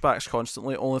flashbacks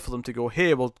constantly, only for them to go,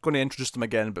 hey, we're going to introduce them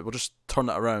again, but we'll just turn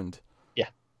it around. Yeah.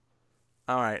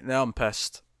 All right, now I'm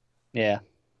pissed. Yeah.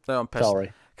 Now I'm pissed.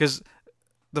 Sorry. Because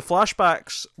the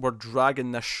flashbacks were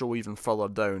dragging this show even further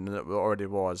down than it already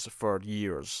was for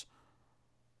years.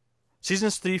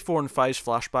 Seasons 3, 4, and 5's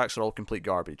flashbacks are all complete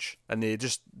garbage, and they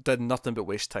just did nothing but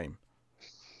waste time.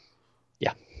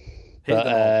 Yeah.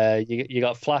 But you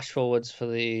got flash forwards for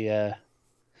the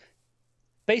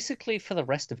basically for the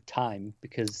rest of time,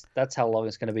 because that's how long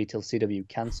it's going to be till CW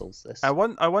cancels this. I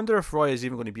wonder if Roy is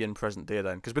even going to be in present day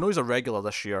then, because we know he's a regular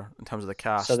this year in terms of the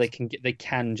cast. So they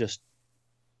can just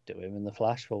do him in the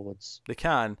flash forwards. They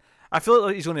can. I feel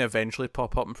like he's going to eventually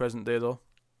pop up in present day though.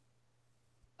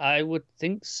 I would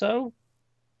think so.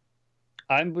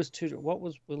 What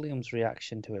was William's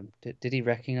reaction to him? Did he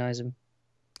recognize him?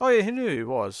 Oh yeah, he knew who he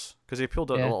was, because he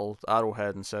pulled out a little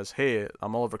arrowhead and says, "Hey,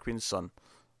 I'm Oliver Queen's son."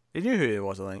 He knew who he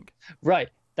was, I think. Right,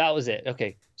 that was it.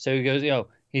 Okay, so he goes,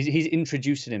 he's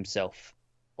introducing himself,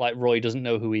 like Roy doesn't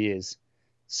know who he is.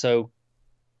 So,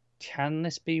 can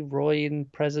this be Roy in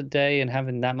present day and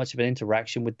having that much of an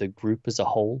interaction with the group as a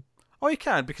whole? Oh, he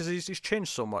can, because he's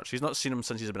changed so much. He's not seen him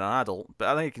since he's been an adult, but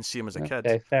I think you can see him as a kid.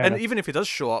 Fair and enough. even if he does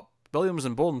show up, William's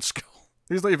in boarding school.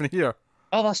 He's not even here.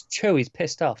 Oh, that's true. He's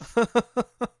pissed off.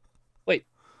 Wait,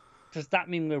 does that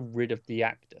mean we're rid of the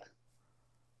actor?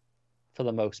 For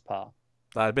the most part.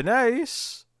 That'd be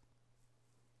nice.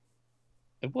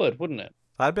 It would, wouldn't it?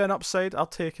 That'd be an upside. I'll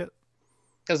take it.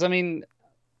 Because, I mean,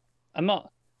 I'm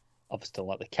not... I still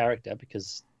like the character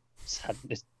because it's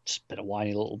just been a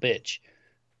whiny little bitch.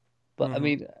 But, I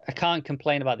mean, I can't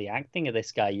complain about the acting of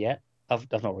this guy yet. I've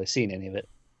not really seen any of it.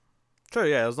 True,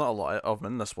 yeah, there's not a lot of him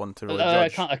in this one to really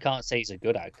judge. I can't say he's a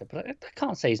good actor, but I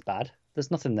can't say he's bad.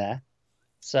 There's nothing there.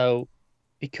 So,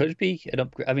 it could be an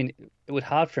upgrade. I mean, it would be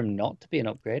hard for him not to be an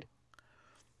upgrade.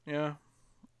 Yeah.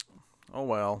 Oh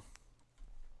well.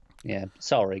 Yeah,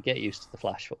 sorry, get used to the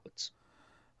flash forwards.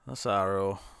 That's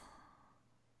Arrow.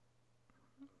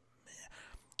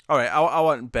 Alright, I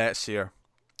want bets here.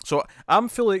 So I'm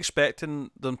fully expecting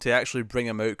them to actually bring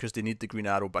him out because they need the Green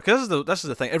Arrow back. Because this is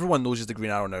the thing. Everyone knows he's the Green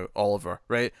Arrow now, Oliver,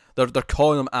 right? They're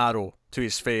calling him Arrow to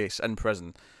his face in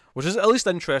prison, which is at least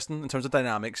interesting in terms of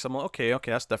dynamics. I'm like, okay,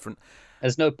 that's different.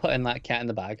 There's no putting that cat in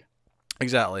the bag.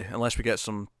 Exactly, unless we get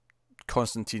some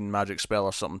Constantine magic spell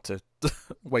or something to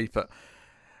wipe it.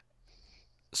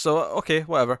 So, okay,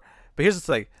 whatever. But here's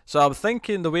the thing. So I'm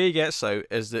thinking the way he gets out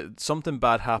is that something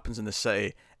bad happens in the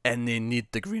city and they need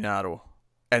the Green Arrow.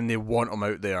 And they want him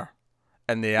out there.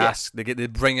 And they they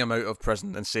bring him out of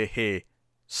prison and say, hey,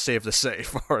 save the city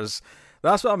for us.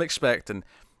 That's what I'm expecting.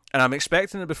 And I'm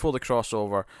expecting it before the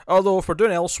crossover. Although, if we're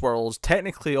doing Elseworlds,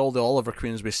 technically all the Oliver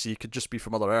Queens we see could just be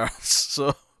from other Earths.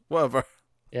 So, whatever.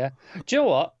 Yeah. Do you know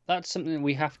what? That's something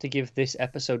we have to give this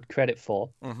episode credit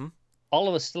for. Mm-hmm.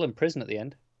 Oliver's still in prison at the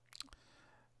end.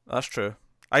 That's true.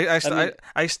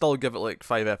 I still give it like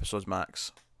 5 episodes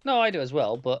max. No, I do as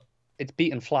well, but it's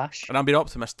beaten Flash. And I'm being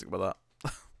optimistic with that.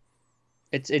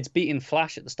 It's beaten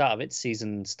Flash at the start of its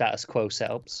season status quo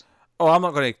setups. Oh, I'm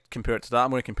not going to compare it to that. I'm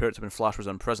going to compare it to when Flash was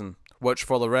in prison, which,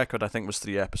 for the record, I think was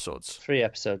 3 episodes. 3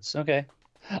 episodes. Okay.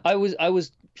 I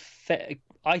was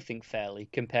I think fairly,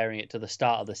 comparing it to the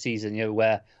start of the season,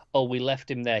 where, oh, we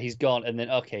left him there, he's gone, and then,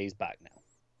 okay, he's back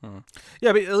now.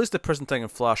 Yeah, but at least the prison thing in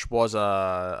Flash was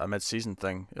a mid-season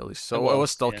thing, at least. So it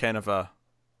was still kind of a...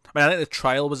 I mean, I think the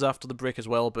trial was after the break as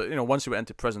well, but, once he went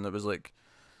into prison, it was like,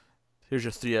 here's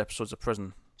your 3 episodes of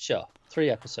prison. Sure, 3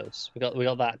 episodes. We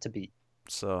got that to beat.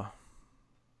 So...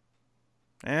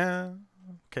 yeah,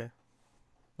 okay.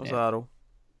 What's that all?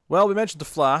 Well, we mentioned The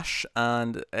Flash,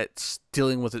 and it's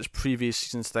dealing with its previous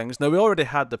season's things. Now, we already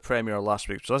had the premiere last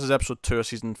week, so this is episode 2 of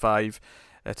season 5.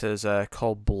 It is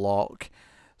called Block.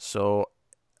 So,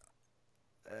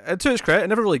 and to its credit, it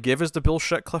never really gave us the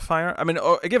bullshit cliffhanger. I mean,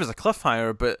 it gave us a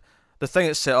cliffhanger, but the thing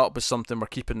it's set up is something we're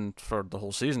keeping for the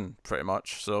whole season, pretty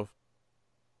much. So,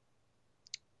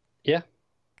 yeah.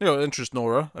 Introduce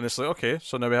Nora, and it's like, okay,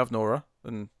 so now we have Nora.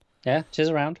 And yeah, she's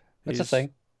around. That's a thing.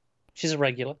 She's a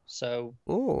regular, so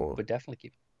we'll definitely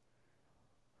keep.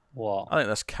 What? I think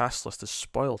this cast list has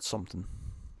spoiled something.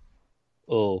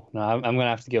 Oh no, I'm gonna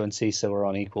have to go and see so we're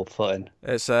on equal footing.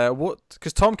 It's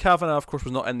because Tom Cavanagh, of course,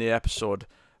 was not in the episode,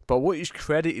 but what he's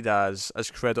credited as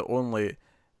credit only,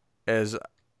 is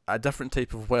a different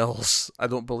type of Wells. I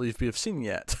don't believe we have seen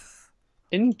yet.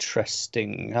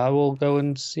 Interesting. I will go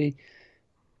and see,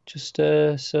 just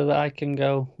so that I can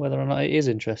go whether or not it is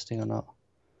interesting or not.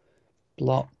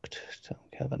 Blocked. Tom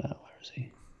Cavanagh, where is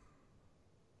he?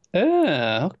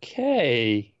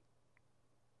 Okay.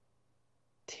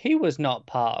 He was not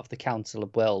part of the Council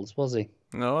of Wells, was he?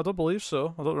 No, I don't believe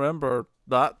so. I don't remember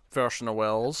that version of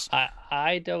Wells.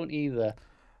 I don't either.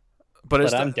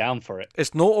 But I'm down for it.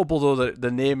 It's notable, though, that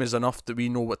the name is enough that we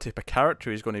know what type of character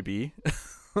he's going to be.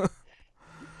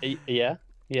 Yeah.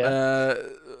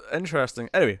 Interesting.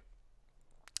 Anyway,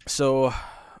 so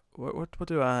where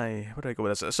do I go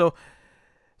with this?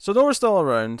 So Nora's still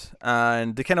around,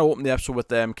 and they kind of open the episode with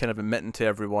them kind of admitting to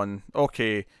everyone,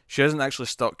 okay, she isn't actually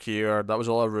stuck here, that was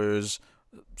all a ruse.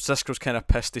 Cisco's kind of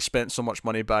pissed he spent so much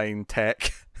money buying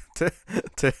tech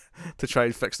to try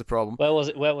and fix the problem. Where was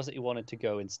it he wanted to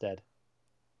go instead?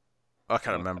 I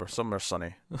can't remember, somewhere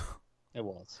sunny. It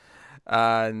was.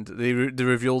 And they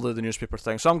revealed the newspaper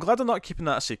thing, so I'm glad they're not keeping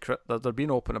that a secret, that they're being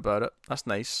open about it. That's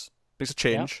nice. Makes a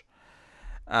change.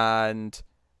 Yeah. And...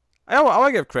 I want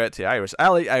to give credit to Iris. I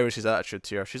like Iris's attitude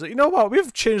here. She's like, you know what?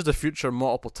 We've changed the future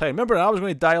multiple times. Remember I was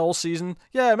going to die all season?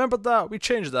 Yeah, remember that? We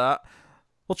changed that.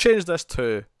 We'll change this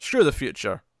too. Screw the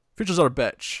future. Future's our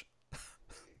bitch.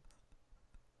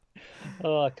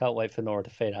 Oh, I can't wait for Nora to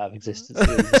fade out of existence at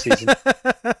the end of the season.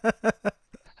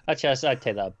 Actually, I'd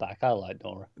take that back. I like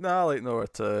Nora. No, I like Nora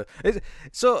too.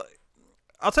 So,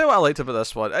 I'll tell you what I liked about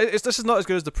this one. This is not as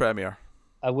good as the premiere.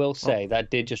 I will say, that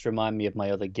did just remind me of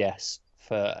my other guess.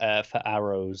 For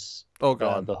Arrow's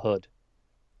the hood.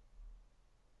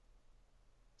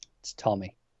 It's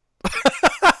Tommy.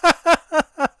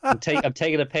 I'm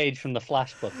taking a page from the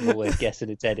Flash book and always guessing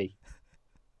it's Eddie.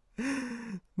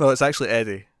 No, it's actually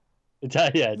Eddie. It's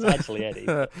actually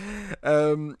Eddie.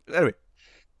 Anyway.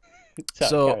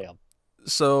 Carry on.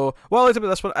 So, what I liked about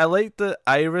this one, I liked that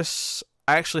Iris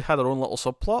actually had her own little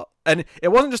subplot. And it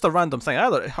wasn't just a random thing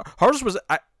either. Hers was...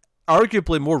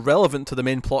 arguably more relevant to the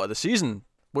main plot of the season,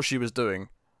 what she was doing.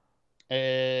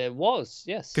 It was,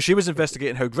 yes. Because she was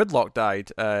investigating how Gridlock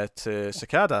died to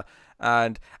Cicada.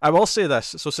 And I will say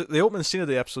this, so the opening scene of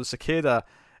the episode, Cicada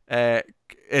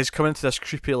is coming to this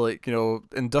creepy,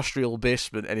 industrial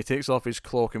basement, and he takes off his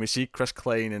cloak, and we see Chris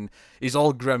Klein, and he's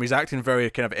all grim, he's acting very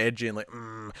kind of edgy, and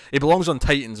he belongs on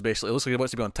Titans, basically. It looks like he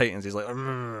wants to be on Titans, he's like,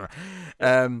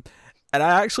 and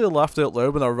I actually laughed out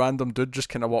loud when a random dude just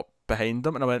kind of walked behind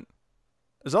him, and I went,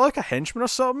 is that like a henchman or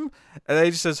something? And then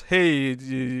he just says, hey,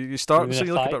 you start, so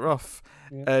you look a bit rough.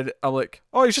 Yeah. And I'm like,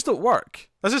 oh, he's just at work.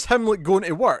 That's just him going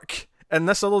to work. And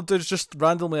this other dude's just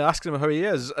randomly asking him how he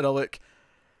is. And I'm like,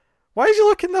 why is he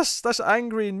looking this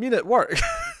angry and mean at work?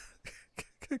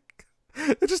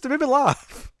 It made me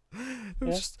laugh. It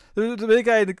was just the big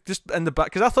guy just in the back,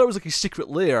 because I thought it was like his secret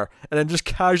lair, and then just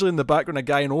casually in the background a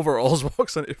guy in overalls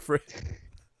walks into frame.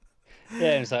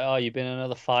 Yeah, and it's like, oh, you been in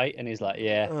another fight? And he's like,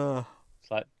 yeah.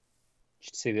 It's like, you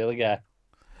should see the other guy.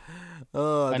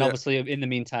 And obviously, in the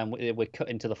meantime, we're cut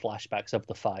into the flashbacks of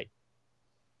the fight.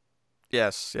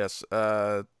 Yes.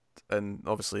 And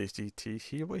obviously,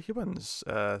 he wins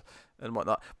and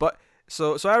whatnot. But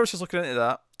so Iris is looking into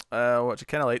that, which I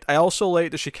kind of liked. I also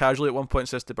liked that she casually at one point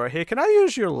says to Barry, "Hey, can I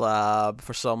use your lab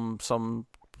for some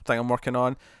thing I'm working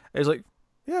on?" And he's like,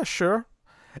 "Yeah, sure."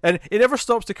 And he never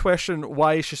stops to question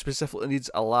why she specifically needs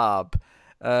a lab.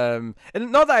 And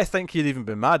not that I think he'd even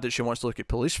be mad that she wants to look at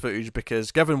police footage,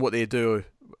 because given what they do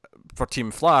for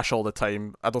Team Flash all the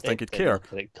time, I don't think he'd care.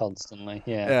 Look at it constantly,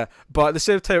 yeah. Yeah, but at the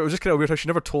same time, it was just kind of weird how she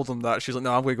never told him that. She's like,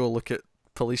 no, I'm going to go look at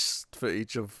police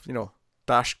footage of,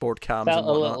 dashboard cams and whatnot.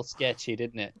 Felt a little sketchy,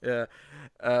 didn't it? Yeah.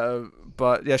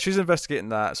 But yeah, she's investigating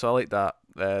that, so I like that,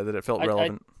 that it felt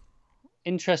relevant.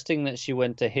 Interesting that she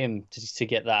went to him to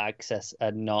get that access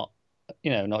and not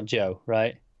Joe,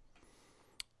 right?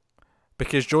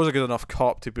 Because Joe's a good enough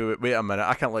cop to be, wait a minute,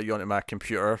 I can't let you onto my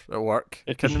computer at work.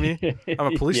 Are you kidding me?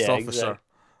 I'm a police officer.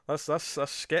 Exactly.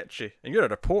 That's sketchy. And you're a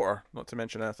reporter, not to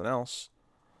mention anything else.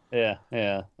 Yeah.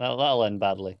 That'll end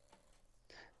badly.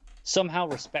 Somehow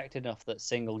respect enough that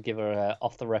Single give her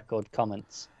off-the-record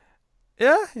comments.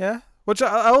 Yeah. Which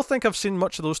I don't think I've seen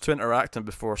much of those two interacting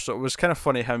before, so it was kind of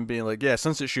funny him being like, yeah,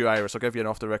 since it's you, Iris, I'll give you an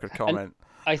off-the-record comment. And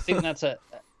I think that's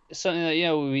something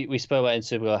that, we spoke about in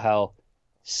Supergirl, how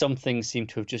some things seem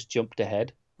to have just jumped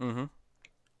ahead. Mm-hmm.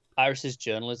 Iris's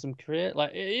journalism career,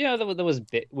 there was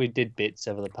we did bits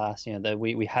over the past, that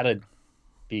we had to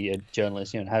be a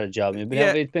journalist, had a job.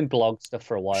 It's been blog stuff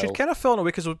for a while. She'd kind of fallen away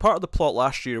because part of the plot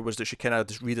last year was that she kind of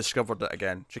just rediscovered it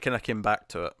again. She kind of came back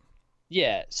to it.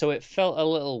 Yeah, so it felt a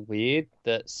little weird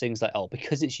that Sing's like, oh,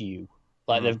 because it's you.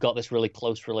 Like, they've got this really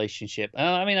close relationship.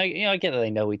 I mean, I get that they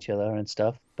know each other and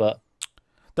stuff, but...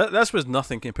 This was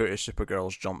nothing compared to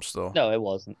Supergirl's jumps, though. No, it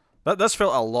wasn't. This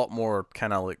felt a lot more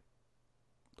kind of like...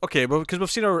 Okay, but because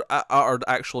we've seen our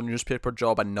actual newspaper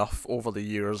job enough over the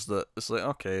years that it's like,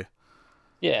 okay.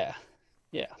 Yeah.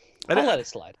 I'll let it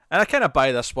slide. And I kind of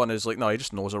buy this one as like, no, he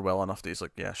just knows her well enough that he's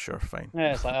like, yeah, sure, fine.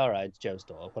 Yeah, it's like, all right, it's Joe's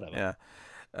daughter, whatever. Yeah.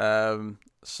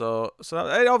 So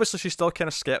obviously she's still kind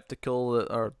of skeptical,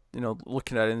 or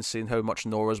looking at it and seeing how much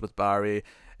Nora's with Barry,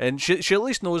 and she at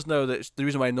least knows now that the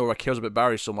reason why Nora cares about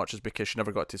Barry so much is because she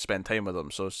never got to spend time with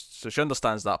him. So she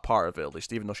understands that part of it at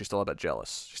least, even though she's still a bit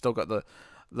jealous. She's still got the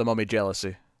mummy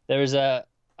jealousy. There is I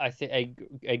think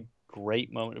a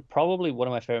great moment, probably one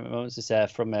of my favorite moments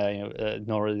is from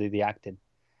Nora the acting,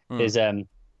 is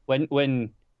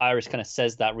when Iris kind of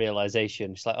says that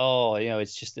realization. She's like, oh,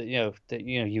 it's just that,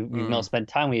 you've not spent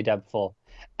time with your dad before.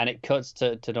 And it cuts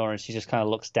to Nora, and she just kind of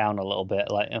looks down a little bit,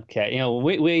 like, okay,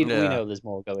 we know there's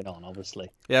more going on, obviously.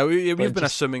 Yeah, we've been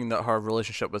assuming that her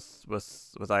relationship with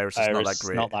Iris is not that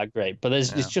great. Not that great, but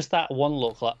there's it's just that one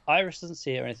look. Like, Iris doesn't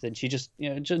see it or anything. She just,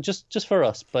 just for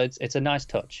us, but it's a nice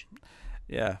touch.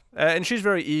 Yeah, and she's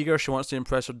very eager. She wants to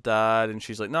impress her dad, and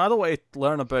she's like, "No, I don't want to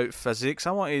learn about physics.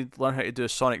 I want to learn how to do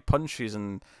sonic punches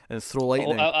and throw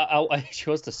lightning." She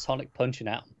wants to sonic punch an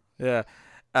atom. Yeah,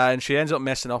 and she ends up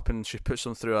messing up, and she puts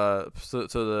them through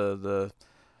the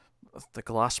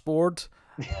glass board.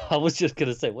 I was just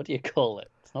gonna say, what do you call it?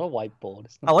 It's not a whiteboard.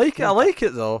 I like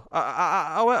it though.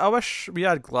 I wish we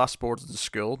had glass boards in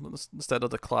school instead of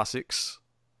the classics.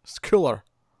 It's cooler.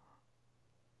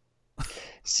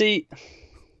 See,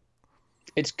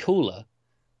 it's cooler,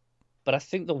 but I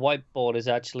think the whiteboard is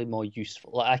actually more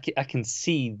useful. Like, I can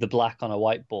see the black on a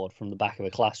whiteboard from the back of a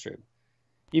classroom.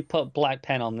 You put black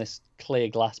pen on this clear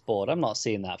glass board, I'm not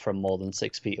seeing that from more than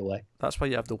 6 feet away. That's why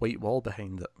you have the white wall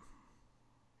behind it.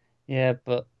 Yeah,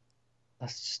 but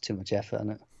that's just too much effort,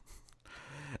 isn't it?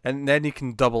 And then you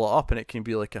can double it up, and it can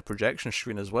be like a projection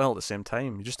screen as well at the same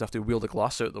time. You just have to wheel the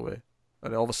glass out the way,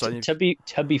 and all of a sudden.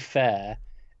 To be fair,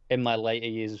 in my later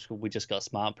years of school, we just got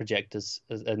smart projectors,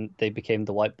 and they became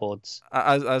the whiteboards.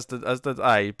 As did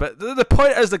I. But the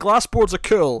point is, the glass boards are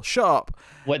cool. Shut up.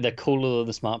 What, they're cooler than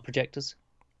the smart projectors?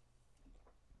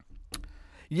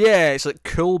 Yeah, it's like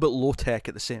cool but low tech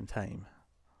at the same time.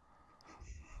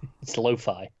 It's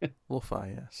lo-fi.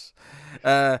 Lo-fi,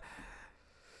 yes.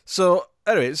 So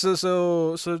anyway,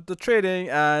 so the trading,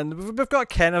 and we've got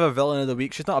kind of a villain of the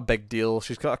week. She's not a big deal.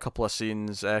 She's got a couple of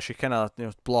scenes. She kind of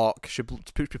she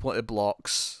puts people into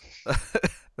blocks.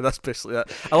 That's basically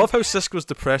it. I love how Cisco's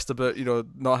depressed about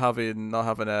not having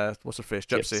what's her face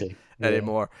Gypsy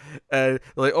anymore.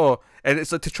 Like, oh, and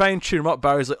it's like to try and cheer him up.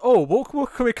 Barry's like, oh,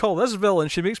 what can we call this villain?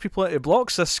 She makes people into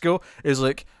blocks. Cisco is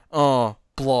like, oh,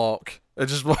 block. It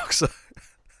just walks.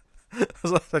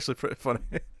 That's actually pretty funny.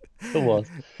 It was.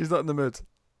 He's not in the mood.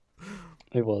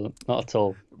 He wasn't, not at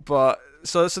all. But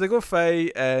so they go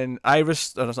fight, and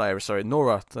Iris, oh, no, it's not Iris, sorry,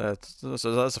 Nora. So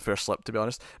that's a fair slip, to be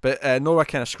honest. But Nora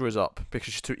kind of screws up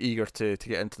because she's too eager to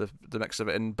get into the mix of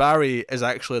it, and Barry is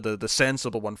actually the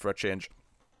sensible one for a change.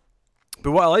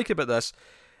 But what I like about this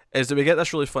is that we get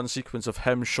this really fun sequence of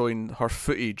him showing her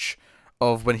footage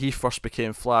of when he first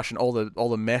became Flash and all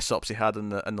the mess ups he had in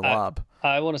the lab.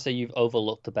 I want to say you've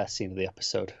overlooked the best scene of the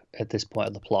episode at this point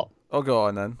of the plot. Oh, go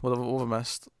on then. What have I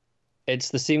missed? It's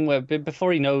the scene where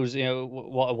before he knows,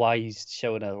 why he's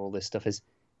showing her all this stuff, is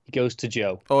he goes to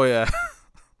Joe. Oh yeah.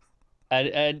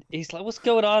 and he's like, "What's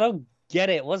going on? Oh, get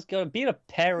it. What's going on? Being a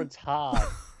parent's hard.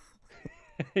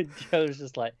 Joe's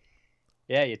just like,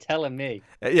 yeah, you're telling me.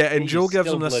 Yeah, and Joe gives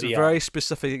still him this bloody very hard.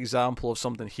 specific example of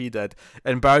something he did,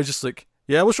 and Barry's just like,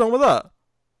 yeah, what's wrong with that?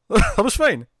 That was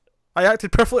fine. I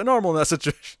acted perfectly normal in that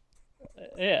situation.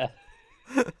 Yeah.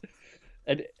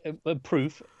 And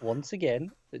proof, once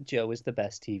again, that Joe is the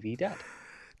best TV dad.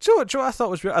 Joe, I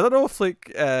thought was weird. I don't know if like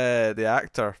the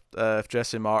actor, if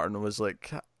Jesse Martin was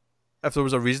like, if there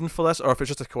was a reason for this, or if it's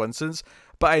just a coincidence.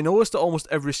 But I noticed that almost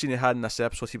every scene he had in this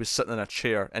episode, he was sitting in a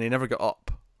chair and he never got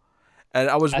up. And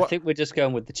I think we're just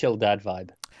going with the chill dad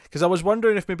vibe. Because I was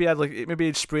wondering if maybe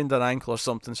he'd sprained an ankle or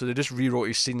something, so they just rewrote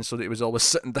his scene so that he was always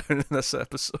sitting down in this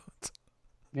episode.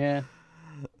 Yeah,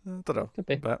 I don't know. Could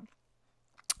be. But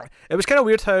it was kind of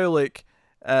weird how like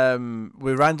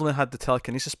we randomly had the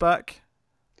telekinesis back.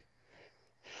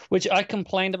 Which I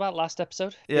complained about last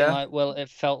episode. Yeah. Like, well, it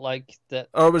felt like that.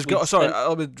 Or it was sorry,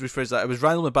 let me rephrase that. It was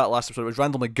randomly back last episode. It was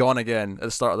randomly gone again at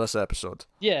the start of this episode.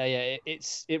 Yeah.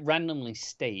 It randomly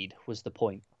stayed was the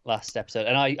point last episode,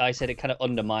 and I said it kind of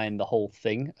undermined the whole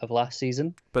thing of last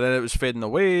season. But then it was fading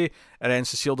away, and then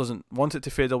Cecile doesn't want it to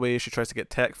fade away. She tries to get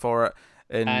tech for it,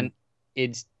 and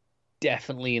it's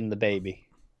definitely in the baby.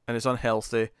 And it's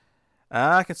unhealthy.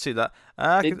 I can see that.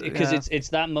 Because it's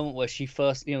that moment where she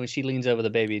first, when she leans over the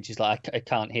baby and she's like, I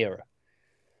can't hear her.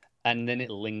 And then it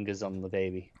lingers on the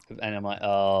baby. And I'm like,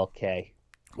 oh, okay.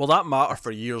 Well, that matter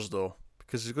for years, though.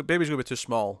 Because the baby's going to be too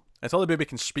small. Until the baby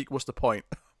can speak, what's the point?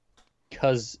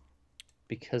 Because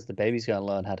the baby's going to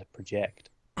learn how to project.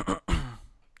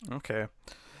 Okay.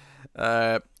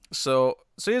 So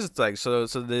here's the thing. So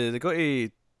they go to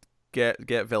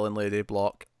get villain lady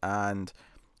Block, and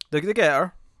they get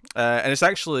her. And it's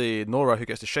actually Nora who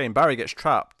gets to shine. Barry gets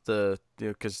trapped.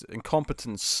 Because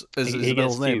incompetence is the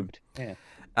middle name. Yeah.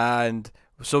 And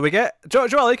so we get. Do you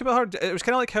know what I like about her? It was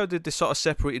kind of like how they sort of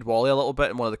separated Wally a little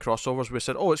bit in one of the crossovers. Where we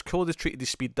said, "Oh, it's cool they treated his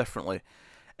speed differently."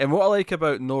 And what I like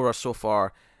about Nora so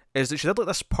far is that she did like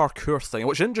this parkour thing.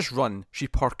 Which she didn't just run; she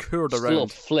parkoured around. Little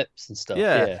flips and stuff.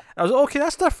 Yeah. Yeah. I was like, okay,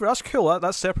 that's different. That's cool.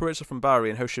 That separates her from Barry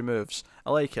and how she moves.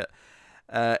 I like it.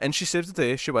 And she saves the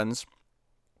day. She wins.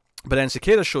 But then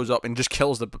Cicada shows up and just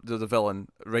kills the villain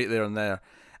right there and there.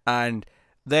 And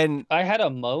then I had a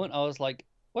moment. I was like,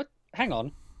 "What? Hang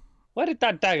on, where did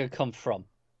that dagger come from?"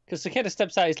 Because Cicada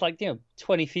steps out. He's like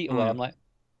 20 feet away. I'm like,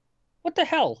 "What the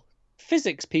hell?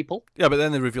 Physics, people." Yeah, but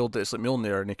then they revealed that it's like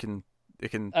Mjolnir, and he can.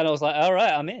 And I was like, "All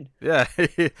right, I'm in." Yeah,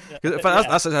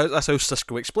 that's how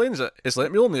Cisco explains it. It's like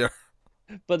Mjolnir.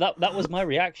 But that was my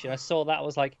reaction. I saw that. I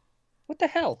was like, "What the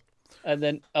hell?" And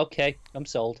then, okay, I'm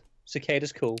sold.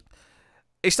 Cicada's cool.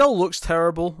 He still looks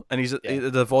terrible, and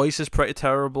the voice is pretty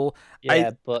terrible.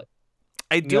 Yeah, but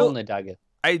Mjolnir dagger.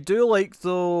 I do like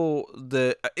though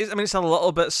it's a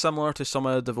little bit similar to some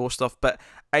of the DeVoe stuff, but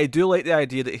I do like the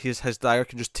idea that his dagger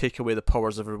can just take away the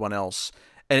powers of everyone else,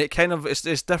 and it kind of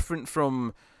it's different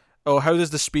from how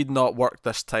does the speed not work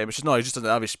this time? It's just no, he just doesn't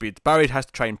have his speed. Barry has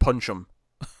to try and punch him.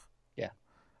 Yeah,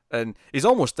 and he's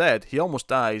almost dead. He almost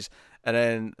dies, and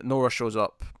then Nora shows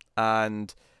up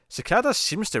and Cicada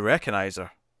seems to recognize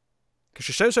her because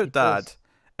she shouts out "Dad,"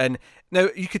 and now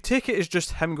you could take it as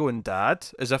just him going "Dad,"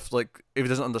 as if like if he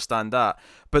doesn't understand that.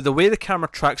 But the way the camera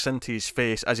tracks into his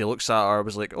face as he looks at her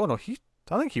was like, oh no,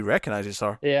 I think he recognizes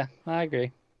her. Yeah, I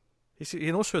agree.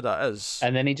 He knows who that is,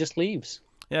 and then he just leaves.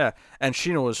 Yeah, and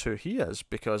she knows who he is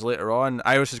because later on,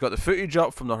 Iris has got the footage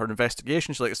up from her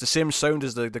investigation. She's like, it's the same sound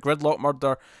as the gridlock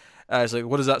murder. It's like,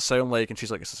 what does that sound like? And she's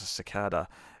like, it's a cicada,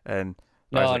 and.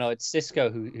 No, it's Cisco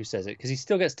who says it because he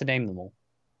still gets to name them all.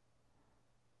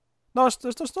 No,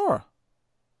 it's Nora.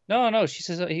 No, she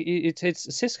says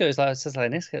it's Cisco. It says like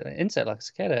an insect, like a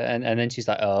cicada, and then she's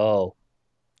like, oh.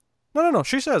 No,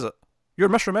 she says it. You're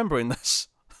misremembering this.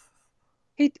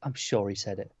 I'm sure he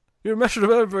said it. You're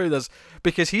misremembering this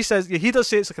because he says he does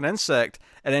say it's like an insect,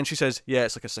 and then she says, yeah,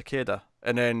 it's like a cicada,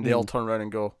 and then they all turn around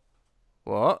and go,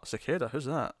 what cicada? Who's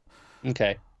that?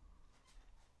 Okay.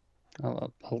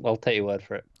 I'll take your word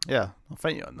for it. Yeah, I'll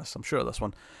fight you on this. I'm sure of this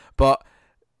one, but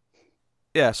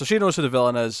yeah. So she knows who the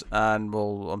villain is, and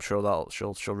I'm sure that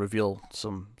she'll reveal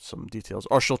some details,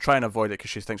 or she'll try and avoid it because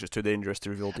she thinks it's too dangerous to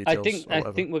reveal details.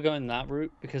 I think we're going that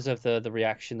route because of the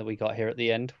reaction that we got here at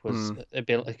the end was a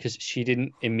bit because she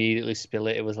didn't immediately spill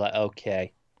it. It was like,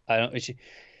 okay, I don't.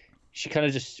 She kind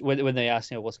of just when they ask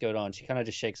what's going on, she kind of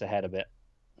just shakes her head a bit.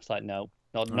 It's like, no,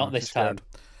 not this time.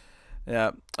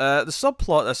 Yeah, the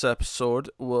subplot this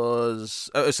episode was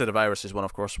outside of Iris's one,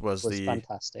 of course, was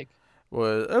fantastic. It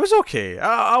was okay.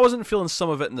 I wasn't feeling some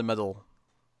of it in the middle.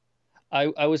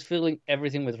 I was feeling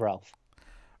everything with Ralph.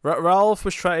 Ralph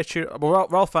was trying to cheer. Well,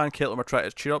 Ralph and Caitlin were trying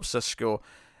to cheer up Cisco,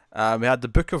 We had the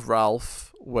Book of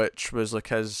Ralph, which was like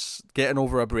his getting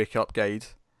over a breakup guide.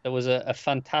 There was a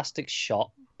fantastic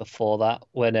shot before that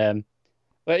when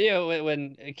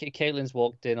when Caitlin's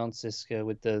walked in on Cisco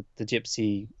with the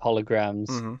gypsy holograms,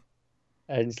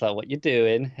 and it's like, "What you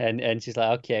doing?" And she's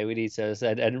like, "Okay, we need to."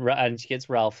 And she gets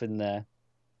Ralph in there,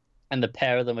 and the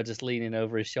pair of them are just leaning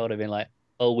over his shoulder, being like,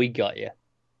 "Oh, we got you."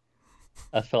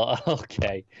 I thought,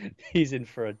 okay, he's in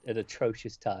for an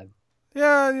atrocious time.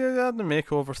 Yeah, the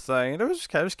makeover thing. It was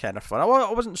kind of fun. I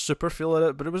wasn't super feeling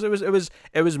it, but it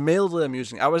was mildly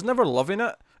amusing. I was never loving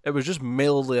it. It was just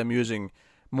mildly amusing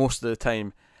most of the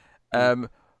time.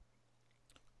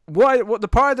 What the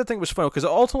part I did think was fun, because it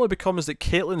ultimately becomes that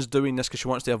Caitlin's doing this because she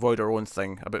wants to avoid her own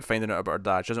thing about finding out about her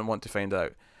dad. She doesn't want to find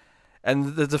out.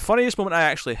 And the funniest moment I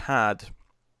actually had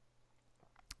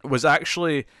was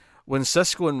actually when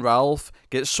Cisco and Ralph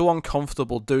get so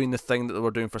uncomfortable doing the thing that they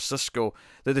were doing for Cisco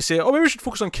that they say, "Oh, maybe we should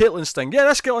focus on Caitlin's thing. Yeah,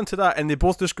 let's get onto that." And they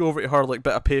both just go over to her like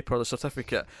bit of paper, the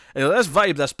certificate, and like, let's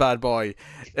vibe this bad boy.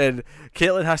 And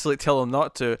Caitlin has to like tell them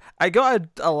not to. I got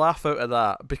a laugh out of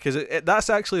that because that's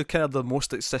actually kind of the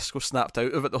most that Cisco snapped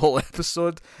out of it the whole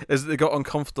episode, is that they got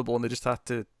uncomfortable and they just had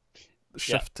to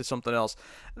shift to something else.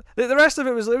 The rest of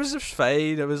it was just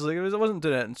fine. It wasn't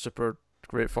doing anything super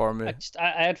great for me.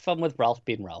 I had fun with Ralph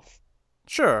being Ralph.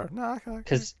 Sure,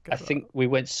 because I think we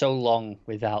went so long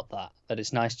without that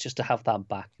it's nice just to have that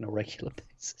back on a regular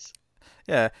basis.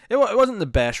 Yeah, it wasn't the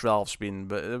best Ralph's been,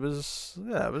 but it was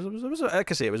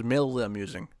like I say, it was mildly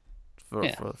amusing for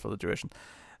the duration.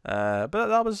 But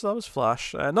that was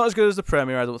Flash. Not as good as the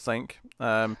premiere, I don't think.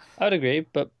 I would agree,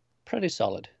 but pretty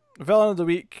solid. Villain of the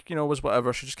week, was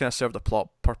whatever. She just kind of served a plot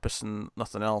purpose and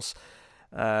nothing else.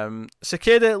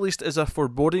 Cicada at least is a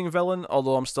foreboding villain,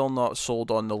 although I'm still not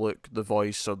sold on the look, the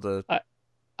voice, or the.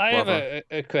 I have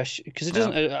a question, because it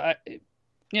doesn't.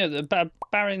 The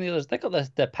Barry and the others, they got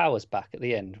their powers back at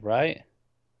the end, right?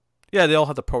 Yeah, they all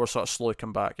had the power sort of slowly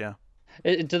come back. Yeah.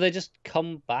 Do they just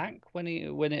come back when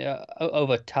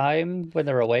over time when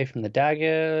they're away from the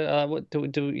dagger? What do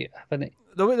we have any?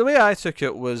 The way I took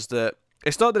it was that.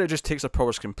 It's not that it just takes their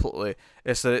powers completely.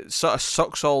 It's that it sort of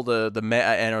sucks all the meta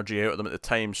energy out of them at the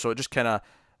time, so it just kind of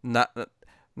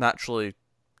naturally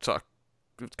sort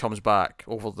of comes back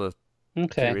over the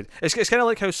period. It's kind of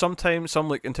like how sometimes some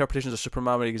like interpretations of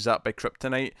Superman, when he gets zapped by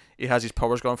kryptonite, he has his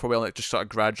powers gone for a while, and it just sort of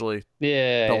gradually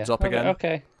builds up again.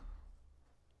 Okay.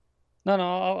 No,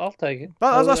 I'll take it.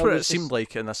 That's what it seemed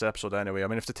like in this episode, anyway. I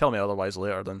mean, if they tell me otherwise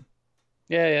later, then.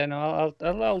 Yeah, no,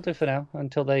 I'll do for now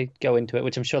until they go into it,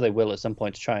 which I'm sure they will at some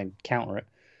point to try and counter it.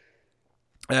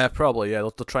 Yeah, probably. Yeah,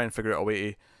 they'll try and figure out a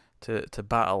way to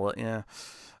battle it. Yeah,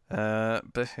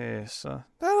 but hey, so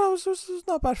no, it was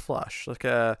not a bad Flash. Like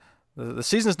the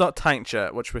season's not tanked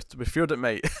yet, which we feared it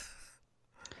might.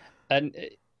 And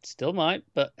it still might,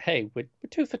 but hey, we're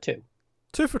 2 for 2.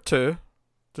 2 for 2,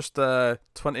 just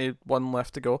 21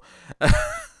 left to go.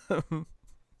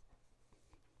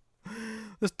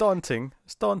 It's daunting.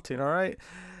 All right.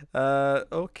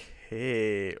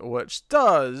 Okay, which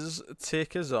does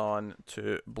take us on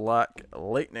to Black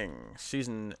Lightning,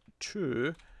 season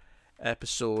 2,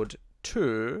 episode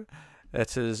 2.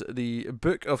 It is the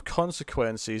Book of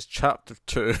Consequences, chapter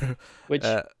 2, which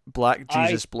Black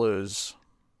Jesus Blues.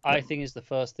 I think is the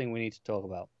first thing we need to talk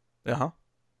about.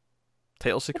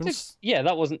 Title sequence. Yeah,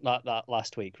 that wasn't that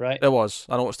last week, right? It was.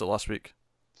 I noticed it last week.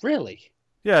 Really?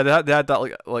 Yeah, they had that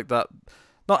like that.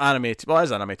 Not animated. Well, it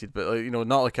is animated, but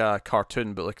not like a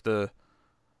cartoon, but like the.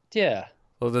 Yeah.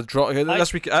 Well, the draw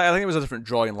this week. I think it was a different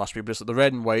drawing last week, but it's like the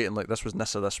red and white, and like this was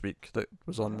Nissa this week that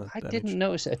was on the. I didn't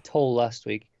notice it at all last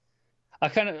week.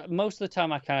 Most of the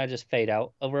time I kind of just fade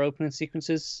out over opening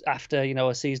sequences after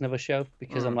a season of a show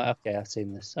because I'm like, okay, I've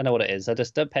seen this, I know what it is. I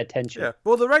just don't pay attention. Yeah.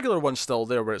 Well, the regular one's still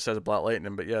there where it says Black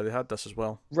Lightning, but yeah, they had this as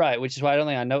well. Right, which is why I don't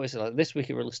think I noticed it. Like this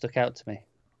week, it really stuck out to me.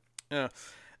 Yeah.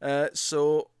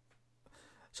 So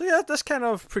yeah, this kind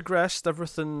of progressed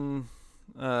everything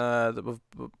that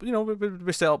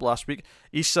we set up last week.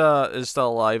 Issa is still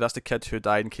alive. That's the kid who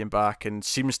died and came back and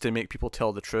seems to make people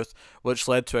tell the truth, which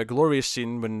led to a glorious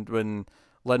scene when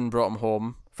Lynn brought him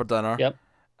home for dinner. Yep.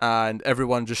 And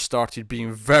everyone just started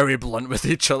being very blunt with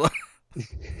each other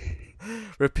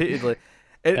repeatedly.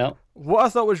 What I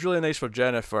thought was really nice for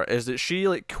Jennifer is that she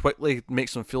quickly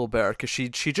makes them feel better, because she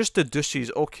just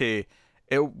deduces, okay,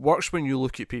 it works when you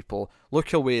look at people.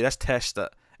 Look away. Let's test it.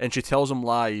 And she tells him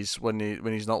lies when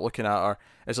he's not looking at her.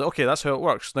 It's like, okay, that's how it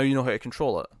works. Now you know how to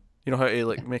control it. You know how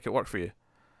to make it work for you.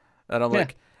 And I'm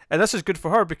like, and this is good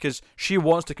for her because she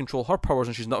wants to control her powers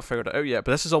and she's not figured it out yet.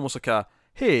 But this is almost like a,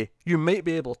 hey, you might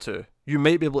be able to. You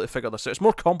might be able to figure this out. It's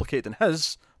more complicated than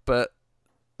his, but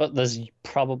there's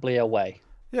probably a way.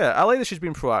 Yeah, I like that she's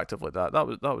been proactive like that.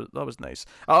 That was nice.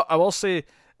 I will say,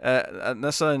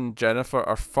 Nissa and Jennifer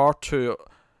are far too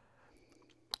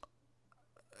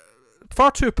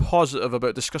positive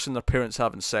about discussing their parents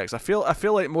having sex. I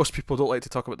feel like most people don't like to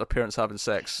talk about their parents having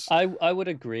sex. I would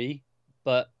agree,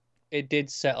 but it did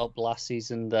set up last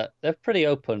season that they're pretty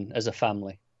open as a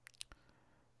family.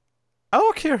 I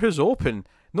don't care who's open.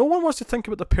 No one wants to think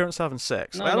about their parents having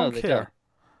sex. I don't care.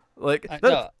 Like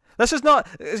this is not.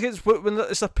 When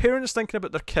it's the parents thinking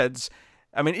about their kids.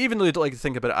 I mean, even though they don't like to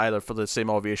think about it either for the same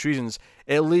obvious reasons,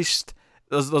 at least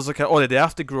there's like they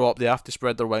have to grow up, they have to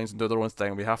spread their wings and do their own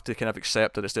thing. We have to kind of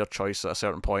accept that it's their choice at a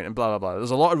certain point, and blah blah blah.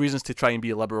 There's a lot of reasons to try and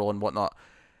be liberal and whatnot.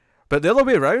 But the other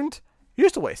way around, you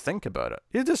just don't want to think about it.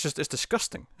 It's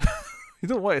disgusting. You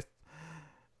don't want to.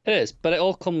 It is, but it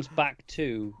all comes back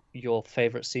to your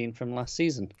favourite scene from last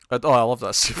season. I love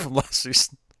that scene from last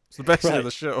season. It's the best scene of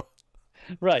the show.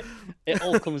 Right. It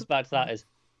all comes back to that is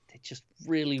they're just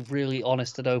really, really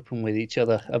honest and open with each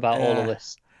other about all of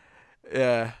this.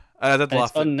 Yeah. I did laugh.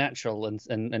 It's unnatural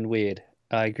and weird.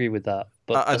 I agree with that.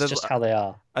 But that's just how they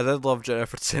are. I did love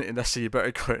Jennifer saying to Nissa, you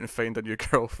better go out and find a new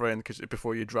girlfriend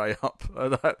before you dry up.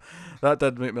 That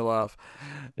did make me laugh.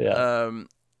 Yeah.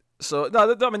 So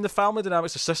no, I mean the family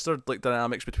dynamics, the sister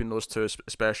dynamics between those two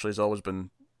especially has always been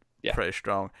pretty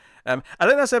strong. I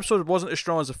think this episode wasn't as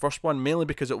strong as the first one, mainly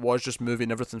because it was just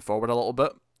moving everything forward a little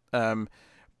bit.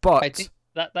 But I think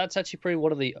that's actually probably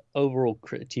one of the overall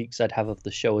critiques I'd have of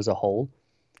the show as a whole.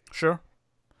 Sure.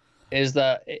 Is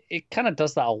that it kind of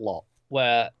does that a lot,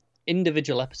 where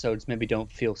individual episodes maybe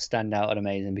don't feel stand out and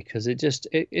amazing because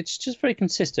it's just very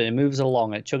consistent. It moves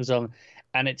along, it chugs on.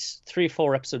 And it's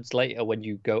 3-4 episodes later when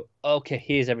you go, okay,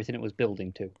 here's everything it was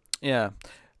building to. Yeah.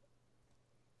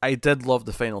 I did love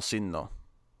the final scene, though.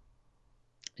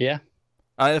 Yeah?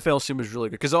 I think the final scene was really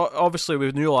good. Because obviously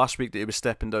we knew last week that he was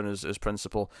stepping down as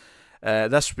principal.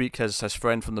 This week his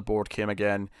friend from the board came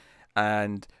again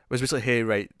and was basically, hey,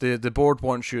 right, the board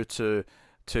wants you to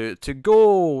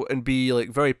go and be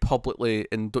like very publicly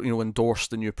endorse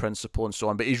the new principal and so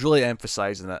on. But he's really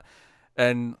emphasising it.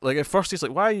 And like at first he's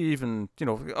like, why are you even,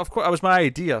 of course, that was my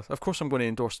idea. Of course I'm going to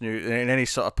endorse you. And any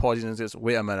sort of pause and says,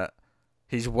 wait a minute,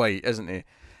 he's white, isn't he?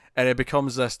 And it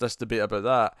becomes this debate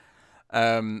about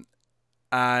that.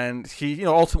 And he,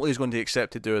 ultimately he's going to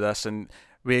accept to do this. And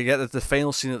we get the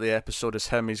final scene of the episode is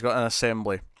him. He's got an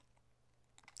assembly,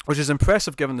 which is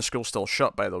impressive given the school's still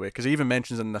shut, by the way, because he even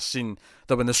mentions in this scene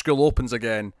that when the school opens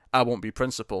again, I won't be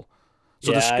principal.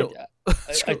 So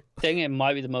I think it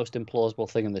might be the most implausible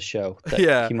thing in the show that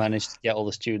he managed to get all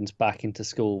the students back into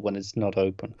school when it's not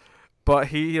open. But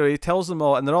he tells them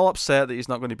all, and they're all upset that he's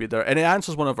not going to be there. And he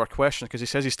answers one of our questions because he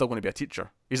says he's still going to be a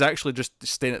teacher. He's actually just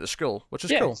staying at the school, which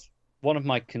is cool. One of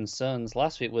my concerns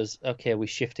last week was, okay, are we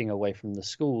shifting away from the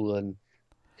school? And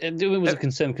it was a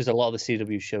concern because a lot of the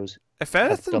CW shows if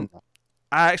anything, have done that.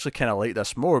 I actually kind of like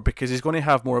this more because he's going to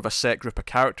have more of a set group of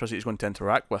characters that he's going to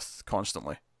interact with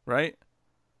constantly, right?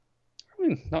 I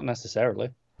mean, not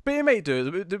necessarily. But he might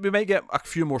do. We might get a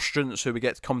few more students who we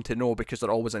get to come to know because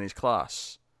they're always in his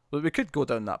class. But we could go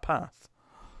down that path.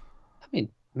 I mean,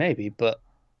 maybe, but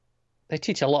they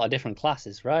teach a lot of different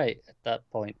classes, right, at that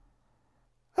point?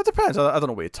 It depends. I don't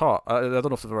know what he taught. I don't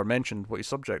know if they've ever mentioned what his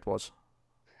subject was.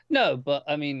 No, but,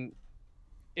 I mean,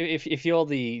 if you're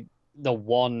the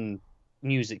one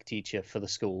music teacher for the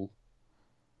school,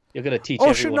 you're going to teach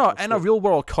everyone. Oh, sure, not in a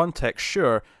real-world context,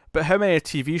 sure. But how many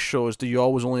TV shows do you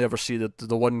always only ever see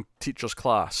the one teacher's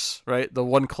class, right? The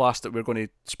one class that we're going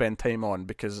to spend time on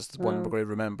because it's the one we're going to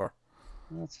remember.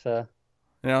 That's fair.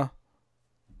 Yeah.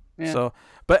 So,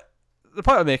 but the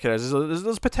point I'm making is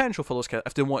there's potential for those kids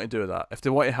if they want to do that. If they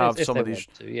want to have some of these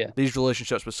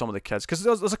relationships with some of the kids. Because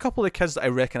there's a couple of the kids that I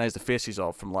recognise the faces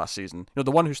of from last season.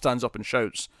 The one who stands up and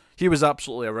shouts. He was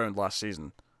absolutely around last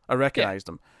season. I recognised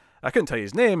him. I couldn't tell you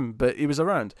his name, but he was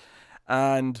around.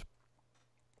 And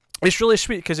it's really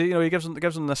sweet because he gives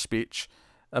them this speech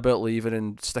about leaving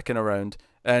and sticking around,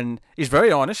 and he's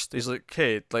very honest. He's like,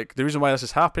 "Hey, like the reason why this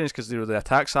is happening is because the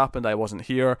attacks happened. I wasn't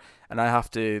here, and I have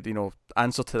to,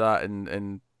 answer to that,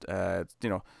 and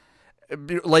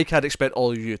like I'd expect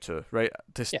all of you to, right,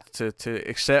 to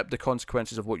accept the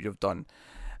consequences of what you've done."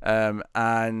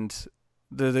 And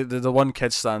the one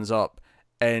kid stands up.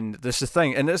 And this is the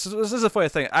thing, and this is the funny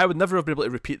thing. I would never have been able to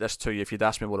repeat this to you if you'd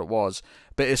asked me what it was.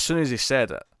 But as soon as he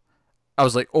said it, I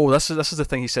was like, "Oh, this is the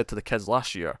thing he said to the kids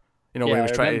last year." When he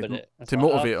was trying to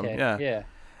motivate them.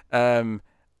 Yeah.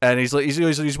 And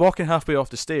he's walking halfway off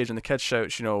the stage, and the kid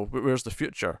shouts, "Where's the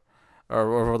future?"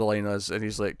 Or whatever the line is, and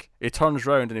he's like, he turns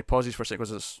round and he pauses for a second,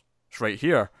 goes, "It's right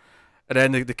here."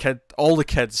 And then all the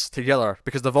kids together,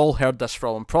 because they've all heard this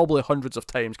from him probably hundreds of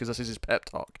times, because this is his pep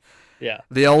talk. Yeah.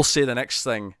 They all say the next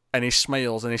thing, and he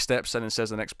smiles, and he steps in and says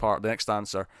the next part, the next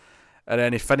answer, and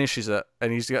then he finishes it,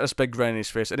 and he's got this big grin on his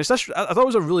face. And it's this. I thought it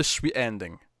was a really sweet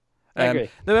ending. I agree.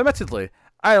 Now, admittedly,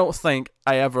 I don't think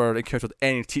I ever encountered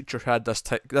any teacher who had this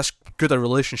good a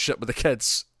relationship with the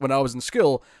kids when I was in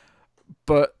school.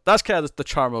 But that's kind of the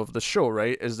charm of the show,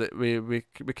 right? Is that we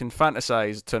can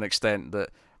fantasize to an extent that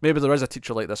maybe there is a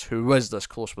teacher like this who is this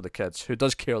close with the kids, who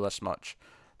does care this much.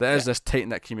 There is this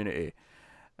tight-knit community.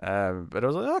 But I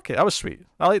was like, okay, that was sweet.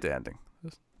 I like the ending.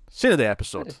 Scene of the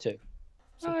episode. I did too.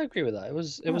 I agree with that. It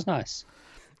was nice.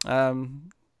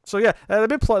 So yeah, the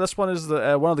big plot of this one is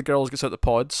that one of the girls gets out the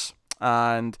pods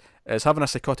and is having a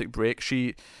psychotic break.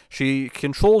 She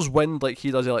controls wind like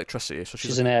he does electricity. So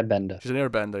she's an airbender. She's an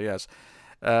airbender, yes.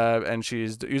 And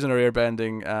she's using her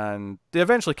airbending, and they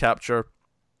eventually capture.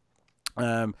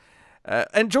 And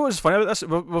Joe, is funny about this.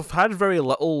 We've had very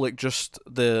little, like, just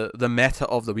the meta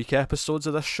of the week episodes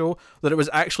of this show, that it was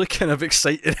actually kind of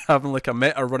exciting having like a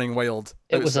meta running wild.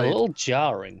 It was a little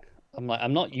jarring. I'm like,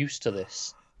 I'm not used to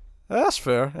this. That's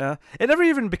fair. Yeah, it never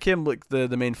even became like the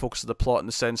main focus of the plot in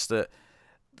the sense that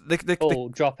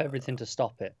drop everything to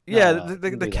stop it. Yeah,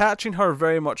 the catching her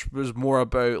very much was more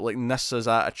about like Nissa's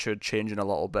attitude changing a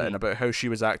little bit and about how she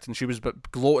was acting. She was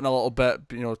gloating a little bit,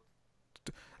 you know,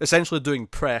 essentially doing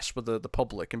press with the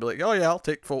public and be like, oh yeah, I'll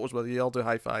take photos with you, I'll do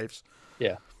high fives.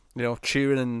 Yeah. You know,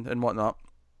 cheering and whatnot.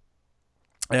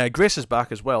 Grace is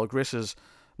back as well. Grace is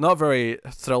not very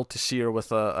thrilled to see her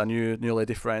with a new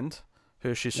lady friend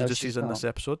who she sees in this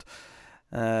episode.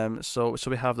 So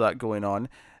we have that going on.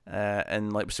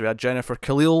 And like so we had Jennifer.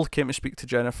 Khalil came to speak to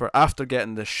Jennifer after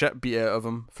getting the shit beat out of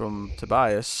him from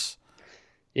Tobias.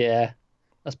 Yeah.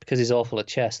 That's because he's awful at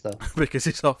chess, though. Because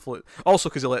he's awful at... Also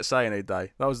because he let Cyanide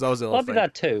die. That was the other thing. I'll be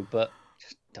that too, but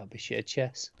just don't be shit at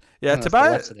chess. Yeah,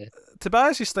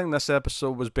 Tobias' thing this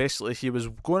episode was basically he was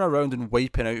going around and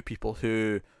wiping out people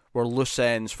who were loose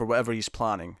ends for whatever he's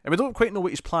planning. And we don't quite know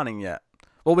what he's planning yet.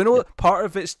 Well, we know that part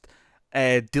of it's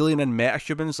dealing in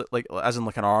metahumans, like as in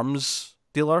like an arms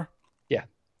dealer. Yeah.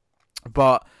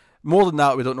 But more than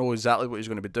that, we don't know exactly what he's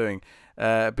going to be doing.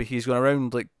 But he's going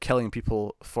around like killing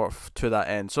people to that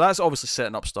end. So that's obviously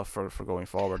setting up stuff for going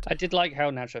forward. I did like how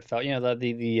natural it felt. You know,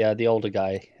 the older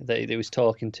guy that he was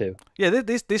talking to. Yeah,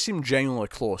 they seem genuinely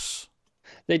close.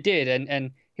 They did,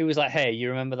 and he was like, "Hey, you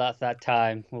remember that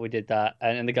time when we did that?"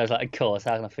 And the guy's like, "Of course,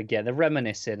 how can I forget?" They're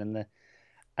reminiscing, and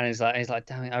he's like,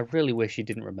 "Damn it, I really wish you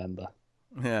didn't remember."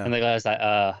 Yeah. And the guy's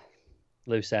like,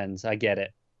 loose ends. I get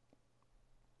it."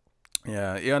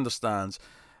 Yeah, he understands.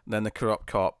 Then the corrupt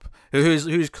cop,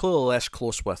 who's clearly less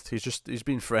close with, he's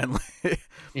been friendly.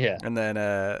 Yeah. And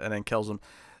then kills him.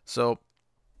 So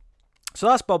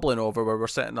that's bubbling over where we're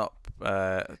setting up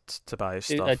Tobias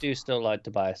stuff. I do still like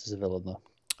Tobias as a villain though.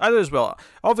 I do as well.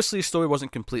 Obviously, his story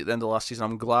wasn't complete at the end of last season.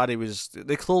 I'm glad he was.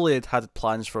 They clearly had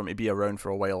plans for him to be around for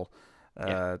a while.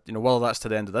 You know, whether that's to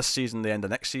the end of this season, the end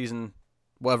of next season,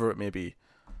 whatever it may be.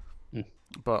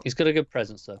 But he's got a good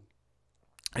presence though.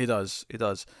 He does.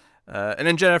 And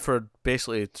then Jennifer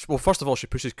basically, well, first of all, she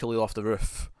pushes Khalil off the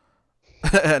roof,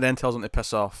 and then tells him to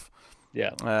piss off.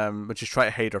 Yeah. But she's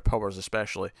trying to hide her powers,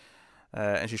 especially,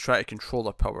 and she's trying to control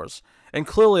her powers. And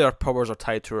clearly, her powers are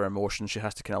tied to her emotions. She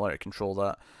has to kind of let her control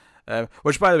that.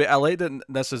 Which, by the way, I like that.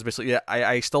 This is basically,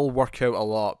 I still work out a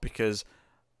lot because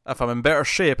if I'm in better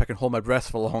shape, I can hold my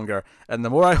breath for longer, and the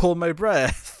more I hold my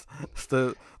breath,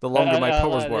 the longer my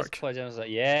powers work. I was like,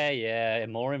 yeah,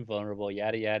 more invulnerable,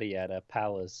 yada yada yada.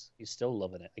 Powers, you're still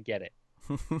loving it. I get it.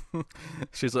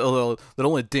 She's like, oh, they're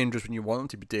only dangerous when you want them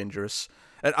to be dangerous.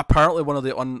 And apparently, one of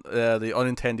the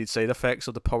unintended side effects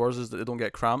of the powers is that they don't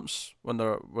get cramps when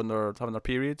they're having their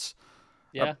periods.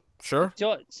 Yeah, sure. Do you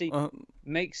know what, see,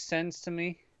 makes sense to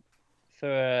me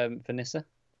for Nissa.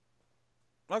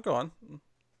 Oh, go on.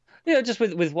 Yeah, just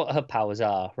with what her powers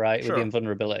are, right? Sure. With the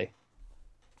invulnerability.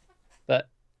 But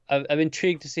I'm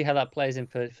intrigued to see how that plays in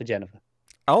for Jennifer.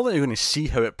 I don't think you're going to see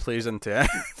how it plays into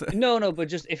it. No, but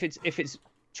just if it's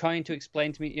trying to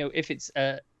explain to me, you know, if it's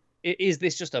is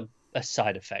this just a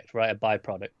side effect, right? A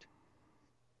byproduct.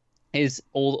 Is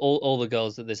all the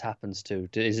girls that this happens to?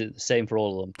 Is it the same for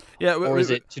all of them? Yeah, or is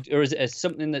it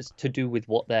something that's to do with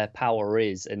what their power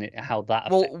is and how that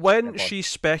affects? Well, when she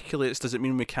speculates, does it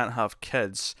mean we can't have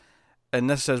kids? And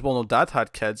this says, well, no, Dad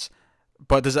had kids,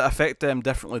 but does it affect them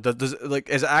differently? Does it, like,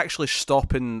 is it actually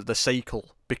stopping the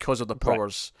cycle because of the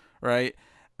powers, right?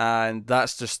 And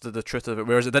that's just the truth of it.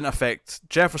 Whereas it didn't affect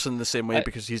Jefferson the same way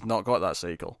because he's not got that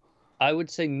cycle. I would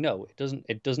say no, it doesn't.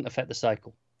 It doesn't affect the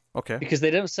cycle. Okay. Because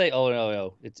they don't say, "Oh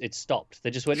no, it's stopped."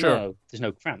 They just went, Sure. "No, there's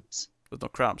no cramps." There's no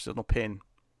cramps. There's no pain.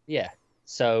 Yeah.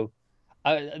 So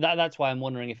that's why I'm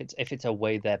wondering if it's a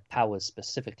way their powers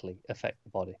specifically affect the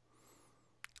body.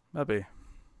 Maybe.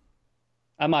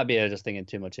 I might be just thinking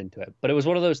too much into it, but it was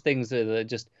one of those things that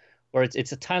just where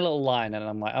it's a tiny little line, and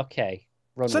I'm like, okay,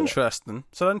 run It's with interesting. it.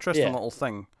 It's an interesting Yeah. little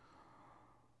thing.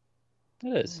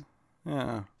 It is.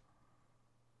 Yeah.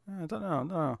 I don't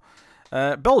know.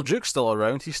 Bill Duke's still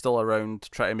around. He's still around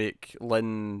trying to make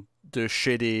Lynn do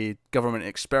shady government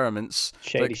experiments.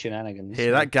 Shady shenanigans. Hey,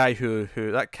 that guy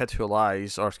that kid who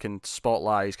lies or can spot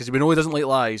lies, because we know he doesn't like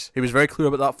lies. He was very clear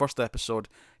about that first episode.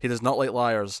 He does not like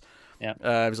liars. Yeah.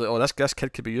 He was like, oh, this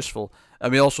kid could be useful.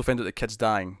 And we also find out the kid's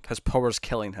dying. His power's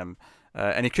killing him.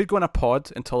 And he could go in a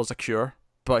pod until there's a cure,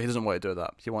 but he doesn't want to do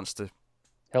that. He wants to...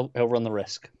 He'll run the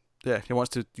risk. Yeah, he wants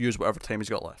to use whatever time he's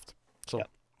got left. So... Yeah.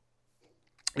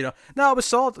 You know, no, it was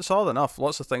solid enough.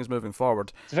 Lots of things moving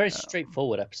forward. It's a very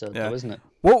straightforward episode, though, isn't it?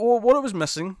 What it was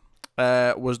missing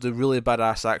was the really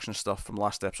badass action stuff from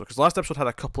last episode. Because last episode had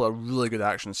a couple of really good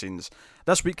action scenes.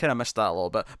 This week kind of missed that a little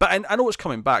bit. But I know it's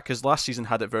coming back, because last season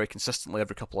had it very consistently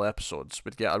every couple of episodes.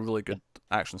 We'd get a really good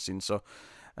action scene. So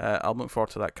I'll look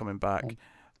forward to that coming back.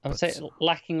 I would say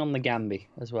lacking on the Gambi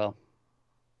as well.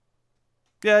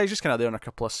 Yeah, he's just kind of there in a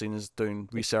couple of scenes doing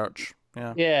research.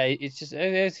 Yeah, it's just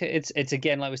it's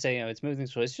again, like we say, it's moving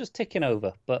through. It's just ticking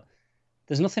over, but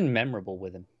there's nothing memorable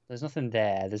with him. There's nothing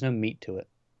there. There's no meat to it.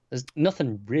 There's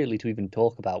nothing really to even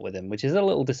talk about with him, which is a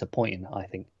little disappointing, I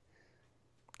think.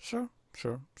 Sure.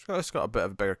 It's got a bit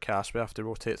of a bigger cast. We have to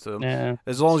rotate through him. Yeah,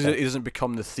 as long as he doesn't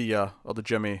become the Thea or the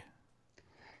Jimmy.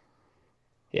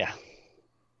 Yeah.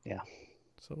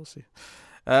 So we'll see.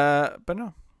 But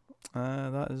no.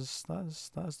 That is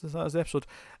the episode.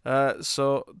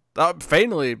 So that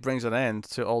finally brings an end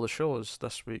to all the shows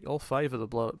this week. All 5 of the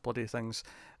bloody things.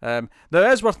 Now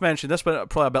it is worth mentioning, this went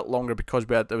probably a bit longer because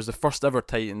it was the first ever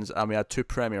Titans, and we had 2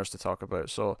 premieres to talk about.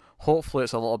 So hopefully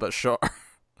it's a little bit shorter.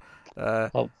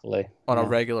 Hopefully on a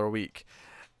regular week.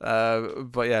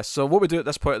 But yeah. So what we do at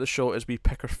this point of the show is we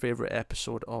pick our favorite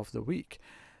episode of the week.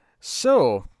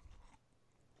 So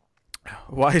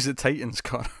why is it Titans,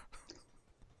 Connor?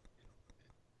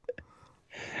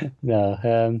 No,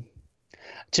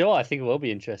 do you know what? I think it will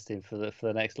be interesting for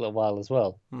the next little while as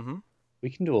well. Mm-hmm. We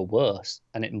can do a worse,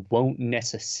 and it won't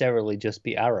necessarily just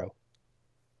be Arrow.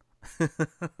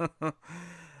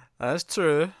 That's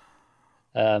true.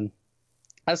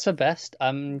 As for best,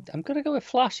 I'm gonna go with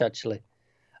Flash. Actually,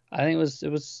 I think it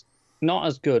was not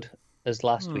as good as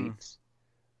last week's,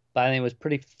 but I think it was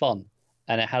pretty fun,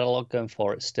 and it had a lot going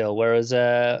for it still. Whereas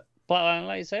Blackline,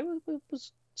 like you say,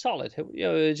 was solid. It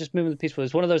was just moving the peaceful.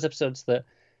 It's one of those episodes that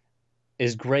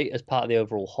is great as part of the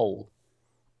overall whole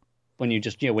when you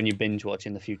just when you binge watch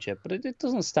in the future, but it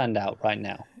doesn't stand out right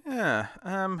now. Yeah,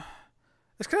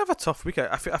 it's kind of a tough week.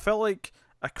 I felt like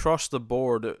across the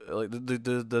board, like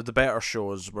the better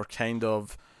shows were kind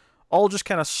of all just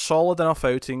kind of solid enough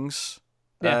outings,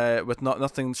 with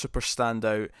nothing super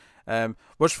standout.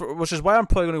 Which is why I'm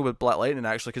probably going to go with Black Lightning,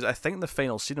 actually, because I think the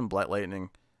final scene in Black Lightning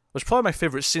was probably my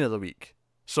favorite scene of the week.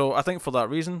 So I think for that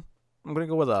reason, I'm going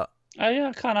to go with that. Yeah,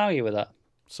 I can't argue with that.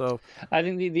 So I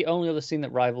think the only other scene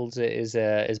that rivals it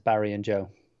is Barry and Joe.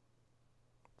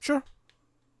 Sure.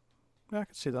 Yeah, I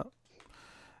can see that.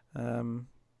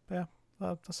 Yeah,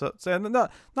 that's it. So,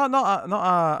 not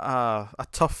a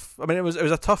tough. I mean, it was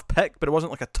a tough pick, but it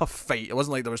wasn't like a tough fight. It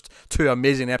wasn't like there was 2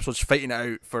 amazing episodes fighting it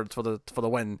out for the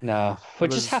win. No,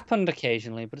 which has happened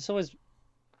occasionally, but it's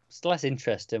less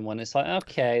interesting when it's like,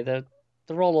 okay, they're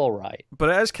all right. But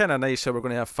it is kind of nice how we're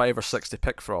going to have 5 or 6 to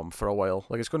pick from for a while.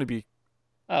 Like, it's going to be.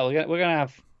 Oh, we're gonna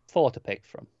have 4 to pick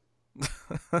from.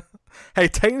 Hey,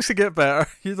 Titans could get better.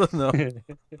 You don't know.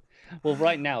 Well,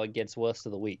 right now it gets worse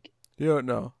of the week. You don't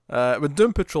know. When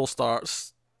Doom Patrol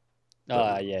starts.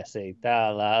 Yeah, see,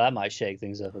 that might shake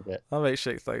things up a bit. That might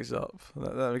shake things up.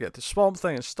 Then we get to Swamp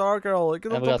Thing and Stargirl. Like,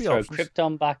 and we got to throw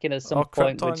Krypton back in at some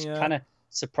point, Krypton, which kind of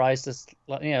surprised us,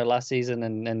 last season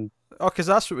and. Oh, because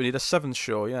that's what we need, a 7th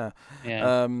show, yeah.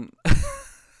 Yeah.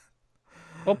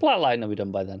 Well, Black Lightning will be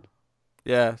done by then.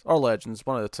 Yeah, or Legends,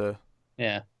 one of the 2.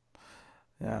 Yeah.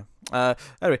 Yeah.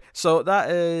 Anyway, so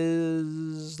that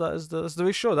is the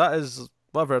week's show. That is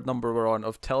whatever number we're on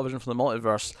of television from the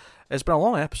multiverse. It's been a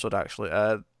long episode, actually.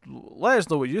 Let us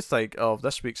know what you think of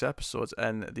this week's episodes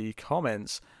in the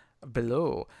comments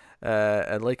below.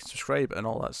 And like and subscribe and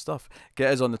all that stuff.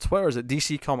 Get us on the Twitters at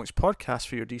DC Comics Podcast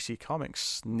for your DC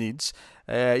Comics needs.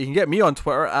 You can get me on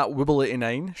Twitter at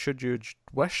Wibble89 should you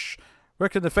wish. Where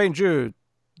can they find you,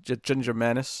 Ginger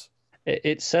Menace?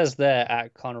 It says there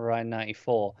at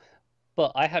Conrad94,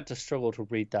 but I had to struggle to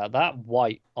read that. That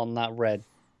white on that red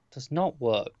does not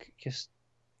work. Just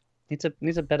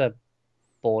Needs a better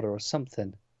border or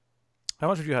something. How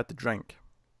much have you had to drink?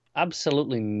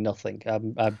 Absolutely nothing.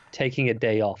 I'm taking a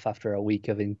day off after a week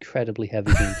of incredibly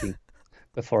heavy drinking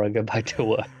before I go back to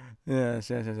work.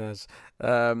 Yes.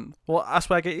 Well, that's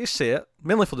why I get you to say it,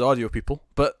 mainly for the audio people,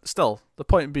 but still, the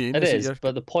point being... It is,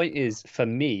 but the point is, for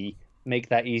me, make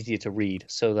that easier to read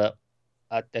so that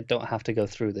I don't have to go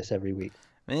through this every week.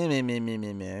 Me.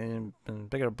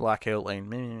 Bigger black outline.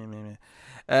 Me.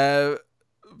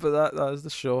 But that is the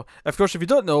show. Of course, if you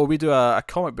don't know, we do a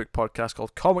comic book podcast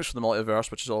called Comics from the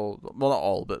Multiverse, which is all, well, not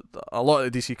all, but a lot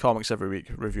of the DC comics every week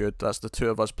reviewed. That's the two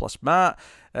of us plus Matt.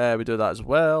 We do that as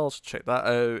well, so check that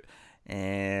out.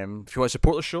 If you want to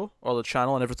support the show or the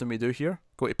channel and everything we do here,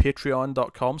 go to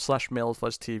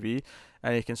patreon.com/MailFuzzTV,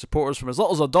 and you can support us from as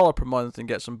little as $1 per month and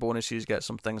get some bonuses, get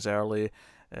some things early,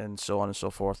 and so on and so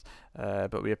forth.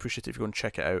 But we appreciate it if you go and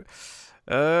check it out.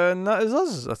 And that is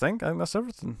us, I think. I think that's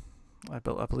everything. I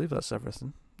believe that's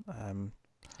everything.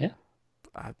 Yeah.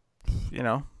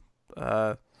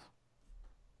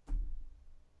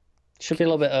 Should be a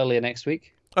little bit earlier next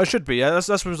week. I should be. Yeah, that's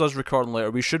what I was recording later.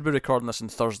 We should be recording this on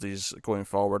Thursdays going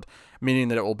forward, meaning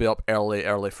that it will be up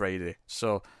early Friday.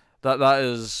 So that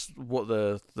is what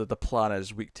the plan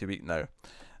is week to week now.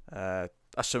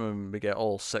 Assuming we get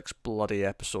all 6 bloody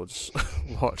episodes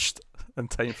watched in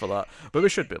time for that, but we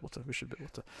should be able to.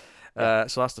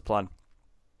 So that's the plan.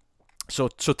 So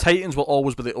Titans will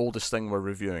always be the oldest thing we're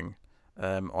reviewing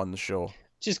on the show.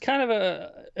 Which is kind of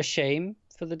a shame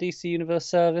for the DC Universe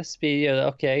service.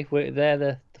 Okay, they're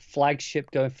the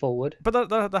flagship going forward. But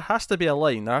there has to be a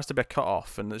line. There has to be a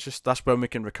cut-off, and it's just that's when we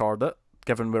can record it,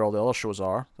 given where all the other shows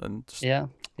are. And yeah.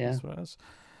 That's what it is.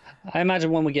 I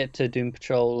imagine when we get to Doom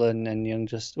Patrol and Young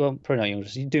Justice, well, probably not Young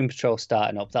Justice, Doom Patrol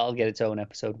starting up, that'll get its own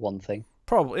episode 1 thing.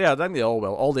 Probably, yeah. I think they all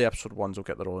will. All the episode 1s will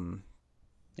get their own.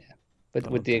 But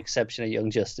with the exception of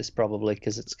Young Justice, probably,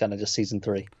 because it's kind of just season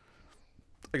 3.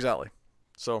 Exactly.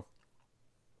 So,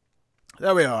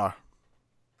 there we are.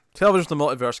 Television from the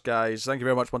Multiverse, guys. Thank you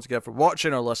very much once again for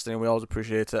watching or listening. We always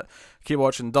appreciate it. Keep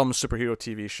watching dumb superhero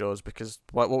TV shows, because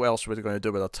what else are we going to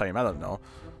do with our time? I don't know.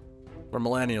 We're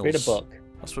millennials. Read a book.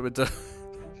 That's what we do.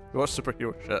 We watch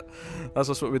superhero shit. That's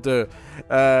just what we do.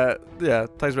 Yeah,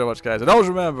 thanks very much, guys. And always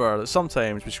remember that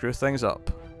sometimes we screw things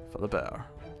up for the better.